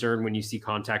as concerned when you see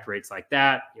contact rates like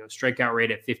that. Strikeout rate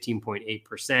at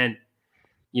 15.8%.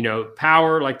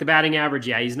 Power, like the batting average,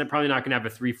 yeah, he's probably not going to have a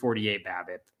 348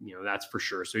 BABIP. That's for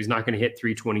sure. So he's not going to hit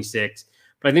 326.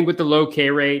 But I think with the low K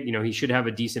rate, he should have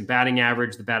a decent batting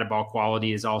average. The batted ball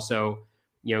quality is also,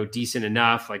 decent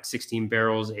enough, like 16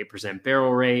 barrels, 8%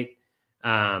 barrel rate.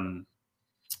 So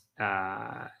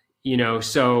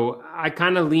I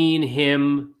kind of lean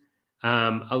him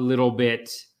a little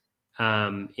bit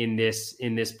in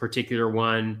this particular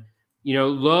one.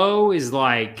 Lowe is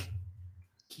like,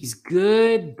 he's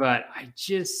good, but I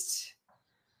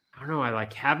don't know. I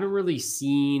haven't really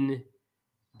seen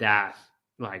that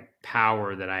like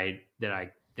power that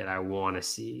I want to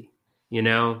see,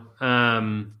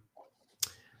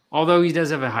 although he does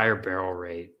have a higher barrel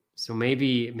rate. So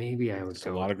maybe I would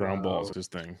go a lot of ground balls, this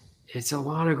thing. It's a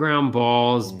lot of ground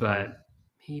balls, but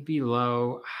maybe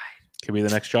Lowe. Could be the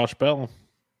next Josh Bell.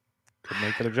 Could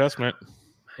make that adjustment.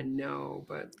 I know,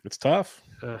 but it's tough.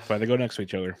 That's why they go next to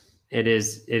each other. It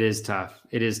is tough.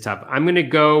 It is tough. I'm going to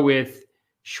go with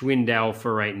Schwindel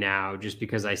for right now, just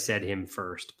because I said him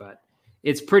first, but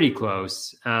it's pretty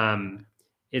close.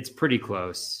 It's pretty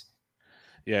close.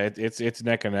 Yeah, it's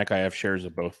neck and neck. I have shares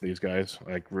of both of these guys.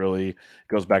 Like, really, it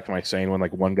goes back to my saying, when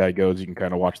like one guy goes, you can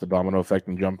kind of watch the domino effect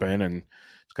and jump in, and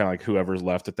it's kind of like whoever's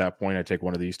left at that point, I take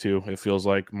one of these two. It feels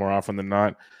like more often than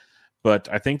not. But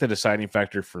I think the deciding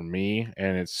factor for me,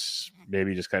 and it's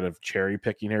maybe just kind of cherry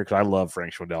picking here, because I love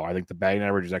Frank Schwindel. I think the batting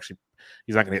average is actually,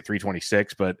 he's not going to hit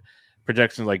 326, but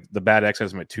projections like the bad X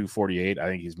has him at 248. I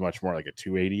think he's much more like a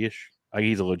 280-ish. Like,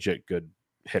 he's a legit good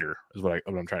hitter, is what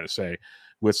I'm trying to say.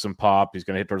 With some pop, he's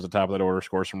going to hit towards the top of that order,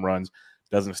 score some runs.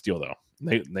 Doesn't steal, though.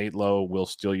 Nate Lowe will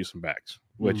steal you some bags,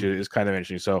 which is kind of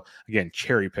interesting. So, again,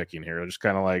 cherry picking here. Just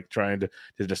kind of like trying to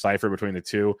decipher between the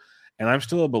two. And I'm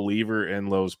still a believer in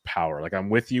Lowe's power. Like, I'm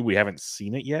with you. We haven't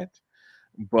seen it yet,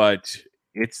 but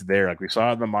it's there. Like, we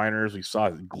saw it in the minors. We saw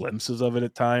glimpses of it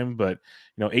at time. But,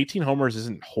 18 homers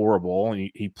isn't horrible. And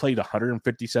he played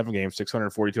 157 games,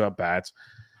 642 at-bats.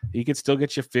 He could still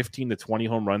get you 15 to 20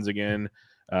 home runs again,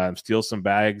 steal some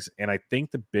bags. And I think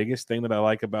the biggest thing that I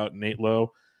like about Nate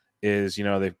Lowe is,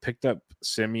 they've picked up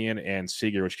Simeon and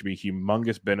Seager, which could be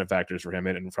humongous benefactors for him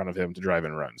in front of him to drive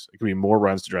in runs. It could be more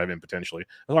runs to drive in potentially,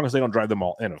 as long as they don't drive them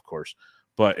all in, of course.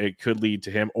 But it could lead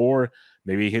to him, or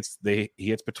maybe he hits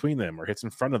between them or hits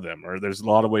in front of them, or there's a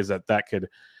lot of ways that could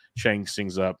change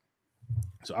things up.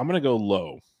 So I'm going to go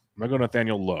Lowe. I'm going to go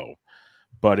Nathaniel Lowe.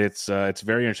 But it's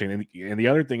very interesting. And the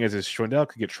other thing is Schwindel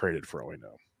could get traded for all we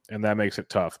know, and that makes it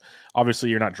tough. Obviously,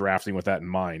 you're not drafting with that in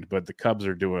mind, but the Cubs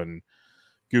are doing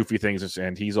goofy things,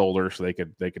 and he's older, so they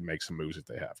could make some moves if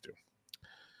they have to.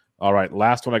 All right,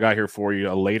 last one I got here for you.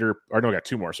 I got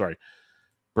two more. Sorry.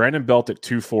 Brandon Belt at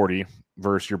 240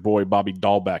 versus your boy Bobby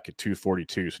Dahlbeck at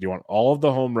 242. So do you want all of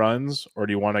the home runs, or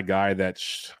do you want a guy that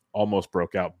almost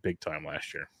broke out big time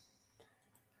last year?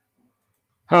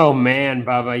 Oh man,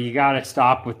 Bubba, you got to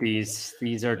stop with these.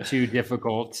 These are too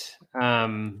difficult.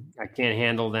 I can't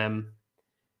handle them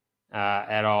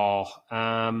at all.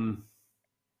 I'm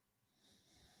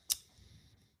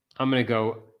gonna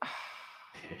go.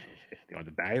 You want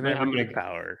the bag? I'm gonna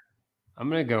power. I'm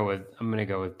gonna go with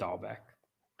Dahlbeck.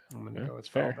 I'm gonna go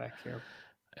with Dahlbeck here.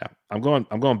 Yeah, I'm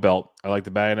going Belt. I like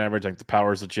the batting average. I think the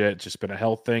power is legit. It's just been a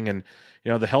health thing, and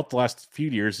the health the last few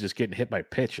years is just getting hit by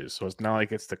pitches. So it's not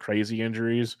like it's the crazy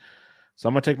injuries. So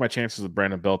I'm gonna take my chances with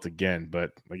Brandon Belt again.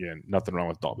 But again, nothing wrong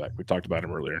with Dahlbeck. We talked about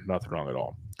him earlier. Nothing wrong at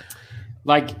all.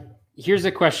 Like, here's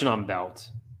a question on Belt.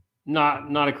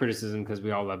 Not a criticism because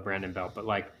we all love Brandon Belt, but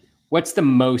like, what's the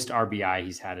most RBI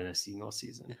he's had in a single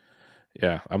season?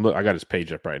 Yeah, I got his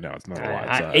page up right now. It's not a lot.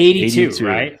 It's 82,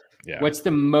 right? Yeah. What's the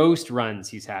most runs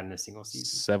he's had in a single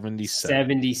season?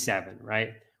 77,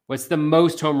 right? What's the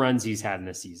most home runs he's had in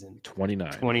a season?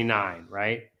 29,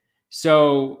 right?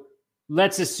 So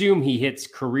let's assume he hits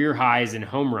career highs in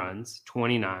home runs,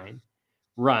 29,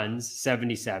 runs,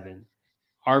 77,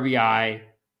 RBI,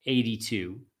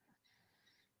 82.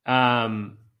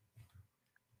 It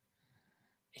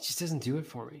just doesn't do it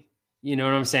for me. You know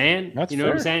what I'm saying? That's fair.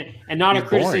 What I'm saying? And not a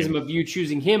criticism of you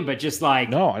choosing him, but just like...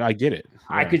 No, I get it. Yeah.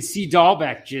 I could see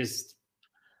Dahlbeck just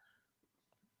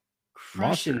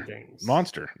crushing things.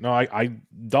 Monster. No, I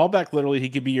Dahlbeck, literally, he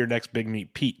could be your next Big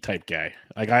Meat Pete type guy.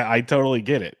 Like, I totally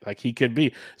get it. Like, he could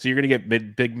be. So you're going to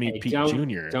get Big Meat Pete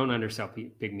Jr. Don't undersell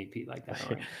Big Meat Pete like that.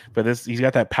 Right? But he's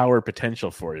got that power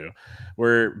potential for you.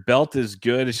 Where Belt is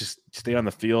good, it's just stay on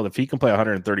the field. If he can play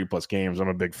 130 plus games, I'm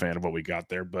a big fan of what we got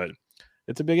there. But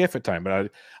it's a big if at time.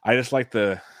 But I just like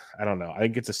I don't know. I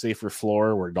think it's a safer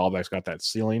floor where Dahlbeck's got that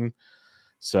ceiling.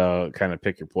 So kind of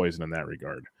pick your poison in that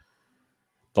regard.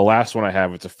 The last one I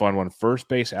have, it's a fun one. First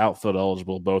base outfield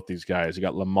eligible, both these guys. You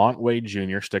got Lamont Wade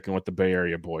Jr. sticking with the Bay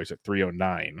Area boys at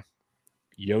 309.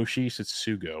 Yoshi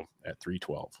Tsutsugo at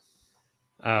 312.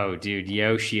 Oh, dude,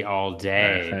 Yoshi all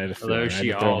day.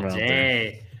 Yoshi all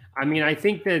day. I mean, I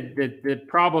think that the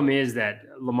problem is that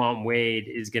Lamont Wade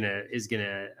he's gonna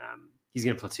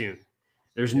platoon.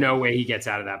 There's no way he gets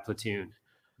out of that platoon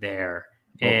there.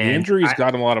 Well, the injuries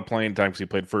got him a lot of playing time because he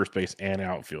played first base and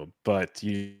outfield, but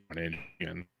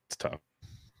it's tough.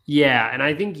 Yeah, and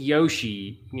I think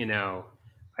Yoshi, is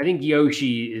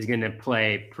going to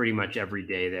play pretty much every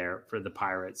day there for the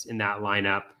Pirates in that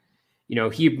lineup.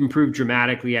 He improved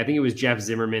dramatically. I think it was Jeff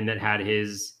Zimmerman that had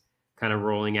his kind of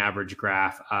rolling average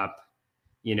graph up,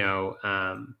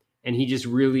 and he just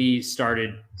really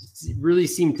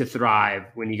seemed to thrive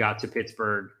when he got to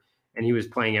Pittsburgh. And he was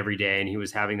playing every day and he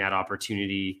was having that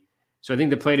opportunity. So I think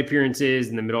the plate appearances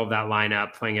in the middle of that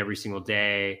lineup, playing every single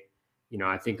day,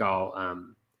 I think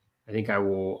I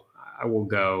will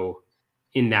go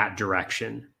in that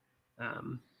direction.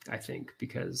 I think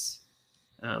because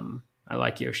I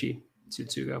like Yoshi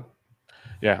Tsutsugo.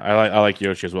 Yeah, I like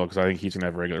Yoshi as well because I think he's going to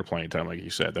have regular playing time, like you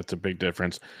said. That's a big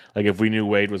difference. Like if we knew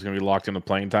Wade was going to be locked into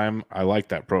playing time, I like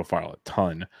that profile a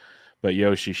ton. But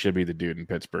Yoshi should be the dude in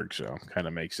Pittsburgh, so kind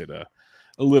of makes it a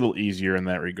little easier in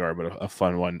that regard, but a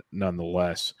fun one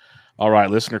nonetheless. All right,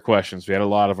 listener questions. We had a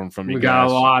lot of them from you guys. We got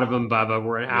a lot of them, Bubba.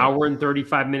 We're an hour and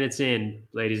 35 minutes in,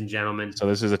 ladies and gentlemen. So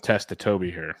this is a test to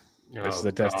Toby here. This is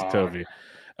a test to Toby.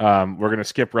 We're going to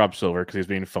skip Rob Silver because he's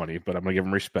being funny, but I'm going to give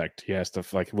him respect. He has to,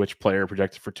 which player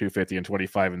projected for 250 and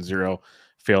 25 and 0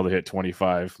 failed to hit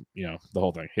 25, the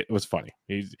whole thing. It was funny.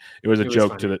 It was a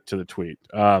joke to the tweet.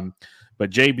 But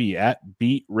JB at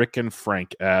Beat Rick and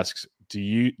Frank asks,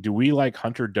 do we like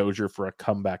Hunter Dozier for a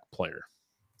comeback player?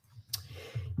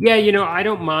 Yeah, I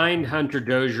don't mind Hunter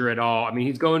Dozier at all. I mean,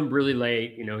 he's going really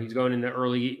late. He's going in the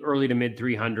early to mid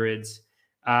 300s.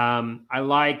 I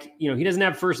like, he doesn't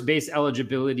have first base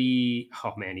eligibility.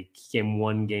 Oh man, he came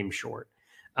one game short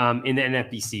in the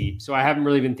NFBC. So I haven't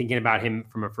really been thinking about him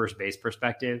from a first base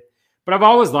perspective. But I've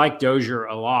always liked Dozier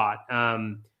a lot.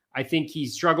 I think he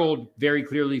struggled very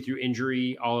clearly through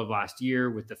injury all of last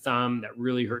year with the thumb that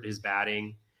really hurt his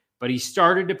batting, but he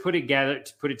started to put it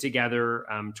together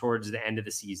towards the end of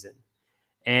the season.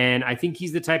 And I think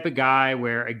he's the type of guy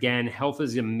where, again, health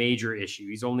is a major issue.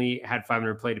 He's only had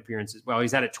 500 plate appearances. Well,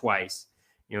 he's had it twice,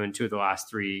 in two of the last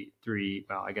three,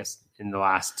 well, I guess in the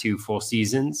last 2 full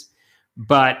seasons.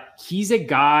 But he's a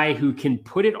guy who can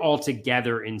put it all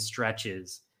together in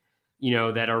stretches,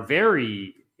 that are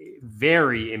very,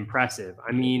 very impressive.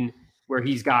 I mean, where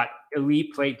he's got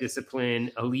elite plate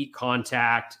discipline, elite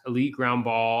contact, elite ground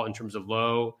ball in terms of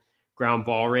low ground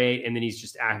ball rate. And then he's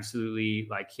just absolutely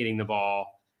hitting the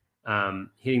ball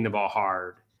hitting the ball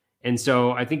hard. And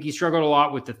so I think he struggled a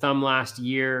lot with the thumb last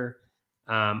year.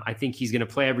 I think he's going to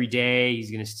play every day.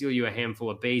 He's going to steal you a handful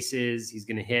of bases. He's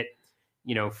going to hit,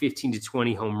 15 to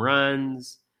 20 home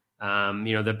runs.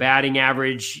 The batting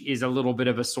average is a little bit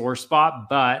of a sore spot,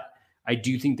 but I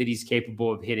do think that he's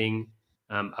capable of hitting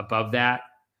above that.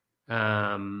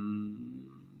 I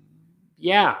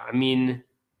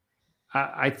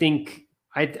think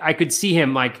I could see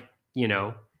him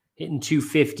hitting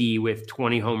 250 with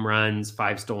 20 home runs,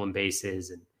 5 stolen bases,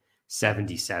 and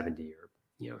 70-70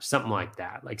 or something like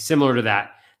that. Like similar to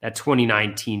that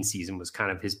 2019 season was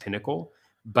kind of his pinnacle.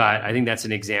 But I think that's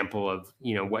an example of,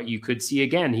 what you could see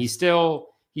again. He's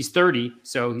 30,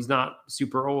 so he's not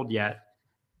super old yet.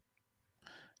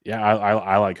 Yeah,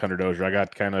 I like Hunter Dozier. I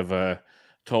got kind of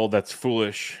told that's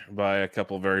foolish by a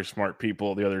couple of very smart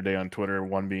people the other day on Twitter,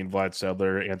 one being Vlad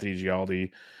Sedler, Anthony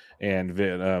Gialdi, and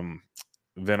Vin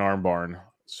Armbarn.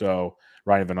 So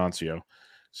Ryan Venancio.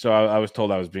 So I was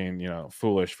told I was being,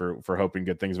 foolish for hoping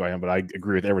good things about him, but I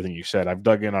agree with everything you said. I've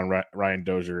dug in on Ryan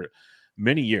Dozier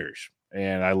many years,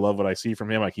 and I love what I see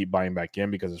from him. I keep buying back in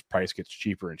because his price gets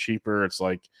cheaper and cheaper. It's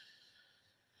like,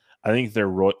 I think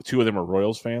two of them are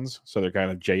Royals fans, so they're kind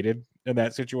of jaded in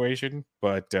that situation.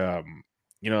 But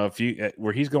if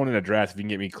where he's going in a draft, if you can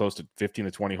get me close to 15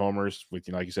 to 20 homers with,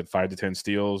 like you said, 5 to 10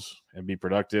 steals and be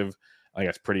productive, I think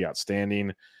that's pretty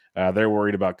outstanding. They're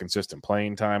worried about consistent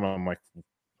playing time. I'm like,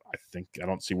 I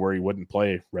don't see where he wouldn't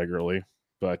play regularly,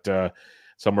 but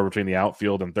somewhere between the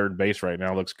outfield and third base right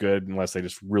now looks good, unless they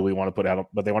just really want to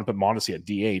but they want to put Mondesi at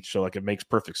DH. So it makes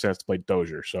perfect sense to play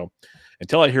Dozier. So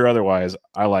until I hear otherwise,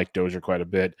 I like Dozier quite a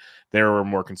bit. They were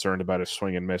more concerned about his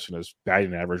swing and miss and his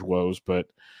batting average woes, but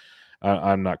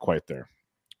I'm not quite there.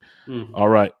 Mm-hmm. All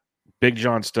right. Big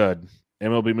John Stud,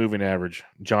 MLB moving average,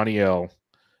 Johnny L.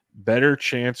 Better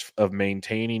chance of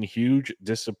maintaining huge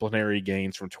disciplinary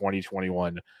gains from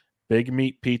 2021. Big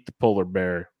Meat Pete the Polar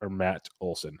Bear or Matt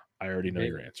Olson? I already know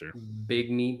your answer.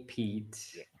 Big Meat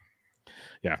Pete.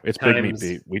 Yeah, it's Big Meat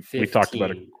Pete. We talked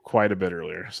about it quite a bit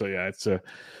earlier. So yeah,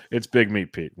 it's Big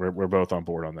Meat Pete. We're both on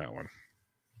board on that one.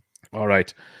 All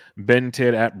right. Ben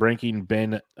Tid at Breaking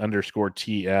Ben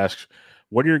 _T asks,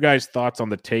 what are your guys' thoughts on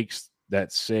the takes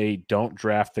that say don't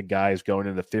draft the guys going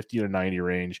in the 50 to 90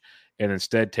 range and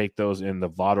instead take those in the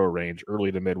Votto range,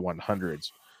 early to mid 100s?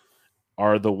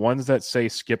 Are the ones that say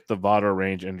skip the Votto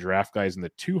range and draft guys in the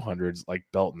 200s like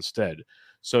Belt instead?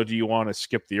 So do you want to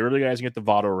skip the early guys and get the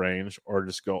Votto range, or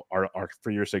just go, or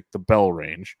for your sake, the Bell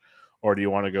range? Or do you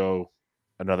want to go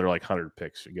another 100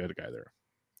 picks and get a guy there?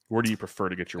 Where do you prefer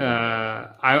to get your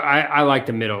I like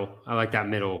the middle. I like that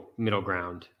middle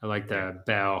ground. I like the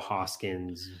Bell,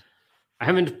 Hoskins. I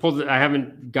haven't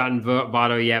gotten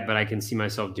Votto yet, but I can see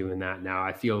myself doing that now.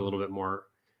 I feel a little bit more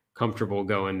comfortable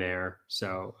going there.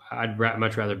 So I'd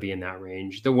much rather be in that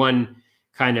range. The one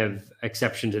kind of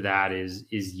exception to that is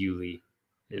Yuli,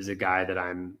 is a guy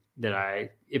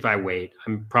if I wait,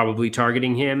 I'm probably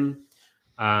targeting him.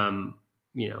 Or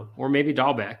maybe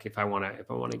Dahlbeck if I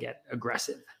want to get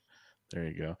aggressive. There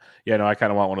you go. Yeah, no, I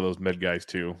kind of want one of those mid guys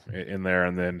too in there,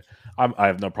 and then I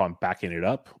have no problem backing it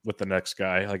up with the next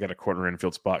guy, like at a corner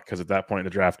infield spot, because at that point in the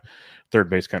draft, third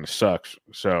base kind of sucks.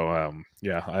 So I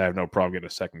have no problem getting a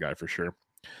second guy for sure.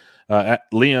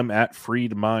 Liam at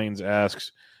Freed Minds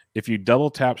asks, if you double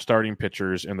tap starting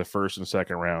pitchers in the first and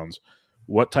second rounds,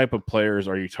 what type of players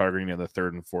are you targeting in the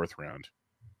third and fourth round?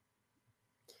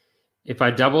 If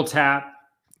I double tap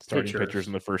starting pitchers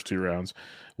in the first 2 rounds,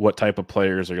 what type of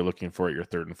players are you looking for at your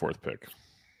third and fourth pick?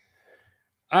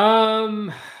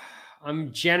 I'm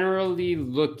generally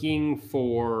looking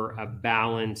for a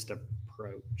balanced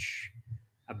approach,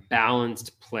 a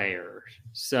balanced player.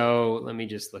 So let me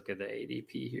just look at the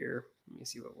ADP here. Let me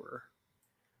see what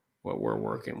we're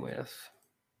working with.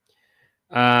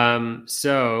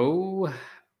 So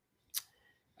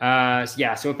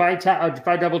if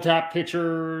I double tap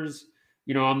pitchers,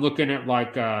 I'm looking at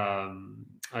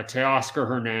a Teoscar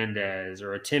Hernandez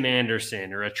or a Tim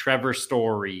Anderson or a Trevor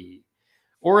Story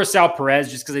or a Sal Perez,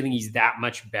 just because I think he's that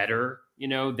much better,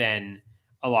 than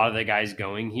a lot of the guys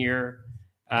going here.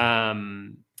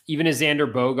 Even a Xander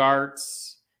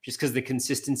Bogaerts, just because the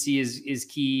consistency is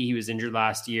key. He was injured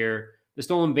last year. The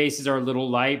stolen bases are a little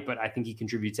light, but I think he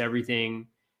contributes everything.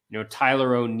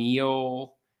 Tyler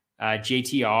O'Neill,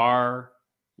 JTR,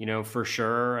 for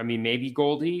sure. I mean, maybe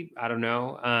Goldie. I don't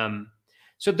know.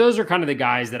 So those are kind of the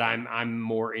guys that I'm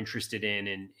more interested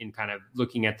in kind of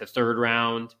looking at the third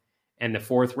round and the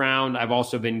fourth round. I've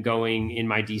also been going in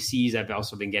my DCs. I've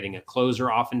also been getting a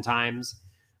closer oftentimes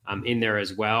in there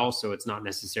as well. So it's not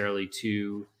necessarily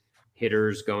 2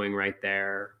 hitters going right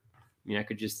there. I mean, I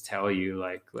could just tell you,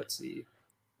 like, let's see.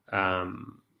 I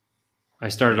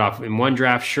started off in one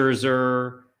draft: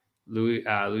 Scherzer,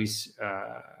 Luis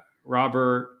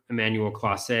Robert, Emmanuel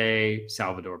Clase,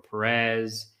 Salvador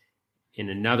Perez. In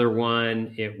another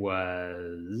one, it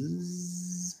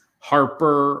was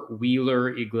Harper, Wheeler,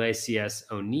 Iglesias,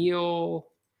 O'Neill.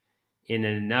 In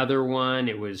another one,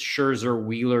 it was Scherzer,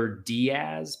 Wheeler,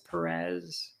 Diaz,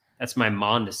 Perez. That's my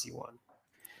Mondesi one.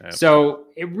 Yep. So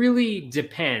it really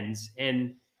depends.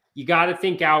 And you got to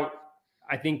think out.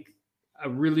 I think a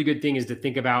really good thing is to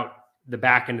think about the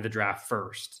back end of the draft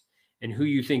first and who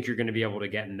you think you're going to be able to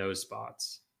get in those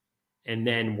spots, and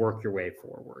then work your way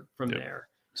forward from there.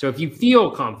 So if you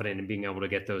feel confident in being able to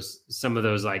get some of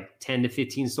those like 10 to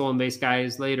 15 stolen base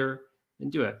guys later, then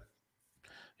do it.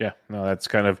 Yeah, no, that's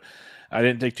kind of, I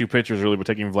didn't take two pitchers really, but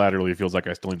taking Vlad early feels like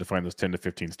I still need to find those 10 to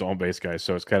 15 stolen base guys.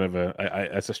 So it's kind of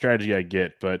that's a strategy I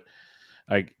get, but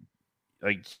like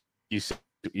you said,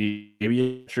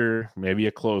 maybe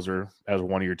a closer as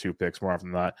one of your two picks more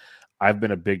often than not. I've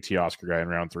been a big Teoscar guy in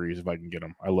round 3s if I can get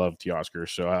him. I love Teoscar,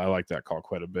 so I like that call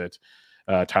quite a bit.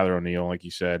 Tyler O'Neill, like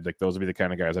you said, like those would be the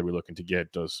kind of guys I'd be looking to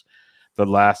get. Those the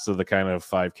last of the kind of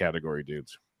 5 category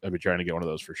dudes. I'd be trying to get one of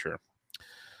those for sure.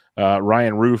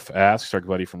 Ryan Roof asks, our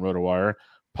buddy from RotoWire,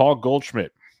 Paul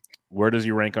Goldschmidt, where does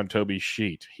he rank on Toby's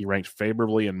sheet? He ranked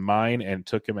favorably in mine and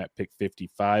took him at pick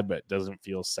 55, but doesn't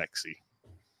feel sexy.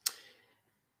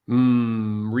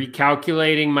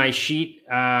 Recalculating my sheet,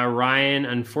 Ryan,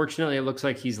 unfortunately, it looks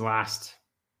like he's last.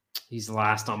 He's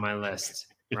last on my list,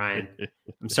 Ryan.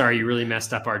 I'm sorry, you really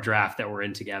messed up our draft that we're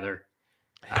in together.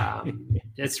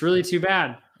 It's really too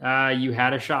bad. You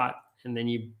had a shot, and then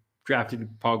you drafted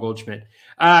Paul Goldschmidt.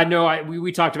 No,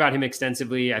 we talked about him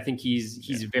extensively. I think he's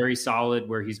very solid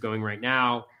where he's going right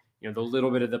now. You know, the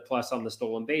little bit of the plus on the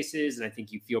stolen bases, and I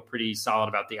think you feel pretty solid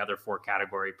about the other 4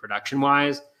 category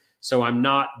production-wise. So I'm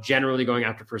not generally going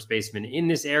after first baseman in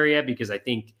this area because I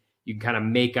think you can kind of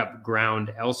make up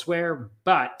ground elsewhere.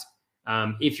 But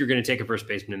if you're going to take a first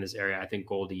baseman in this area, I think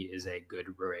Goldie is a good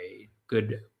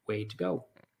way to go.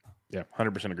 Yeah,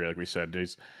 100% agree. Like we said,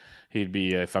 he'd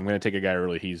be, if I'm going to take a guy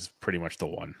early, he's pretty much the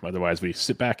one. Otherwise, we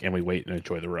sit back and we wait and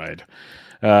enjoy the ride.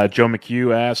 Joe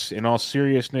McHugh asks, in all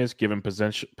seriousness, given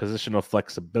positional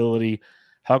flexibility,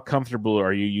 how comfortable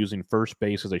are you using first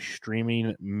base as a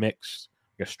streaming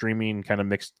kind of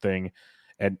mixed thing,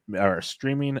 or a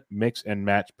streaming mix and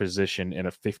match position in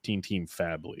a 15-team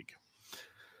fab league?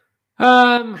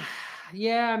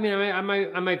 Yeah, I mean,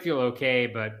 I might feel okay,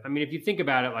 but I mean, if you think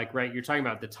about it, like, right, you're talking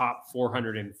about the top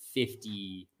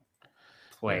 450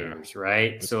 players,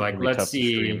 right? It's so, like, let's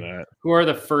see, who are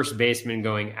the first basemen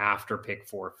going after pick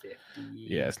 450?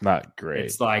 Yeah, it's not great.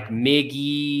 It's like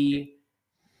Miggy,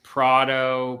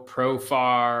 Prado,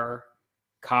 Profar,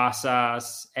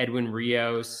 Casas, Edwin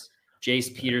Rios,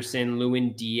 Jace Peterson,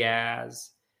 Lewin Diaz.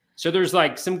 So there's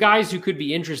like some guys who could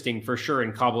be interesting for sure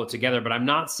and cobble it together, but I'm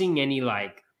not seeing any,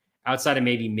 like, outside of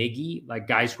maybe Miggy, like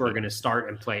guys who are going to start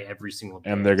and play every single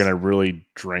day. And they're going to really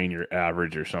drain your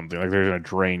average or something. Like they're going to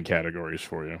drain categories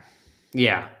for you.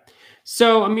 Yeah.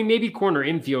 So, I mean, maybe corner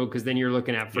infield, because then you're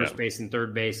looking at first base and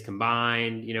third base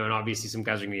combined, you know, and obviously some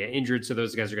guys are going to get injured. So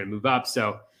those guys are going to move up.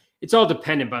 So it's all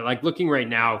dependent. But like looking right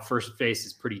now, first base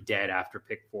is pretty dead after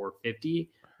pick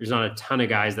 450. There's not a ton of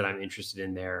guys that I'm interested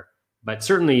in there. But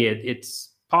certainly it's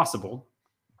possible.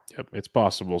 Yep, it's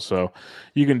possible. So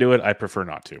you can do it. I prefer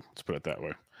not to. Let's put it that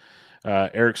way.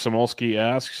 Eric Samolsky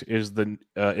asks, if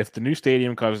the new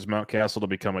stadium causes Mountcastle to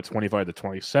become a 25 to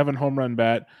 27 home run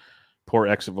bat, poor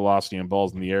exit velocity and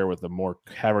balls in the air with a more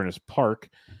cavernous park,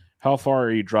 how far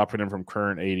are you dropping him from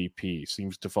current ADP?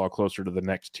 Seems to fall closer to the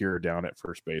next tier down at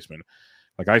first baseman.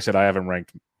 Like I said, I haven't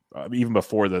ranked, even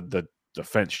before the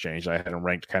fence changed, I had him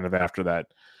ranked kind of after that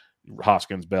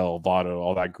Hoskins, Bell, Votto,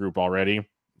 all that group already.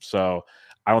 So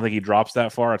I don't think he drops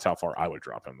that far. That's how far I would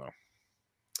drop him, though.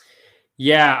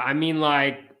 Yeah, I mean,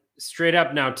 like, straight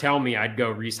up now, tell me I'd go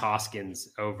Rhys Hoskins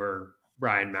over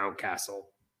Brian Mountcastle,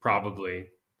 probably.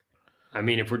 I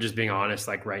mean, if we're just being honest,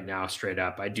 like right now, straight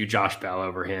up, I'd do Josh Bell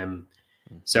over him.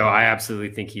 So I absolutely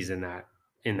think he's in that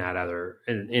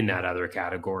other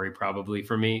category, probably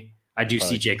for me. I do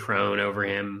CJ Cron over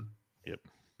him. Yep.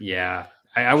 Yeah.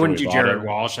 I wouldn't do Jared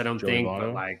Walsh, I don't think,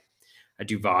 but like I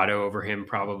do Votto over him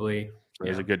probably.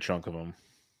 There's a good chunk of them.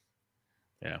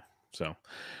 Yeah. So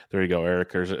there you go,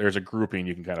 Eric. There's a grouping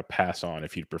you can kind of pass on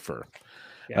if you'd prefer.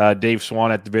 Yeah. Dave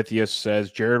Swan at Davithius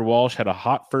says Jared Walsh had a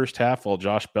hot first half while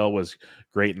Josh Bell was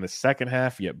great in the second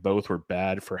half, yet both were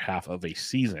bad for half of a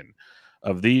season.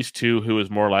 Of these two, who is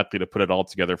more likely to put it all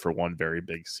together for one very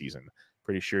big season?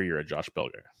 Pretty sure you're a Josh Bell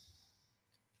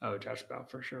guy. Oh, Josh Bell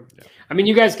for sure. Yeah. I mean,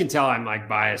 you guys can tell I'm like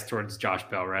biased towards Josh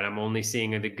Bell, right? I'm only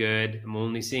seeing the good. I'm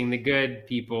only seeing the good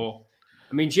people.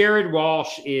 I mean, Jared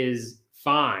Walsh is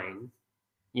fine.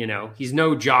 You know, he's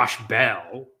no Josh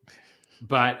Bell,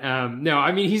 but no,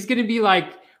 I mean, he's going to be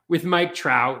like with Mike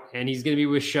Trout, and he's going to be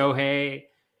with Shohei,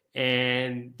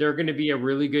 and they're going to be a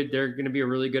really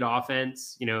good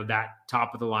offense. You know, that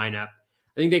top of the lineup.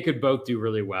 I think they could both do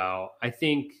really well. I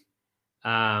think.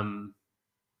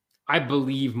 I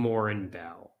believe more in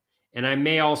Bell. And I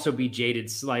may also be jaded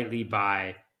slightly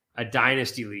by a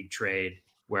Dynasty League trade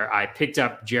where I picked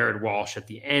up Jared Walsh at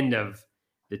the end of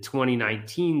the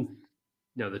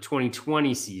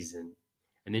 2020 season,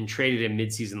 and then traded him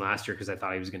midseason last year because I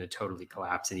thought he was going to totally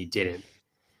collapse, and he didn't.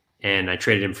 And I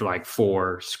traded him for like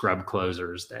 4 scrub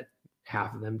closers that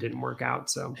half of them didn't work out.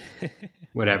 So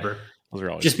whatever. Those are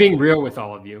always just being real with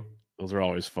all of you. Those are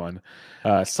always fun.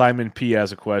 Simon P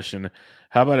has a question.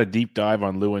 How about a deep dive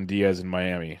on Lewin Diaz in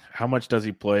Miami? How much does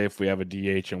he play if we have a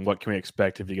DH, and what can we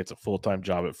expect if he gets a full-time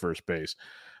job at first base?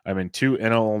 I'm in 2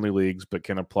 NL-only leagues, but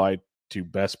can apply to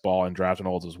best ball and draft and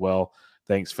holds as well.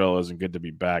 Thanks, fellas, and good to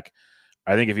be back.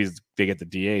 I think if they get the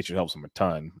DH, it helps him a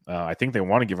ton. I think they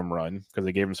want to give him run because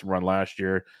they gave him some run last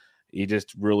year. He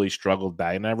just really struggled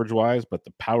batting average-wise, but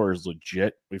the power is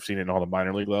legit. We've seen it in all the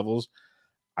minor league levels.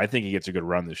 I think he gets a good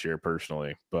run this year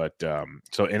personally, but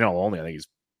so NL only, I think he's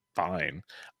fine.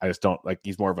 I just don't like,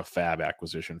 he's more of a fab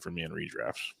acquisition for me in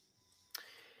redrafts.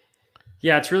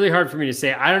 Yeah, it's really hard for me to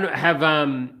say. I don't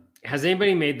know. Has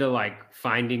anybody made the like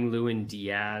Finding Lewin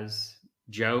Diaz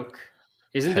joke?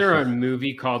 Isn't there a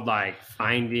movie called like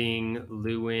Finding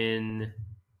Lewin?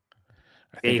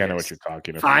 I think I know what you're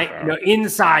talking about. No,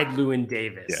 Inside Lewin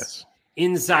Davis. Yes.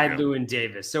 Inside Lewin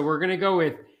Davis. So we're gonna go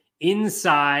with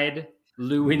Inside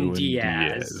Lewin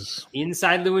Diaz.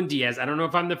 Inside Lewin Diaz. I don't know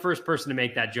if I'm the first person to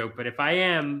make that joke, but if I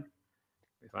am,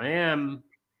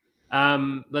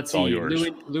 let's see.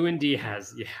 Lewin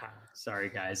Diaz. Yeah. Sorry,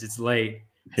 guys. It's late.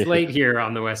 It's late here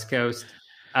on the West Coast.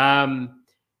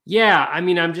 Yeah. I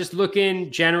mean, I'm just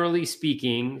looking generally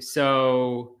speaking.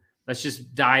 So let's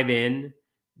just dive in.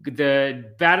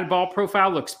 The batted ball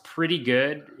profile looks pretty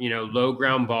good. You know, low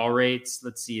ground ball rates.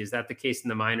 Let's see. Is that the case in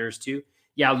the minors too?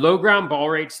 Yeah, low ground ball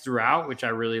rates throughout, which I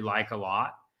really like a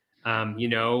lot. You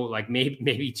know, like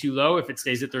maybe too low if it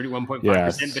stays at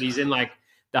 31.5%, but he's in like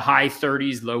the high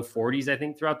 30s, low 40s, I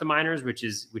think, throughout the minors, which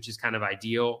is kind of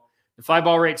ideal. The fly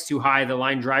ball rate's too high. The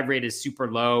line drive rate is super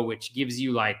low, which gives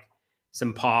you like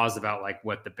some pause about like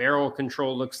what the barrel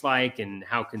control looks like and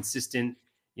how consistent,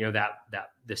 you know, that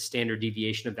the standard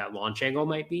deviation of that launch angle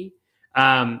might be.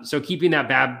 So keeping that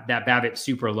BABIP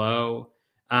super low.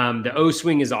 The O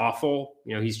swing is awful.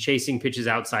 You know, he's chasing pitches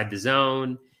outside the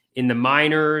zone. In the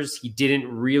minors, he didn't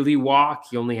really walk.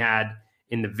 He only had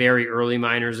in the very early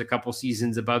minors a couple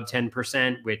seasons above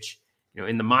 10%, which, you know,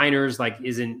 in the minors, like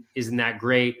isn't that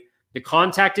great. The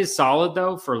contact is solid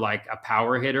though for like a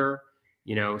power hitter,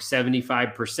 you know,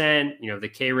 75%. You know, the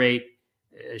K rate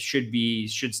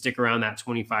should stick around that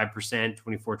 25%,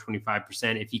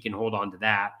 25% if he can hold on to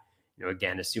that. You know,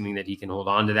 again, assuming that he can hold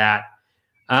on to that.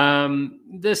 The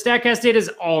StatCast data is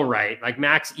all right. Like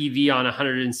max EV on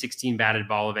 116 batted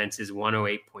ball events is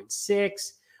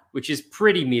 108.6, which is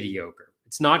pretty mediocre.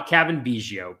 It's not Kevin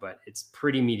Biggio, but it's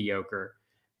pretty mediocre.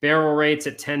 Barrel rates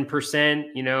at 10%,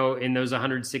 you know, in those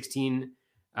 116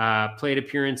 plate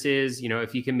appearances. You know,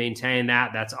 if you can maintain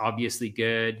that, that's obviously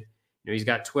good. You know, he's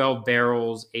got 12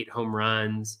 barrels, 8 home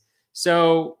runs.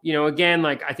 So, you know, again,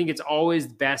 like I think it's always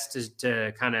best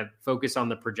to kind of focus on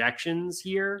the projections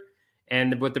here.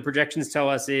 And what the projections tell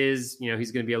us is, you know,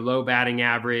 he's going to be a low batting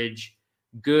average,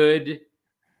 good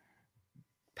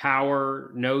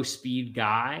power, no speed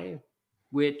guy,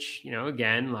 which, you know,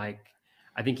 again, like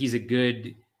I think he's a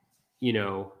good, you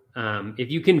know, if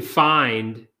you can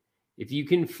find, I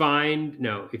don't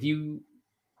know,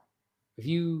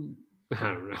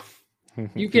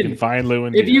 you can find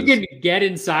Lewin Diaz. If you can get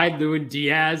inside Lewin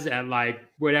Diaz at like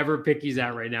whatever pick he's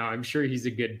at right now, I'm sure he's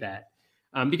a good bet.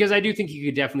 Because I do think he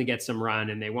could definitely get some run,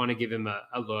 and they want to give him a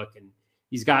look, and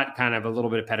he's got kind of a little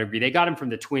bit of pedigree. They got him from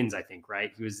the Twins, I think,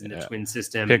 right? He was in the Twin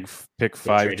system. Pick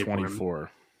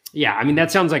 524. Yeah, I mean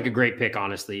that sounds like a great pick,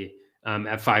 honestly.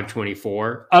 At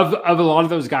 524, of a lot of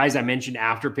those guys I mentioned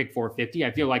after pick 450,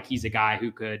 I feel like he's a guy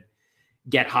who could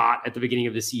get hot at the beginning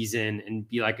of the season and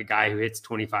be like a guy who hits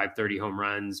 25, 30 home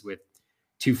runs with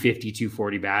 250,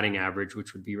 240 batting average,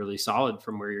 which would be really solid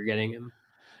from where you're getting him.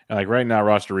 Like right now,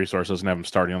 Roster Resource doesn't have him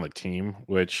starting on the team,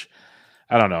 which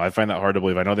I don't know. I find that hard to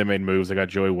believe. I know they made moves. They got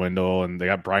Joey Wendell and they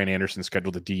got Brian Anderson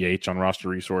scheduled to DH on roster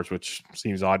resource, which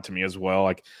seems odd to me as well.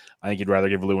 Like, I think you'd rather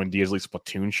give Lewin Diaz at least a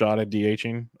platoon shot at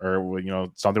DHing or,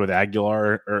 something with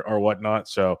Aguilar or whatnot.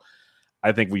 So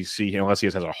I think we see him, unless he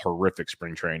has a horrific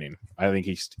spring training. I think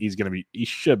he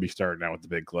should be starting out with the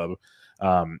big club.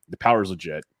 The power's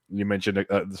legit. You mentioned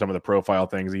some of the profile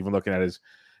things, even looking at his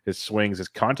swings, his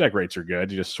contact rates are good.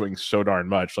 He just swings so darn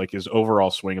much. Like his overall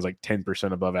swing is like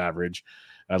 10% above average,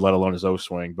 let alone his O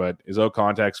swing. But his O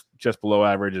contact's just below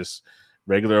average. His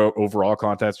regular overall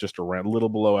contact's just around a little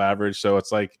below average. So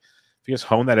it's like, if you just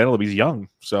hone that in a little bit, he's young.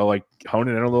 So like hone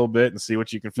it in a little bit and see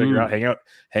what you can figure out.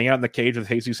 Hang out in the cage with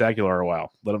Jesus Aguilar a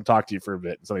while. Let him talk to you for a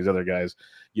bit. And some of these other guys,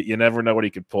 you never know what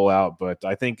he could pull out. But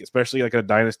I think especially like a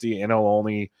dynasty NL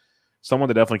only, someone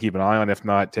to definitely keep an eye on, if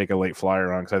not take a late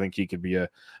flyer on, because I think he could be a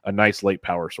nice late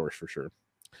power source for sure.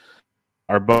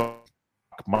 Our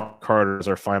Mark Carter is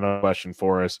our final question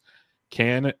for us.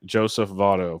 Can Joseph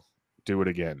Votto do it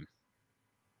again?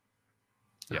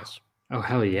 Yes. Oh,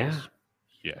 hell yeah.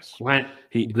 Yes. Why?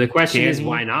 The question is,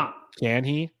 why not? Can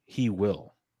he? He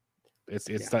will.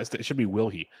 It should be will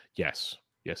he? Yes.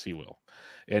 Yes, he will.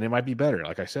 And it might be better.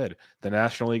 Like I said, the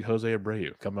National League Jose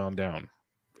Abreu, come on down.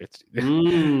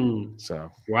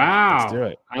 So wow, let's do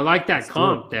it. I like that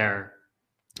comp there.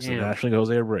 So National League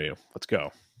Jose Abreu. Let's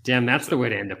go. Damn, that's the way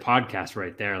to end a podcast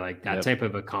right there. Like that type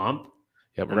of a comp.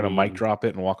 Yep, we're gonna mic drop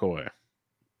it and walk away.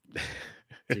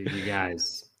 Dude, you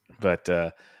guys. But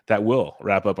that will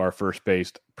wrap up our first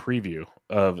base preview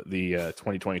of the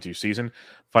 2022 season.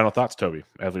 Final thoughts, Toby,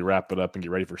 as we wrap it up and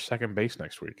get ready for second base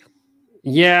next week.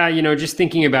 Yeah, just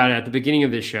thinking about it at the beginning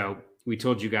of this show, we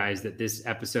told you guys that this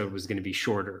episode was going to be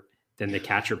shorter than the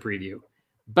catcher preview.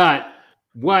 But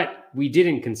what we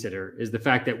didn't consider is the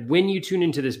fact that when you tune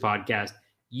into this podcast,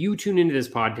 you tune into this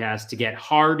podcast to get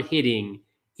hard-hitting,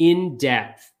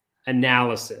 in-depth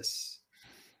analysis.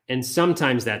 And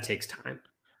sometimes that takes time.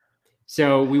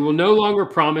 So we will no longer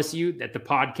promise you that the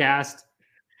podcast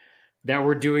that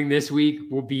we're doing this week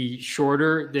will be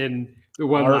shorter than the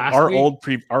one last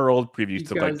week. Our old previews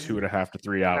took like 2.5 to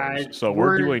 3 hours. So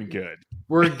we're doing good.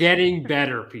 We're getting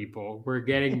better, people. We're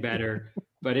getting better.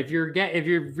 But if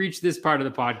you've reached this part of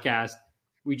the podcast,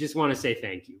 we just want to say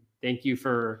thank you. Thank you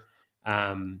for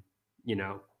thank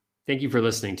you for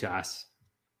listening to us.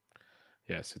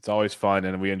 Yes, it's always fun,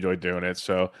 and we enjoy doing it.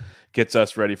 So gets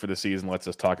us ready for the season, lets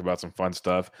us talk about some fun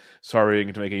stuff. Sorry we didn't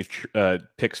get to make any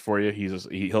picks for you.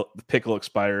 The pick will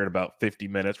expire in about 50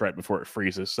 minutes right before it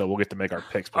freezes, so we'll get to make our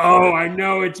picks. I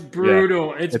know. It's brutal.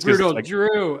 Yeah. It's brutal. Like,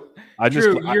 Drew,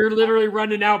 you're literally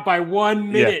running out by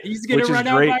 1 minute. Yeah, he's going to run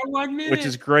out by 1 minute. Which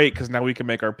is great, because now we can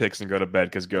make our picks and go to bed,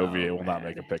 because VA will not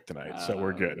make a pick tonight, so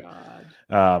we're good.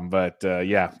 But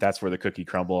that's where the cookie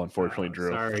crumble, unfortunately, Drew.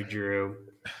 Sorry, Drew.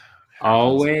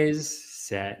 Always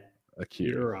set a Q.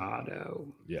 Your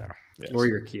auto. Yeah. Yes. Or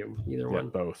your Q. Either one.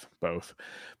 Both.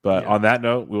 But on that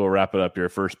note, we will wrap it up here.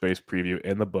 First base preview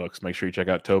in the books. Make sure you check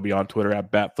out Toby on Twitter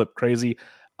at BatFlipCrazy.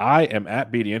 I am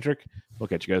at BDintric. We'll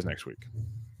catch you guys next week.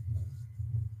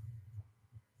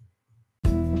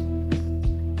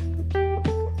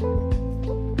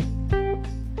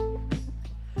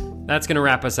 That's going to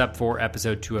wrap us up for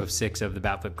episode 206 of the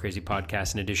Bat Flip Crazy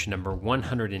podcast, in edition number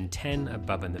 110 of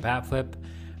Bubba and the Bat Flip.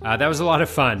 That was a lot of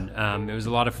fun. It was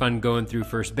a lot of fun going through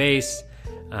first base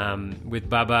with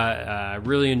Bubba. I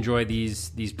really enjoy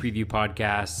these preview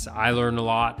podcasts. I learn a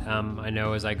lot. I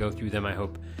know as I go through them, I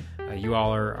hope you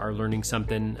all are learning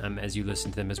something as you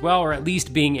listen to them as well, or at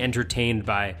least being entertained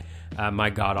by my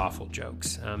god-awful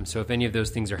jokes. So if any of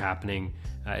those things are happening,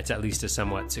 it's at least a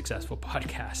somewhat successful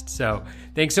podcast. So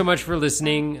thanks so much for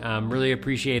listening. Really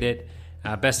appreciate it.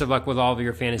 Best of luck with all of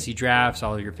your fantasy drafts,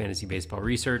 all of your fantasy baseball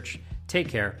research. Take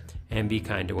care and be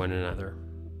kind to one another.